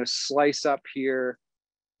I'm just going to slice up here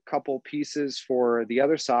a couple pieces for the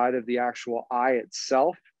other side of the actual eye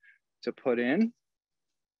itself to put in.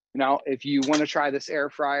 Now, if you want to try this air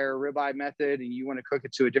fryer ribeye method and you want to cook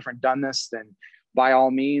it to a different doneness, then by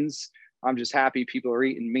all means, I'm just happy people are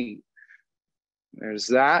eating meat. There's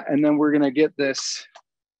that. And then we're going to get this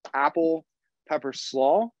apple pepper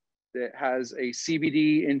slaw that has a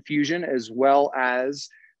CBD infusion as well as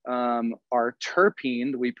our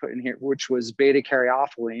terpene that we put in here, which was beta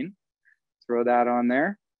caryophyllene. Throw that on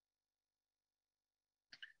there.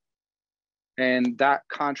 And that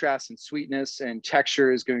contrast and sweetness and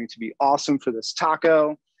texture is going to be awesome for this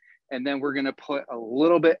taco. And then we're going to put a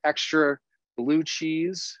little bit extra blue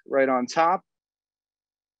cheese right on top.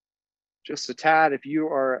 Just a tad. If you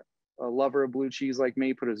are a lover of blue cheese like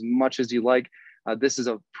me, put as much as you like. This is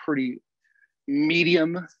a pretty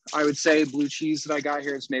medium, I would say, blue cheese that I got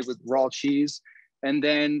here. It's made with raw cheese. And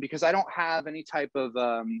then because I don't have any type of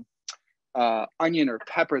onion or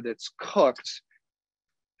pepper that's cooked,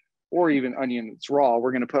 or even onion that's raw,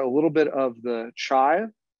 we're going to put a little bit of the chive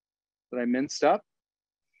that I minced up.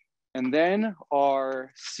 And then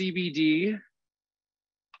our CBD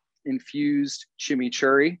infused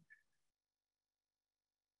chimichurri.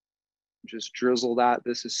 Just drizzle that.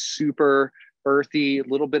 This is super earthy, a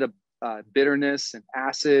little bit of bitterness and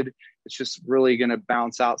acid. It's just really going to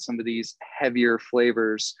bounce out some of these heavier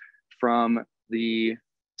flavors from the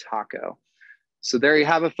taco. So there you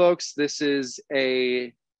have it, folks. This is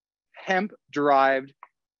a hemp-derived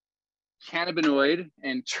cannabinoid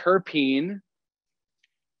and terpene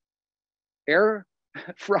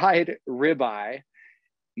air-fried ribeye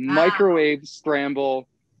microwave scramble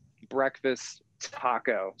breakfast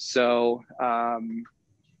taco. So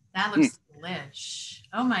that looks delish.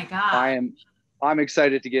 Oh my god! I'm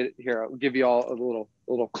excited to get it here. I'll give you all a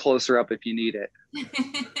little closer up if you need it.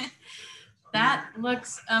 That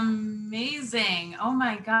looks amazing. Oh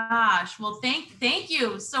my gosh. Well, thank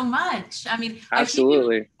you so much. I mean,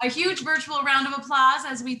 absolutely. A huge virtual round of applause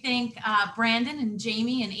as we thank Brandon and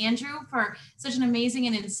Jamie and Andrew for such an amazing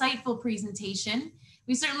and insightful presentation.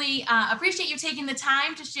 We certainly appreciate you taking the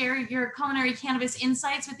time to share your culinary cannabis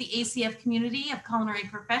insights with the ACF community of culinary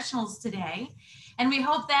professionals today. And we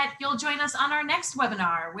hope that you'll join us on our next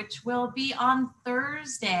webinar, which will be on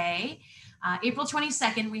Thursday, April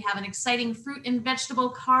 22nd. We have an exciting fruit and vegetable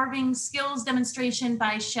carving skills demonstration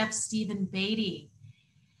by Chef Stephen Beatty.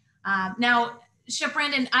 Now, Chef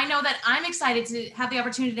Brandon, I know that I'm excited to have the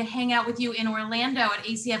opportunity to hang out with you in Orlando at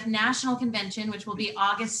ACF National Convention, which will be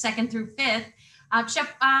August 2nd through 5th.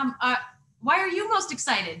 Chef, why are you most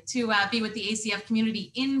excited to be with the ACF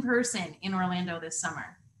community in person in Orlando this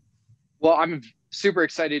summer? Well, I'm super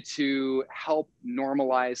excited to help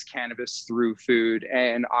normalize cannabis through food.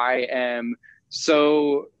 And I am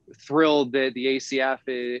so thrilled that the ACF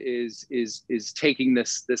is taking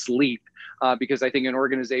this leap because I think an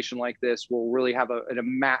organization like this will really have an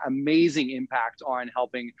amazing impact on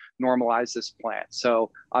helping normalize this plant.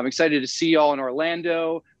 So I'm excited to see y'all in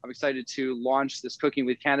Orlando. I'm excited to launch this Cooking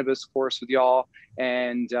with Cannabis course with y'all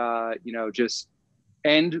and, just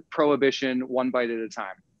end prohibition one bite at a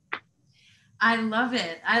time. I love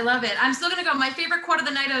it. I love it. I'm still gonna go. My favorite quote of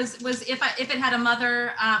the night was if it had a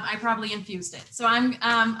mother, I probably infused it. So I'm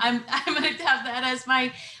gonna have that as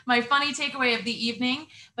my funny takeaway of the evening.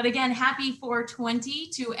 But again, happy 420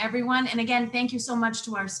 to everyone. And again, thank you so much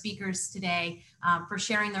to our speakers today for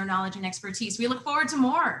sharing their knowledge and expertise. We look forward to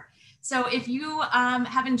more. So if you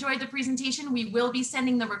have enjoyed the presentation, we will be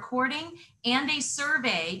sending the recording and a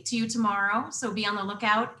survey to you tomorrow. So be on the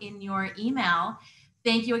lookout in your email.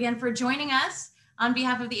 Thank you again for joining us. On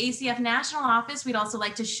behalf of the ACF National Office, we'd also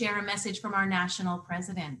like to share a message from our national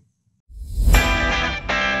president.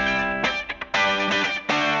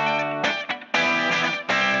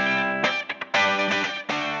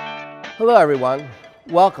 Hello everyone,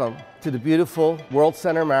 welcome to the beautiful World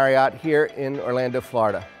Center Marriott here in Orlando,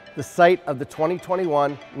 Florida, the site of the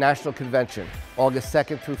 2021 National Convention, August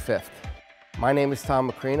 2nd through 5th. My name is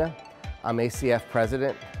Tom Macrina, I'm ACF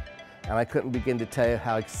President, and I couldn't begin to tell you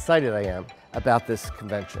how excited I am about this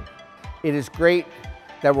convention. It is great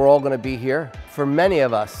that we're all going to be here. For many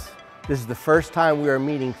of us, this is the first time we are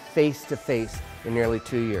meeting face to face in nearly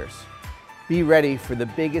 2 years. Be ready for the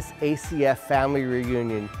biggest ACF family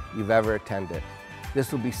reunion you've ever attended.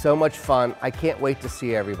 This will be so much fun. I can't wait to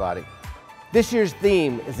see everybody. This year's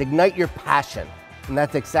theme is Ignite Your Passion, and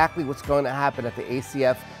that's exactly what's going to happen at the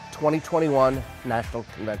ACF 2021 National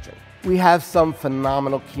Convention. We have some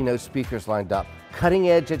phenomenal keynote speakers lined up,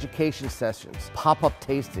 cutting-edge education sessions, pop-up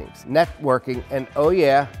tastings, networking, and oh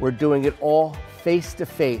yeah, we're doing it all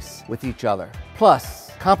face-to-face with each other.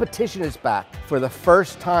 Plus, competition is back. For the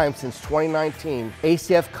first time since 2019,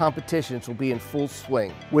 ACF competitions will be in full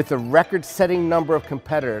swing, with a record-setting number of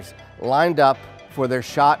competitors lined up for their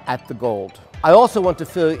shot at the gold. I also want to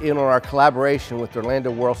fill you in on our collaboration with the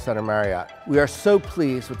Orlando World Center Marriott. We are so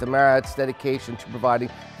pleased with the Marriott's dedication to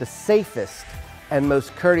providing the safest and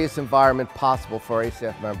most courteous environment possible for our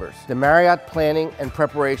ACF members. The Marriott planning and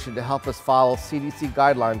preparation to help us follow CDC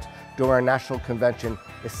guidelines during our national convention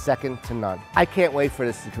is second to none. I can't wait for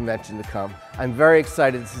this convention to come. I'm very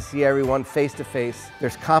excited to see everyone face to face.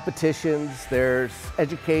 There's competitions, there's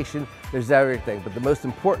education, there's everything, but the most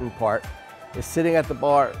important part is sitting at the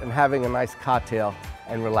bar and having a nice cocktail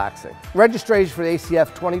and relaxing. Registration for the ACF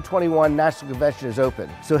 2021 National Convention is open,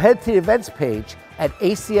 so head to the events page at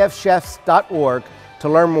acfchefs.org to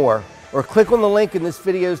learn more, or click on the link in this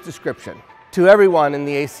video's description. To everyone in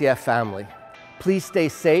the ACF family, please stay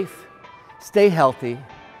safe, stay healthy,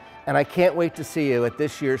 and I can't wait to see you at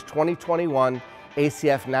this year's 2021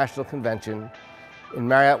 ACF National Convention in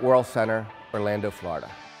Marriott World Center, Orlando,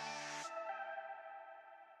 Florida.